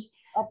 9:30.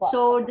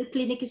 So the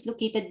clinic is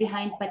located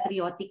behind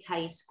Patriotic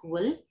High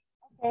School.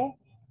 Okay.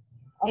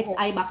 It's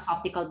IMAX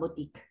Optical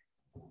Boutique.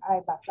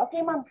 IMAX.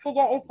 Okay, ma'am.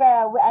 Sige, if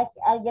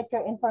I'll get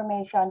your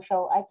information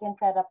so I can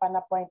set up an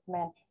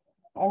appointment.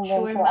 And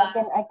then Sure,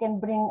 so I can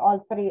bring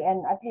all 3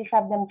 and at least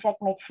have them check,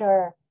 make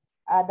sure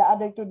the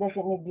other 2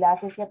 doesn't need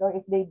glasses yet, or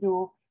if they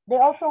do. They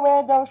also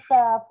wear those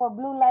for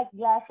blue light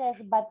glasses,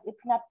 but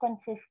it's not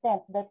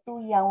consistent, the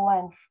 2 young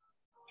ones.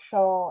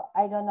 So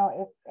I don't know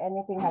if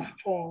anything has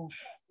changed.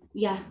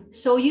 Yeah,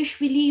 so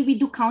usually we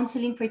do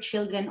counseling for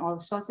children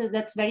also, so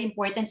that's very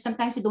important.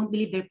 Sometimes they don't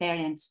believe their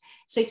parents,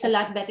 so it's a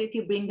lot better if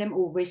you bring them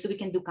over so we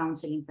can do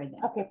counseling for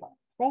them. Okay,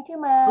 thank you,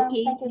 ma'am.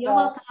 Okay, thank you, you're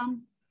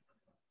welcome.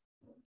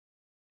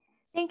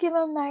 Thank you,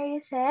 Ma'am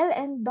Maricel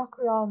and Doc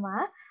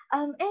Roma.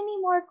 Any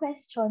more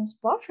questions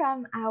po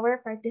from our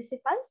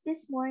participants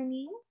this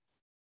morning?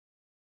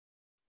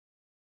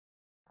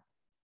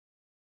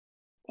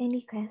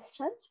 Any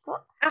questions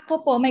po?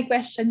 Ako po, may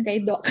question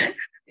kay Doc.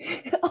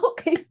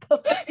 Okay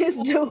po,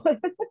 Miss Jewel.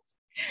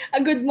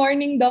 Good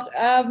morning, Doc.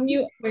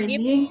 You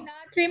may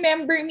not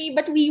remember me,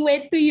 but we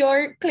went to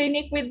your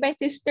clinic with my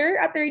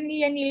sister,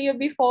 Attorney Yanilio,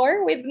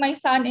 before with my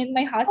son and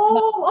my husband.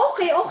 Oh,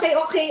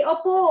 okay.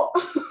 Opo.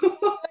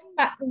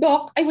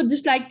 Doc, I would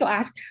just like to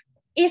ask,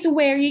 is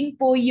wearing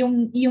po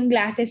yung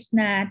glasses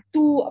na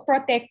to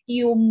protect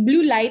yung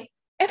blue light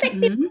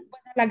effective ba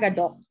talaga,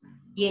 Doc?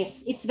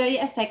 Yes, it's very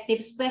effective,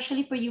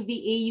 especially for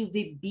UVA,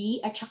 UVB,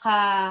 at saka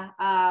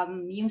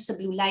yung sa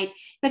blue light.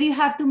 Pero you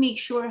have to make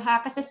sure ha,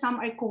 kasi some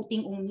are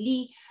coating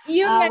only.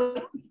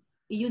 Yun.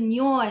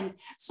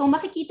 So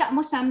makikita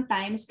mo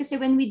sometimes, kasi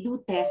when we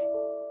do test,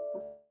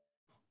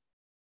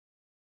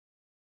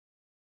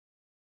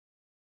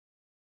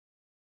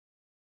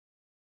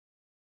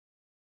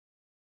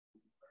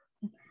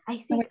 I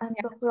think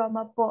Doc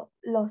Roma po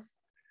lost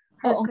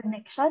her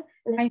connection.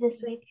 Let's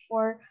just wait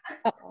for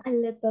a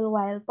little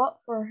while po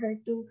for her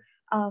to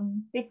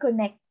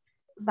reconnect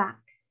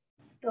back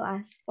to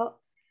us po.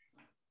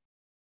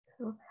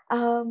 So,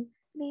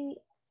 maybe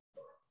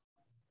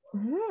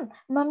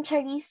Ma'am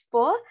Charisse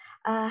po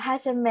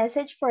has a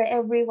message for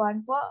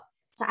everyone po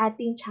sa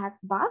ating chat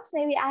box.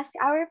 May we ask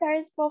our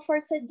parents po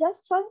for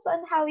suggestions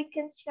on how we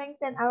can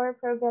strengthen our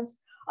programs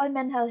on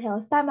mental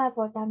health. Tama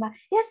po, tama.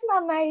 Yes,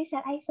 Ma'am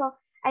Maricel,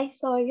 I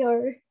saw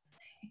your...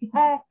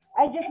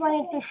 I just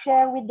wanted to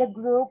share with the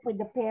group, with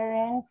the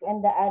parents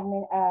and the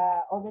admin,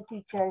 all the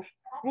teachers.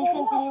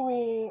 Recently,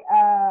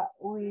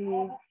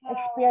 we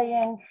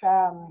experienced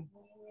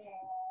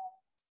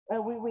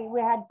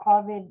we had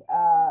COVID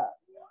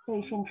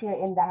patients here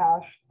in the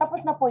house.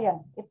 Tapos na po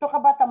yan. It took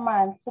about a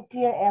month to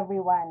clear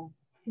everyone.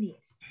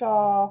 Yes.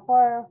 So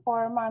for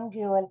Ma'am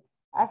Jewel,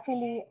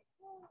 actually,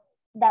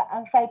 the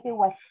anxiety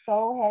was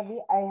so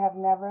heavy. I have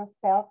never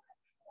felt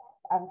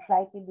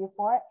anxiety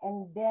before,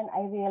 and then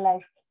I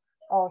realized,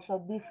 oh,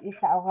 so this is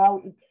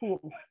how it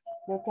feels.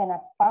 You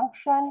cannot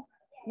function.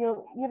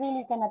 You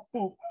really cannot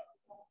think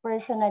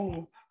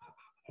personally.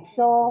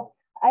 So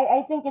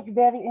I think it's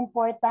very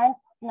important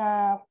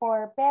na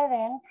for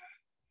parents,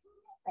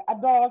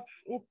 adults,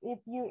 if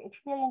you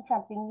experience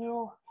something,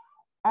 you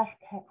ask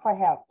for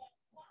help.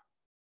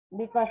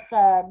 Because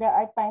there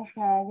are times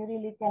na you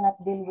really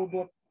cannot deal with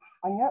it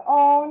on your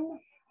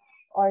own,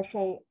 or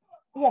say,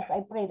 yes,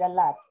 I prayed a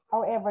lot.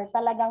 However,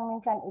 talagang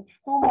minsan it's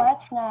too much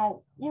na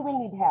you will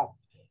need help.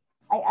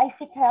 I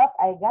seek help,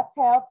 I got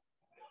help.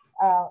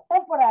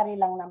 Temporary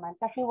lang naman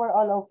kasi we're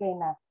all okay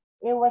na.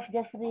 It was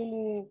just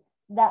really,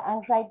 the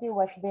anxiety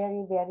was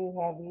very, very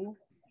heavy.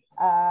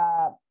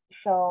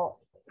 So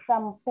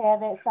some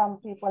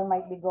people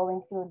might be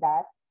going through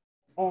that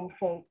and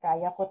say,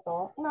 kaya ko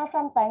to. No,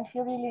 sometimes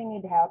you really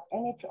need help,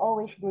 and it's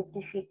always good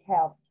to seek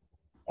help.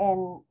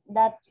 And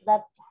that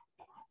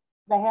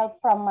the help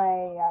from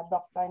my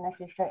doctor and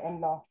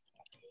sister-in-law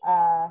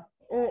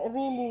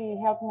really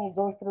helped me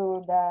go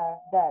through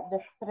the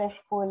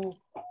stressful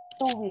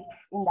 2 weeks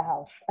in the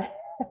house.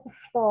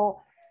 So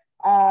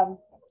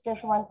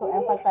just want to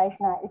emphasize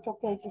na it's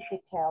okay to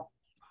seek help,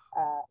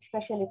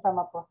 especially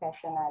from a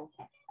professional.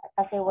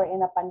 Kasi we're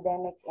in a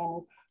pandemic,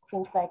 and it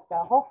seems like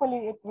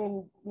hopefully it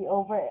will be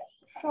over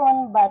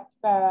soon, but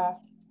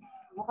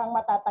mukhang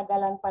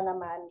matatagalan pa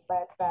naman.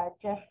 But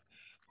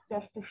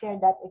just to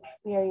share that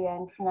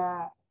experience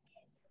na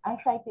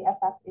anxiety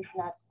attack is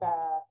not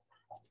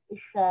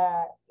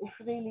is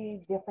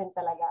really different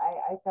talaga.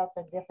 I felt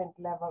a different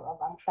level of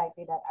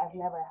anxiety that I've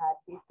never had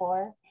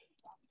before.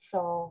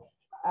 So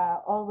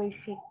always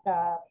seek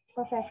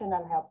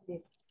professional help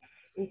if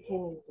you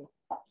need it.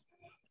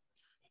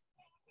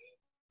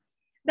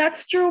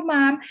 That's true,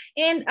 ma'am.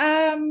 And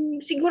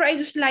siguro I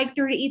just like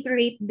to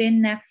reiterate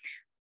din na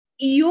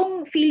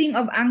yung feeling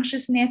of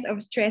anxiousness,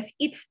 of stress,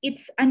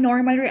 it's a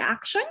normal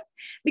reaction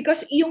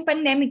because yung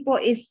pandemic po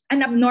is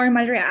an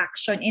abnormal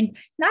reaction, and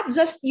not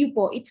just you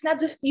po, it's not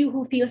just you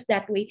who feels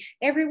that way.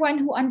 Everyone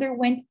who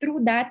underwent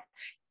through that,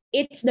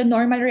 it's the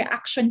normal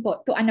reaction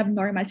po to an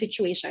abnormal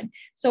situation.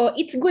 So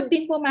it's good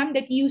din po, ma'am,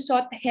 that you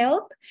sought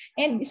help.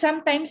 And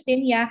sometimes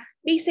din, yeah,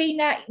 they say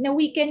na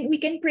we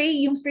can pray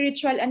yung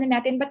spiritual ano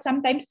natin, but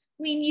sometimes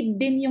we need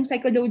din yung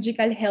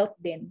psychological help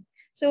din.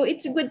 So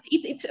it's good.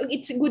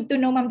 It's good to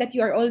know, ma'am, that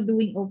you are all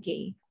doing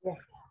okay. Yes.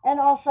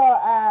 And also,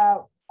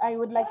 I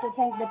would like to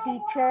thank the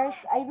teachers.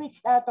 I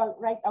reached out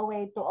right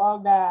away to all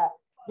the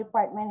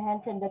department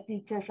heads and the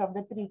teachers of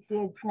the 3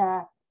 kids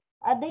na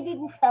they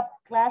didn't stop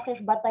classes,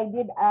 but I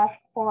did ask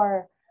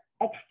for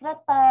extra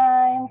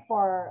time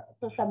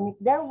to submit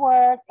their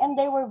work, and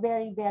they were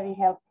very, very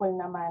helpful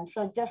naman.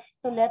 So just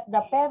to let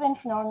the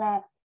parents know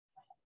na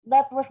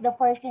that was the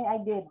first thing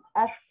I did.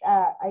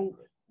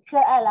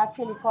 Sir Al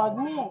actually called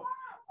me.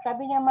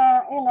 Sabi niya,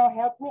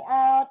 help me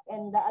out.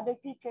 And the other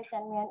teacher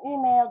sent me an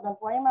email. Don't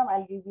worry, ma'am,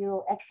 I'll give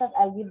your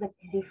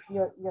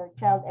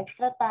child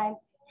extra time.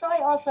 So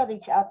I also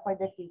reach out for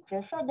the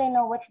teachers so they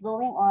know what's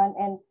going on.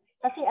 And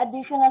kasi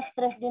additional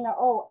stress din na,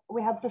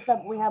 we have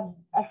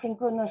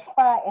asynchronous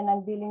pa and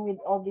I'm dealing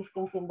with all these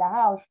things in the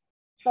house.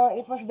 So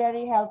it was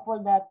very helpful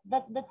that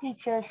the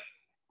teachers,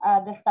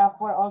 the staff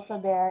were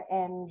also there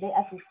and they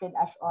assisted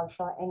us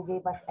also and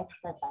gave us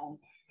extra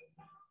time.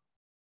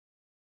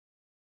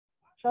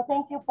 So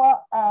thank you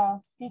po,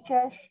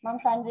 teachers, Ma'am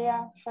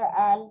Sandria, Sir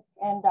Al,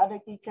 and the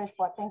other teachers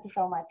po. Thank you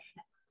so much.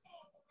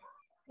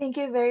 Thank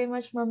you very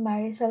much, Ma'am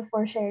Maricel,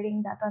 for sharing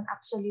that one.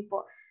 Actually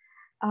po,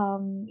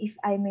 if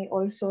I may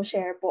also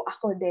share po,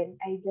 ako din,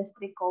 I just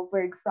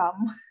recovered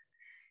from,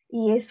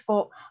 yes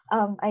po,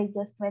 I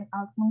just went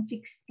out ng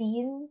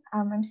 16.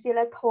 I'm still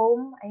at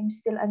home. I'm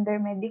still under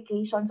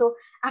medication. So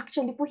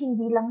actually po,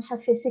 hindi lang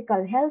siya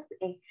physical health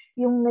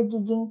yung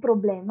nagiging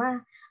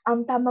problema.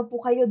 Tama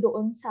po kayo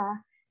doon sa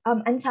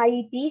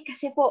anxiety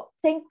kasi po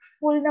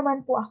thankful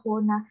naman po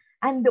ako na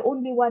I'm the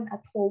only one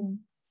at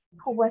home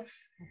who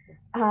was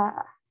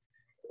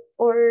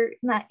or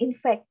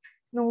na-infect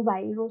ng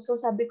virus. So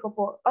sabi ko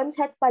po,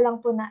 onset pa lang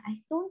po na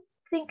I don't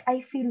think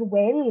I feel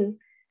well.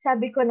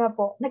 Sabi ko na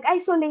po,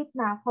 nag-isolate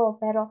na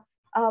ako pero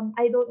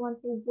I don't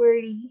want to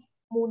worry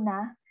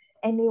muna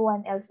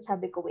anyone else.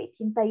 Sabi ko, wait,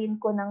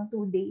 hintayin ko ng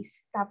 2 days.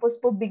 Tapos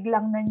po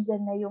biglang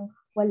nandyan na yung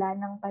wala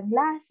ng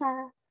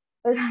panlasa,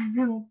 wala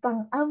nang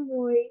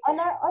pang-amoy.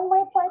 On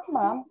my part,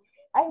 ma'am,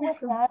 I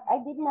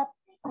did not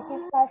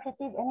become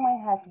positive in my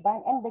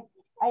husband, and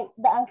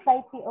the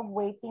anxiety of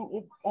waiting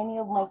if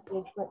any of my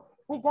kids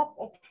we got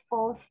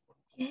exposed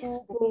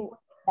to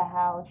the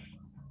house.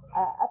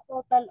 A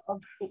total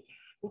of 6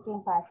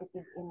 became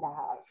positive in the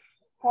house.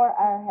 4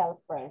 are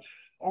helpers,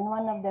 and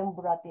one of them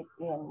brought it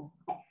in,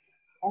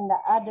 and the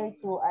other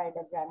 2 are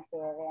the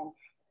grandparents.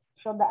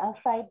 So the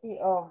anxiety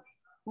of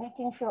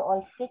making sure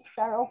all 6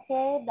 are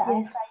okay, the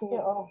anxiety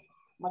of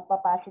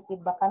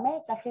magpa-positive ba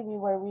kami kasi we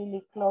were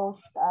really close,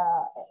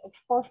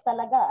 exposed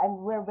talaga,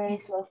 and we're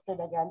very close to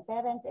the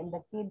grandparents and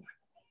the kids.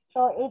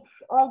 So it's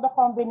all the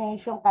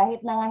combination, kahit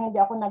na nga hindi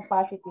ako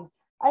nag-positive,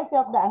 I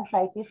felt the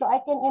anxiety. So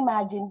I can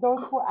imagine those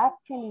who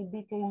actually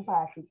became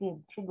positive,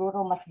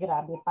 siguro mas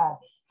grabe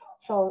pa.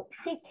 So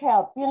seek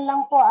help. Yun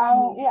lang po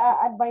ang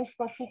i-advise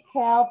ko, seek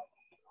help.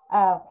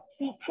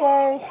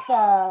 Teachers,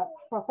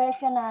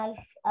 professionals,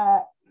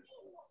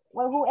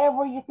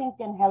 whoever you think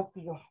can help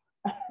you.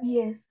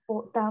 Yes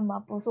po,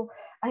 tama po. So,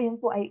 ayun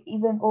po, I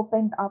even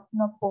opened up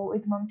na po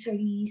with Ma'am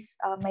Charisse,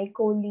 my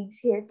colleagues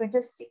here to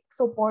just seek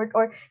support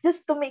or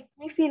just to make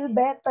me feel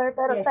better.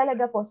 Pero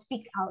talaga po,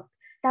 speak out.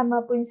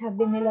 Tama po yung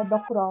sabi nila,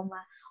 Doc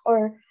Roma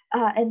or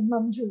and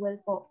Ma'am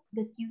Jewel po,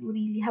 that you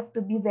really have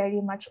to be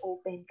very much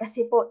open.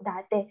 Kasi po,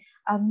 dati,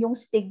 yung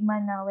stigma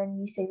na when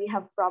we say we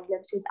have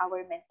problems with our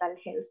mental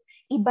health,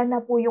 iba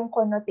na po yung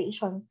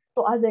connotation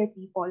to other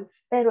people.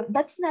 Pero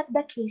that's not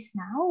the case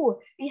now.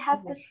 We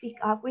have to speak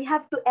up. We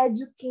have to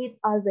educate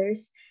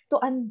others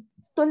to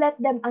let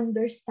them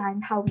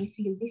understand how we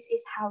feel. This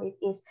is how it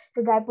is.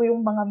 Kagaya po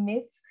yung mga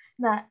myths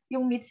na,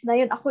 yung myths na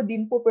yun, ako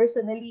din po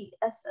personally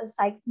as a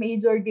psych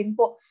major din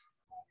po,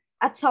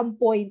 at some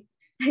point,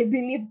 I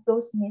believe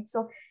those myths.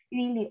 So,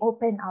 really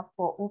open up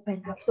po,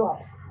 open up. So,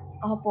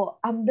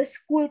 the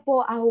school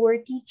po, our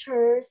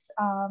teachers,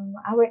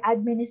 our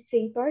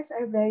administrators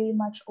are very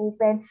much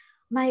open.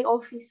 My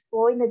office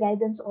po, in the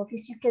guidance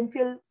office, you can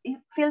feel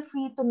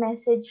free to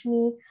message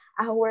me.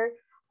 Our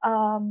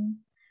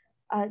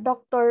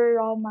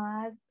Dr.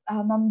 Roma,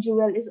 Ma'am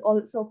Jewel is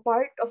also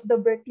part of the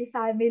Berkeley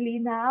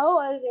family now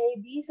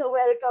already. So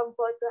welcome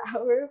po to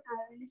our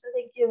family. So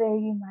thank you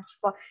very much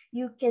po.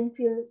 You can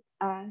feel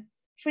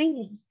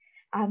freely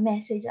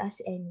message us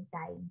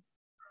anytime.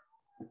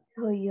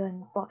 So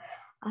yun po.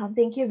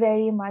 Thank you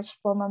very much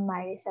po, Ma'am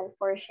Marisol,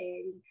 for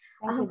sharing.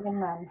 Thank you din,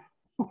 ma'am.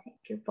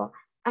 Thank you po.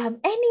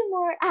 Any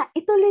more?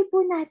 Ituloy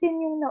po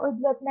natin yung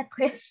naudlot na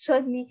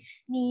question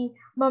ni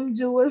Ma'am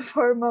Jewel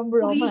for Ma'am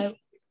Roma.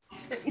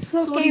 It's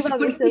okay,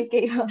 Ma'am. It's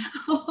okay, Ma'am.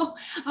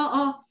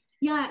 Oo.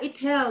 Yeah, it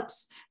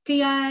helps.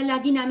 Kaya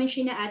lagi namin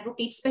siya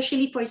na-advocate,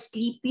 especially for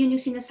sleep. Yun yung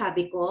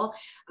sinasabi ko,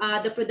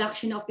 the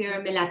production of your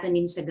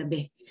melatonin sa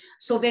gabi.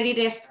 So very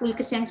restful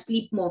kasi ang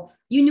sleep mo.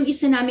 Yun yung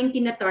isa naming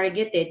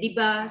tina-target eh. Di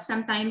ba?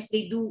 Sometimes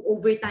they do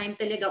overtime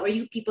talaga, or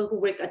you people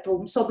who work at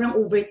home, sobrang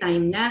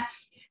overtime na.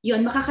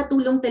 Yun,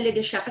 makakatulong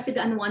talaga siya kasi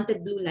the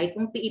unwanted blue light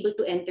won't be able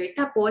to enter.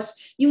 Tapos,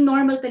 yung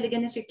normal talaga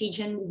na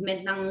circadian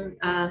movement ng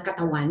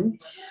katawan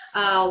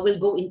will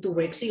go into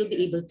work, so you'll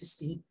be able to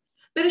sleep.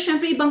 Pero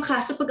syempre, ibang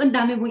kaso pag ang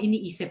dami mong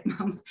iniisip,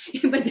 ma'am.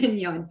 Iba din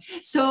yun.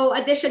 So,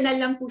 additional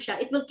lang po siya.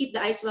 It will keep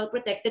the eyes well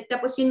protected.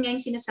 Tapos yun nga yung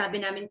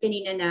sinasabi namin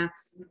kanina na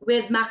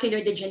with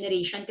macular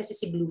degeneration kasi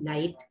si blue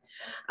light.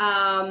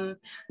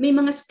 May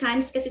mga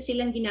scans kasi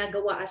silang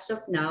ginagawa as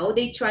of now.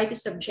 They try to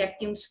subject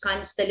yung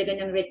scans talaga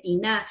ng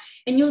retina.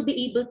 And you'll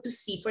be able to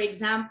see, for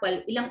example,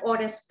 ilang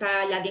oras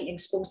ka laging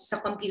exposed sa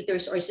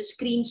computers or sa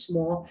screens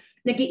mo,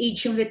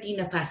 nag-age yung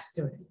retina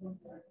faster.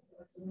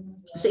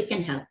 So it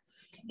can help.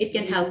 It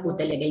can help po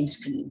talaga yung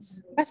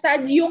screens. Basta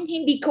yung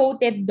hindi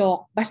coated,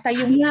 Doc. Basta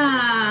yung...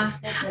 Yeah.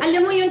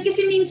 Alam mo yun,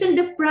 kasi minsan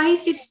the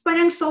price is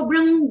parang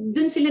sobrang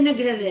dun sila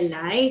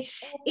nagre-rely.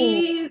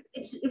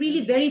 It's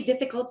really very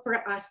difficult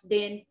for us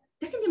then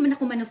kasi hindi man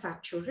ako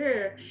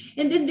manufacturer.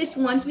 And then this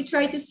ones, we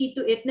try to see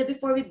to it na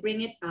before we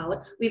bring it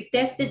out, we've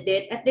tested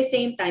it. At the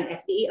same time,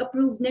 FDA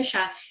approved na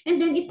siya. And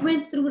then it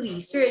went through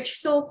research.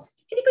 So,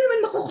 hindi ko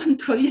naman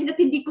makokontrol yan at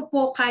hindi ko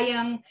po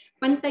kayang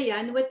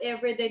pantayan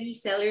whatever the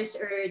resellers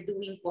are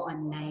doing po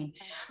online.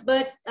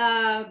 But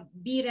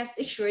be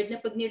rest assured na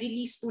pag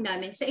ni-release po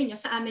namin sa inyo,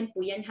 sa amin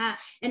po yan ha.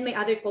 And my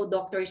other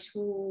co-doctors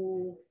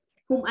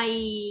whom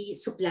I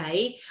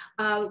supply,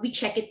 we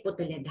check it po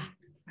talaga.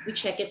 We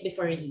check it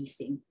before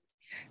releasing.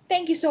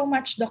 Thank you so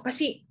much, Doc.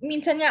 Kasi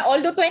minsan nga,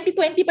 although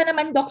 2020 pa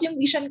naman, Doc, yung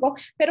vision ko,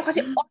 pero kasi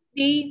all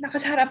day,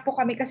 nakasarap po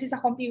kami kasi sa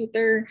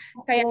computer.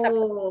 Kaya sabi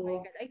ko, oh my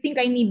God, I think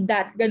I need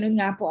that.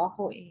 Ganun nga po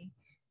ako eh.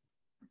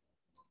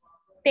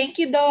 Thank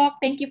you,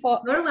 Doc. Thank you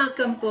po. You're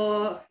welcome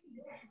po.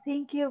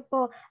 Thank you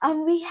po.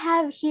 We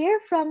have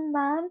here from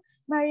Ma'am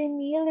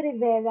Marimil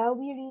Rivera.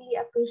 We really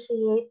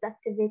appreciate the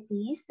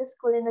activities the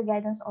school and the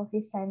guidance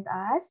office sent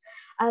us.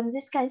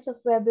 These kinds of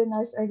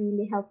webinars are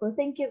really helpful.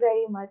 Thank you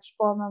very much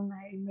po, Ma'am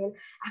Marimil.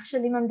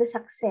 Actually, Ma'am, the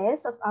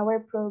success of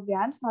our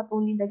programs, not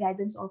only the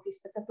guidance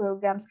office, but the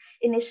programs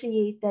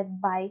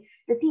initiated by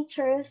the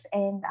teachers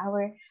and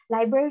our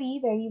library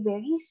very,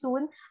 very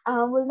soon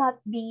will not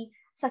be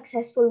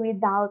successful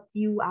without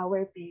you,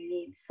 our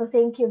parents. So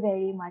thank you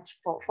very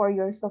much for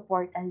your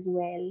support as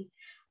well.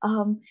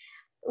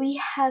 We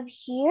have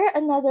here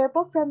another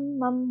po from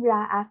Ma'am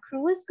Raa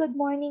Cruz. Good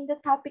morning.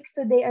 The topics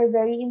today are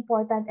very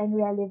important and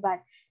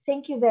relevant.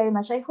 Thank you very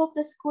much. I hope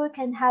the school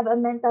can have a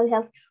mental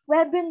health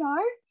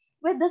webinar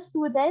with the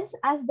students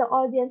as the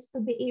audience to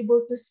be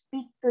able to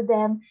speak to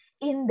them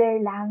in their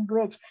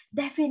language.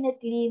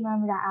 Definitely,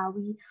 Ma'am Raa,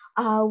 we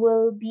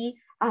will be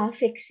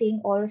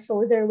fixing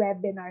also their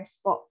webinars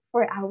po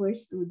for our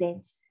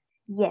students.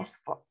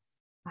 Yes po.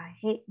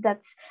 Okay,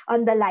 that's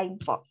on the line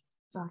po.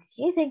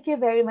 Okay, thank you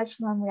very much,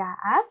 Ma'am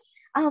Raa.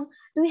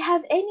 Do we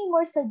have any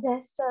more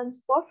suggestions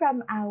po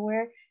from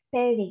our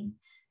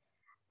parents?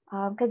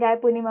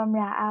 Kagaya po ni Ma'am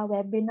Raa,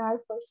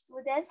 webinar for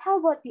students. How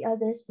about the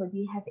others po? Do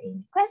you have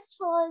any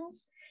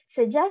questions,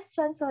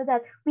 suggestions so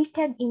that we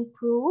can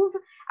improve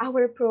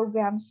our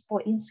programs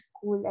po in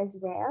school as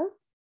well?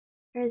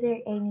 Are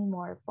there any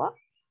more po?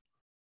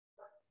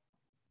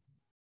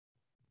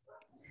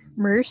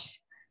 Mers?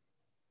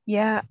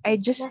 Yeah, I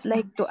just Yes,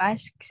 like to ma'am.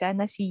 ask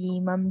sana si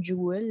Ma'am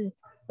Jewel.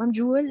 Ma'am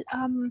Jewel,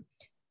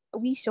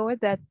 we saw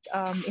that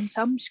in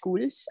some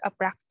schools, a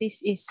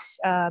practice is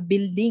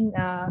building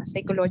a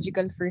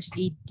psychological first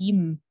aid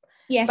team.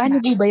 Yes,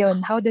 Paano ma'am. po ba yun?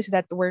 How does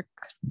that work?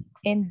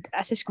 And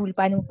as a school,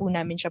 paano po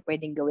namin siya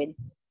pwedeng gawin?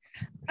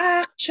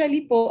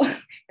 Actually po,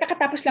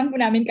 kakatapos lang po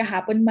namin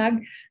kahapon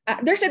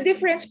there's a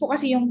difference po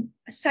kasi yung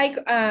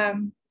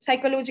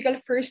psychological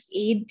first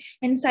aid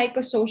and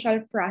psychosocial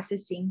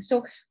processing.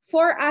 So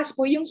for us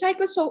po, yung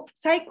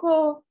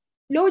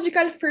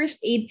psychological first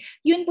aid,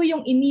 yun po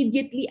yung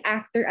immediately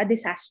after a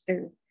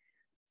disaster.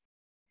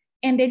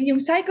 And then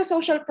yung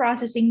psychosocial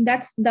processing,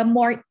 that's the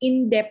more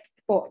in-depth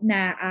po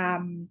na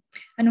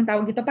anong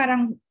tawag dito,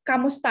 parang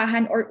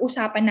kamustahan or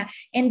usapan na.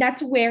 And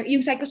that's where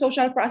yung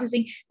psychosocial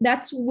processing,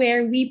 that's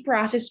where we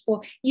process po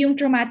yung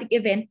traumatic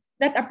event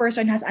that a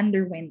person has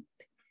underwent.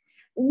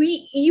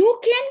 You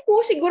can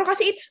po siguro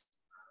kasi it's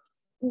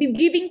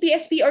giving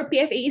PSP or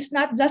PFA is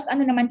not just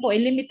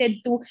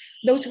limited to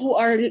those who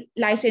are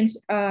licensed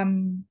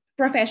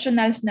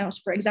professionals now.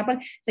 For example,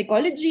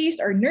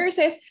 psychologists or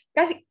nurses.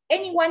 Kasi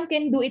anyone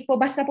can do it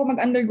po basta po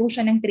mag-undergo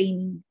siya ng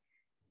training.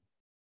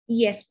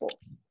 Yes po.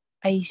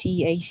 I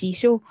see.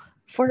 So,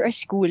 for a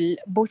school,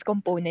 both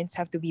components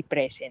have to be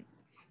present.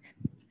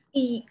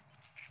 I-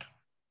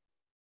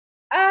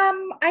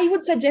 I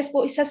would suggest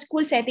po sa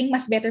school setting,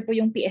 mas better po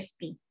yung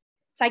PSP,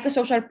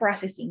 psychosocial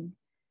processing.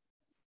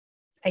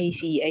 I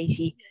see, I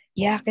see.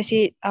 Yeah,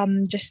 kasi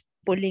just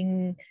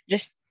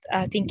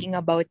thinking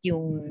about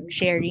yung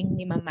sharing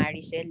ni Ma'am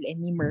Maricel and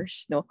ni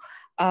Mers, no?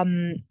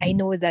 I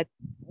know that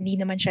hindi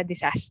naman siya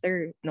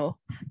disaster, no?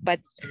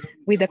 But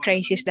with the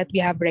crisis that we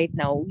have right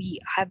now,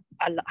 we have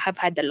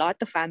had a lot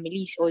of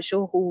families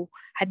also who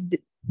had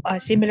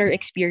similar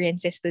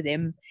experiences to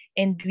them.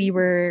 And we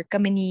were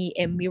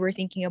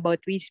thinking about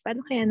ways,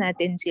 paano kaya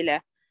natin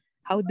sila,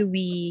 how do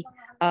we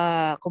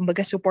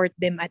kumbaga support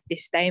them at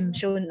this time.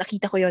 So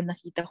nakita ko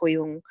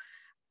yung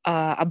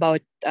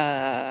about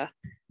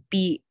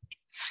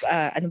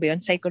ano ba yun,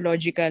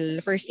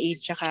 psychological first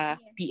aid tsaka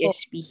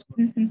PSP.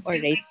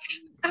 Alright.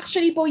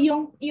 Actually po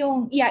yung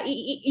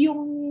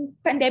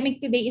pandemic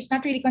today is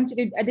not really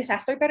considered a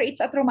disaster, pero it's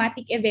a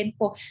traumatic event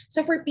po.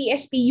 So for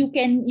PSP, you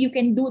can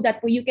do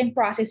that po. You can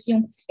process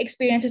yung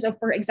experiences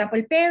of, for example,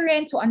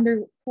 parents who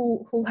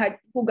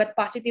got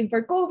positive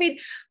for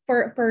COVID,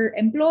 for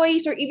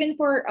employees, or even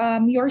for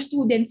your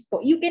students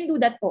po. You can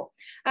do that po.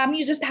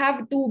 You just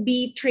have to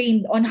be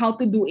trained on how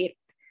to do it.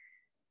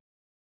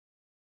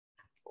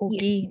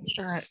 Okay.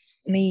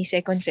 May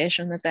second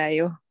session na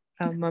tayo,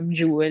 Ma'am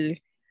Jewel,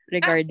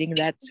 regarding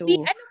that. So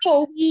We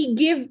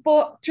give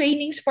po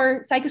trainings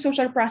for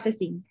psychosocial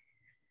processing.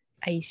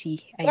 I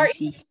see. Or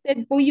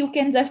instead po, you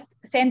can just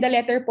send a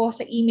letter po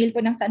sa email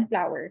po ng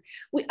Sunflower.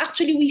 We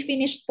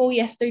finished po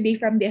yesterday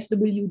from the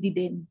SWD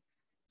din.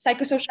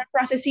 Psychosocial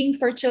processing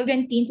for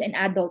children, teens, and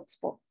adults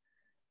po.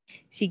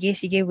 Sige,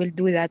 we'll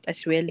do that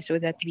as well so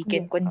that we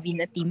can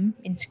convene a team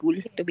in school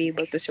to be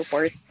able to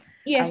support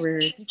our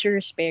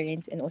teachers,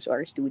 parents, and also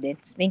our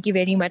students. Thank you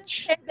very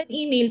much. Send an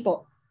email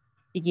po.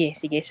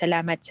 Sige.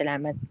 Salamat.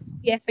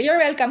 Yes,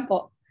 you're welcome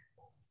po.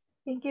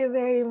 Thank you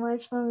very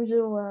much, Ma'am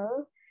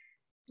Jewel.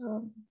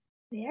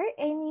 There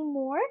any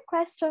more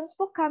questions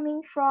po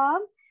coming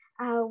from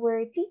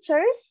our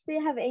teachers? Do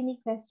you have any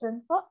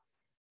questions po?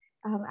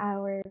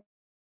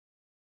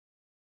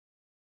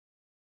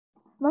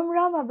 Ma'am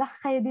Roma, baka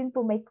kayo din po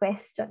may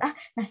question.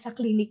 Nasa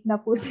clinic na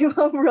po si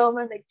Ma'am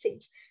Roma,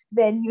 nag-change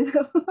venue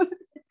na po.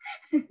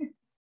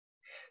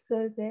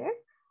 So there.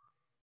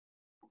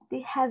 Do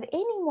you have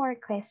any more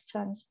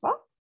questions po?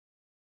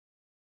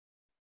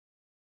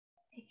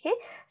 Okay,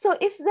 so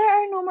if there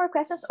are no more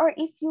questions or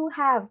if you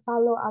have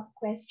follow-up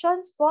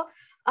questions po,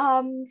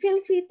 feel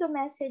free to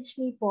message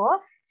me po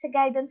sa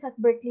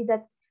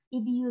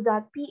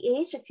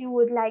guidance@berkeley.edu.ph if you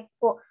would like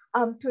po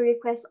to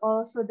request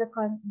also the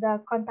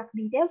contact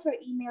details or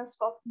emails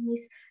of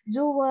Miss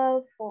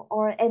Jewel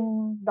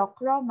and Doc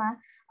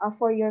Roma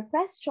for your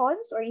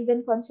questions or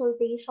even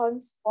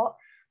consultations po.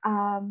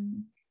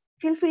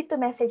 Feel free to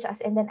message us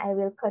and then I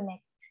will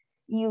connect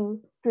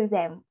you to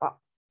them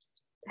po.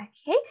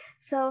 Okay,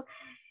 so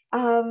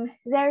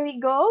there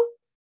we go.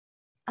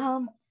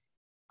 On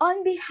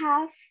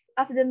behalf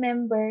of the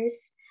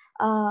members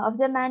of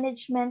the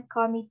management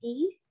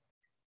committee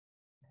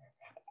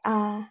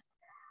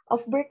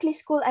of Berkeley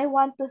School, I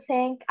want to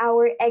thank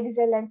our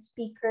excellent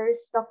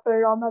speakers,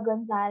 Dr. Roma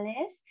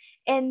Gonzalez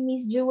and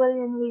Ms. Jewel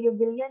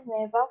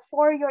Villanueva,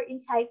 for your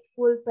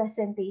insightful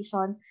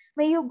presentation.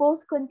 May you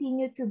both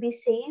continue to be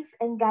safe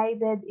and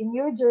guided in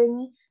your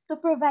journey to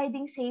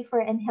providing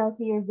safer and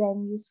healthier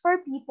venues for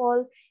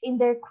people in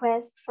their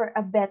quest for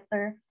a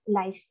better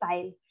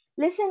lifestyle.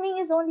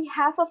 Listening is only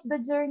half of the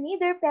journey,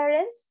 dear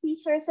parents,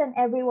 teachers, and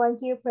everyone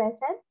here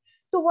present,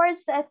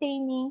 towards the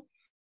attainment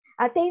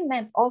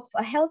of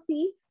a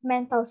healthy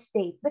mental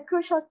state. The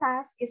crucial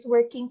task is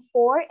working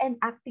for and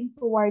acting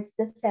towards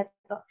the set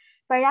of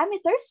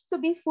parameters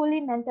to be fully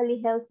mentally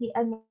healthy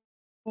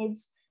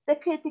amidst the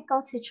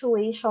critical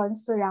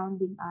situations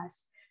surrounding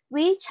us.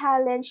 We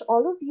challenge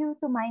all of you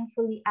to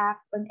mindfully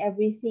act on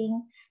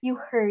everything you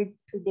heard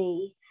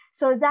today.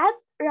 So that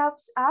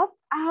wraps up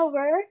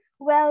our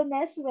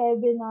wellness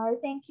webinar.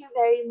 Thank you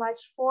very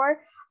much for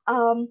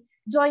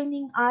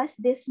joining us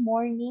this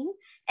morning.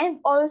 And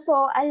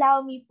also,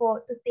 allow me po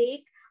to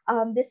take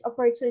this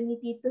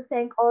opportunity to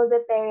thank all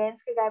the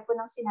parents. Kagaya po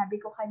ng sinabi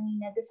ko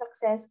kanina, the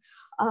success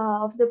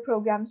of the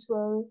programs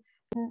or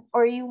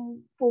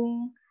yung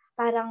pong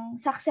parang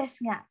success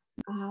nga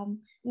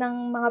ng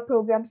mga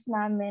programs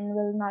namin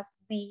will not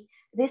be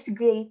this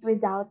great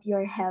without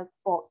your help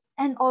po.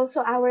 And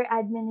also our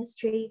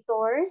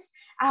administrators,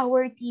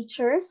 our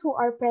teachers who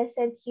are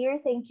present here,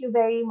 thank you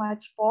very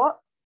much po.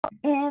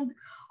 And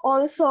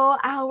also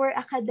our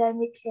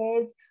academic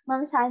heads,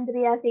 Ma'am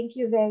Sandria, thank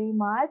you very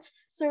much.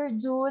 Sir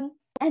June,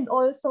 and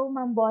also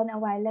Ma'am Bon a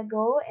while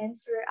ago, and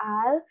Sir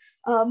Al,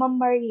 Ma'am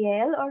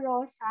Mariel or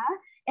Rosa,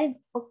 and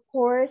of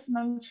course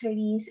Ma'am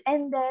Charisse.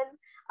 And then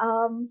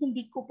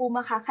hindi ko po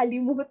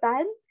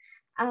makakalimutan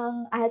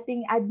ang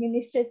ating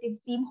administrative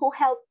team who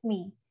helped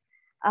me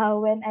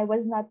when I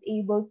was not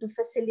able to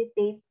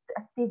facilitate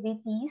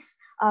activities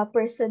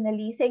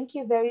personally. Thank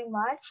you very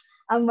much,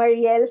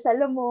 Mariel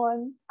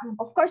Salomon.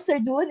 Of course,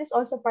 Sir June is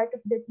also part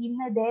of the team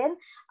na din.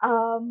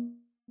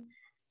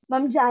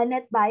 Ma'am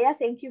Janet Baya,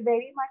 thank you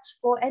very much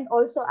po. And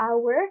also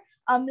our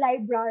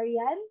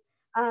librarian,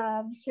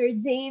 Sir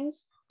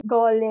James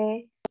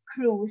Gole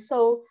Cruz.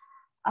 So,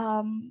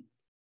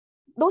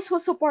 those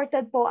who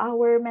supported po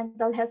our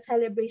mental health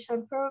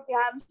celebration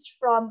programs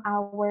from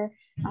our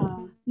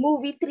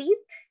movie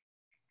treat.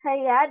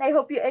 Ayan, I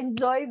hope you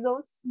enjoy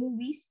those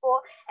movies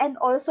po.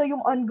 And also yung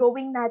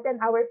ongoing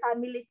natin, our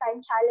family time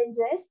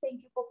challenges.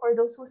 Thank you po for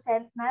those who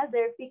sent na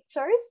their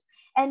pictures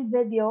and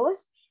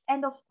videos.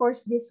 And of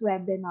course, this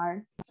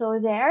webinar. So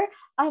there,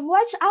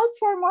 watch out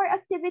for more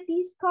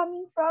activities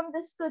coming from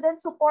the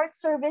Student Support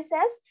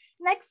Services.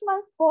 Next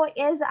month po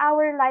is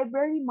our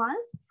Library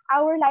Month.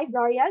 Our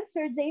librarian,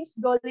 Sir James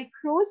Golly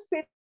Cruz,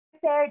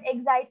 prepared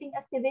exciting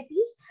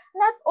activities,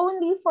 not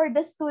only for the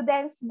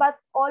students, but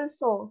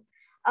also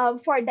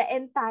for the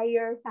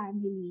entire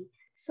family.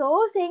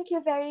 So, thank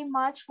you very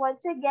much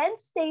once again.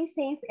 Stay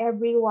safe,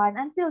 everyone.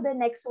 Until the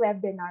next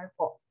webinar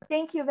po.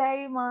 Thank you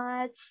very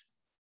much.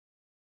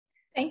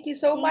 Thank you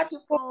so much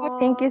po.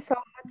 Thank you so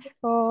much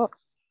po.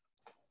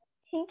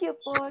 Thank you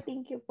po.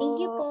 Thank you po. Thank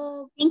you po.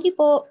 Thank you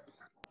po.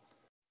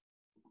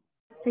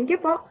 Thank you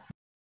po.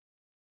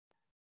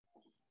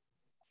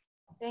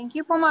 Thank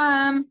you po,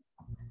 ma'am.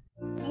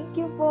 Thank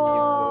you po.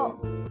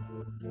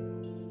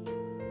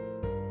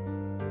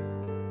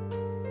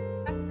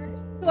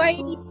 So I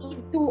need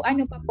to,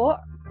 ano pa po?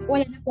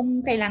 Wala na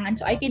pong kailangan.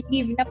 So I can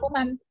leave na po,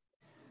 ma'am.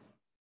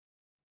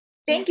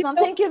 Thank Yes, you ma'am.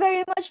 po. Thank you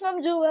very much,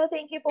 Ma'am Jewel.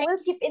 Thank you po.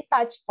 We'll keep in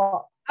touch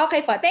po.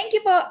 Okay po. Thank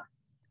you po.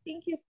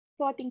 Thank you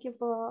po. Thank you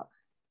po.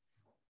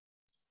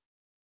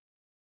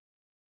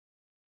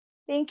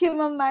 Thank you,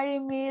 Ma'am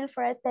Marimil,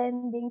 for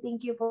attending.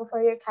 Thank you po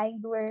for your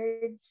kind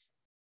words.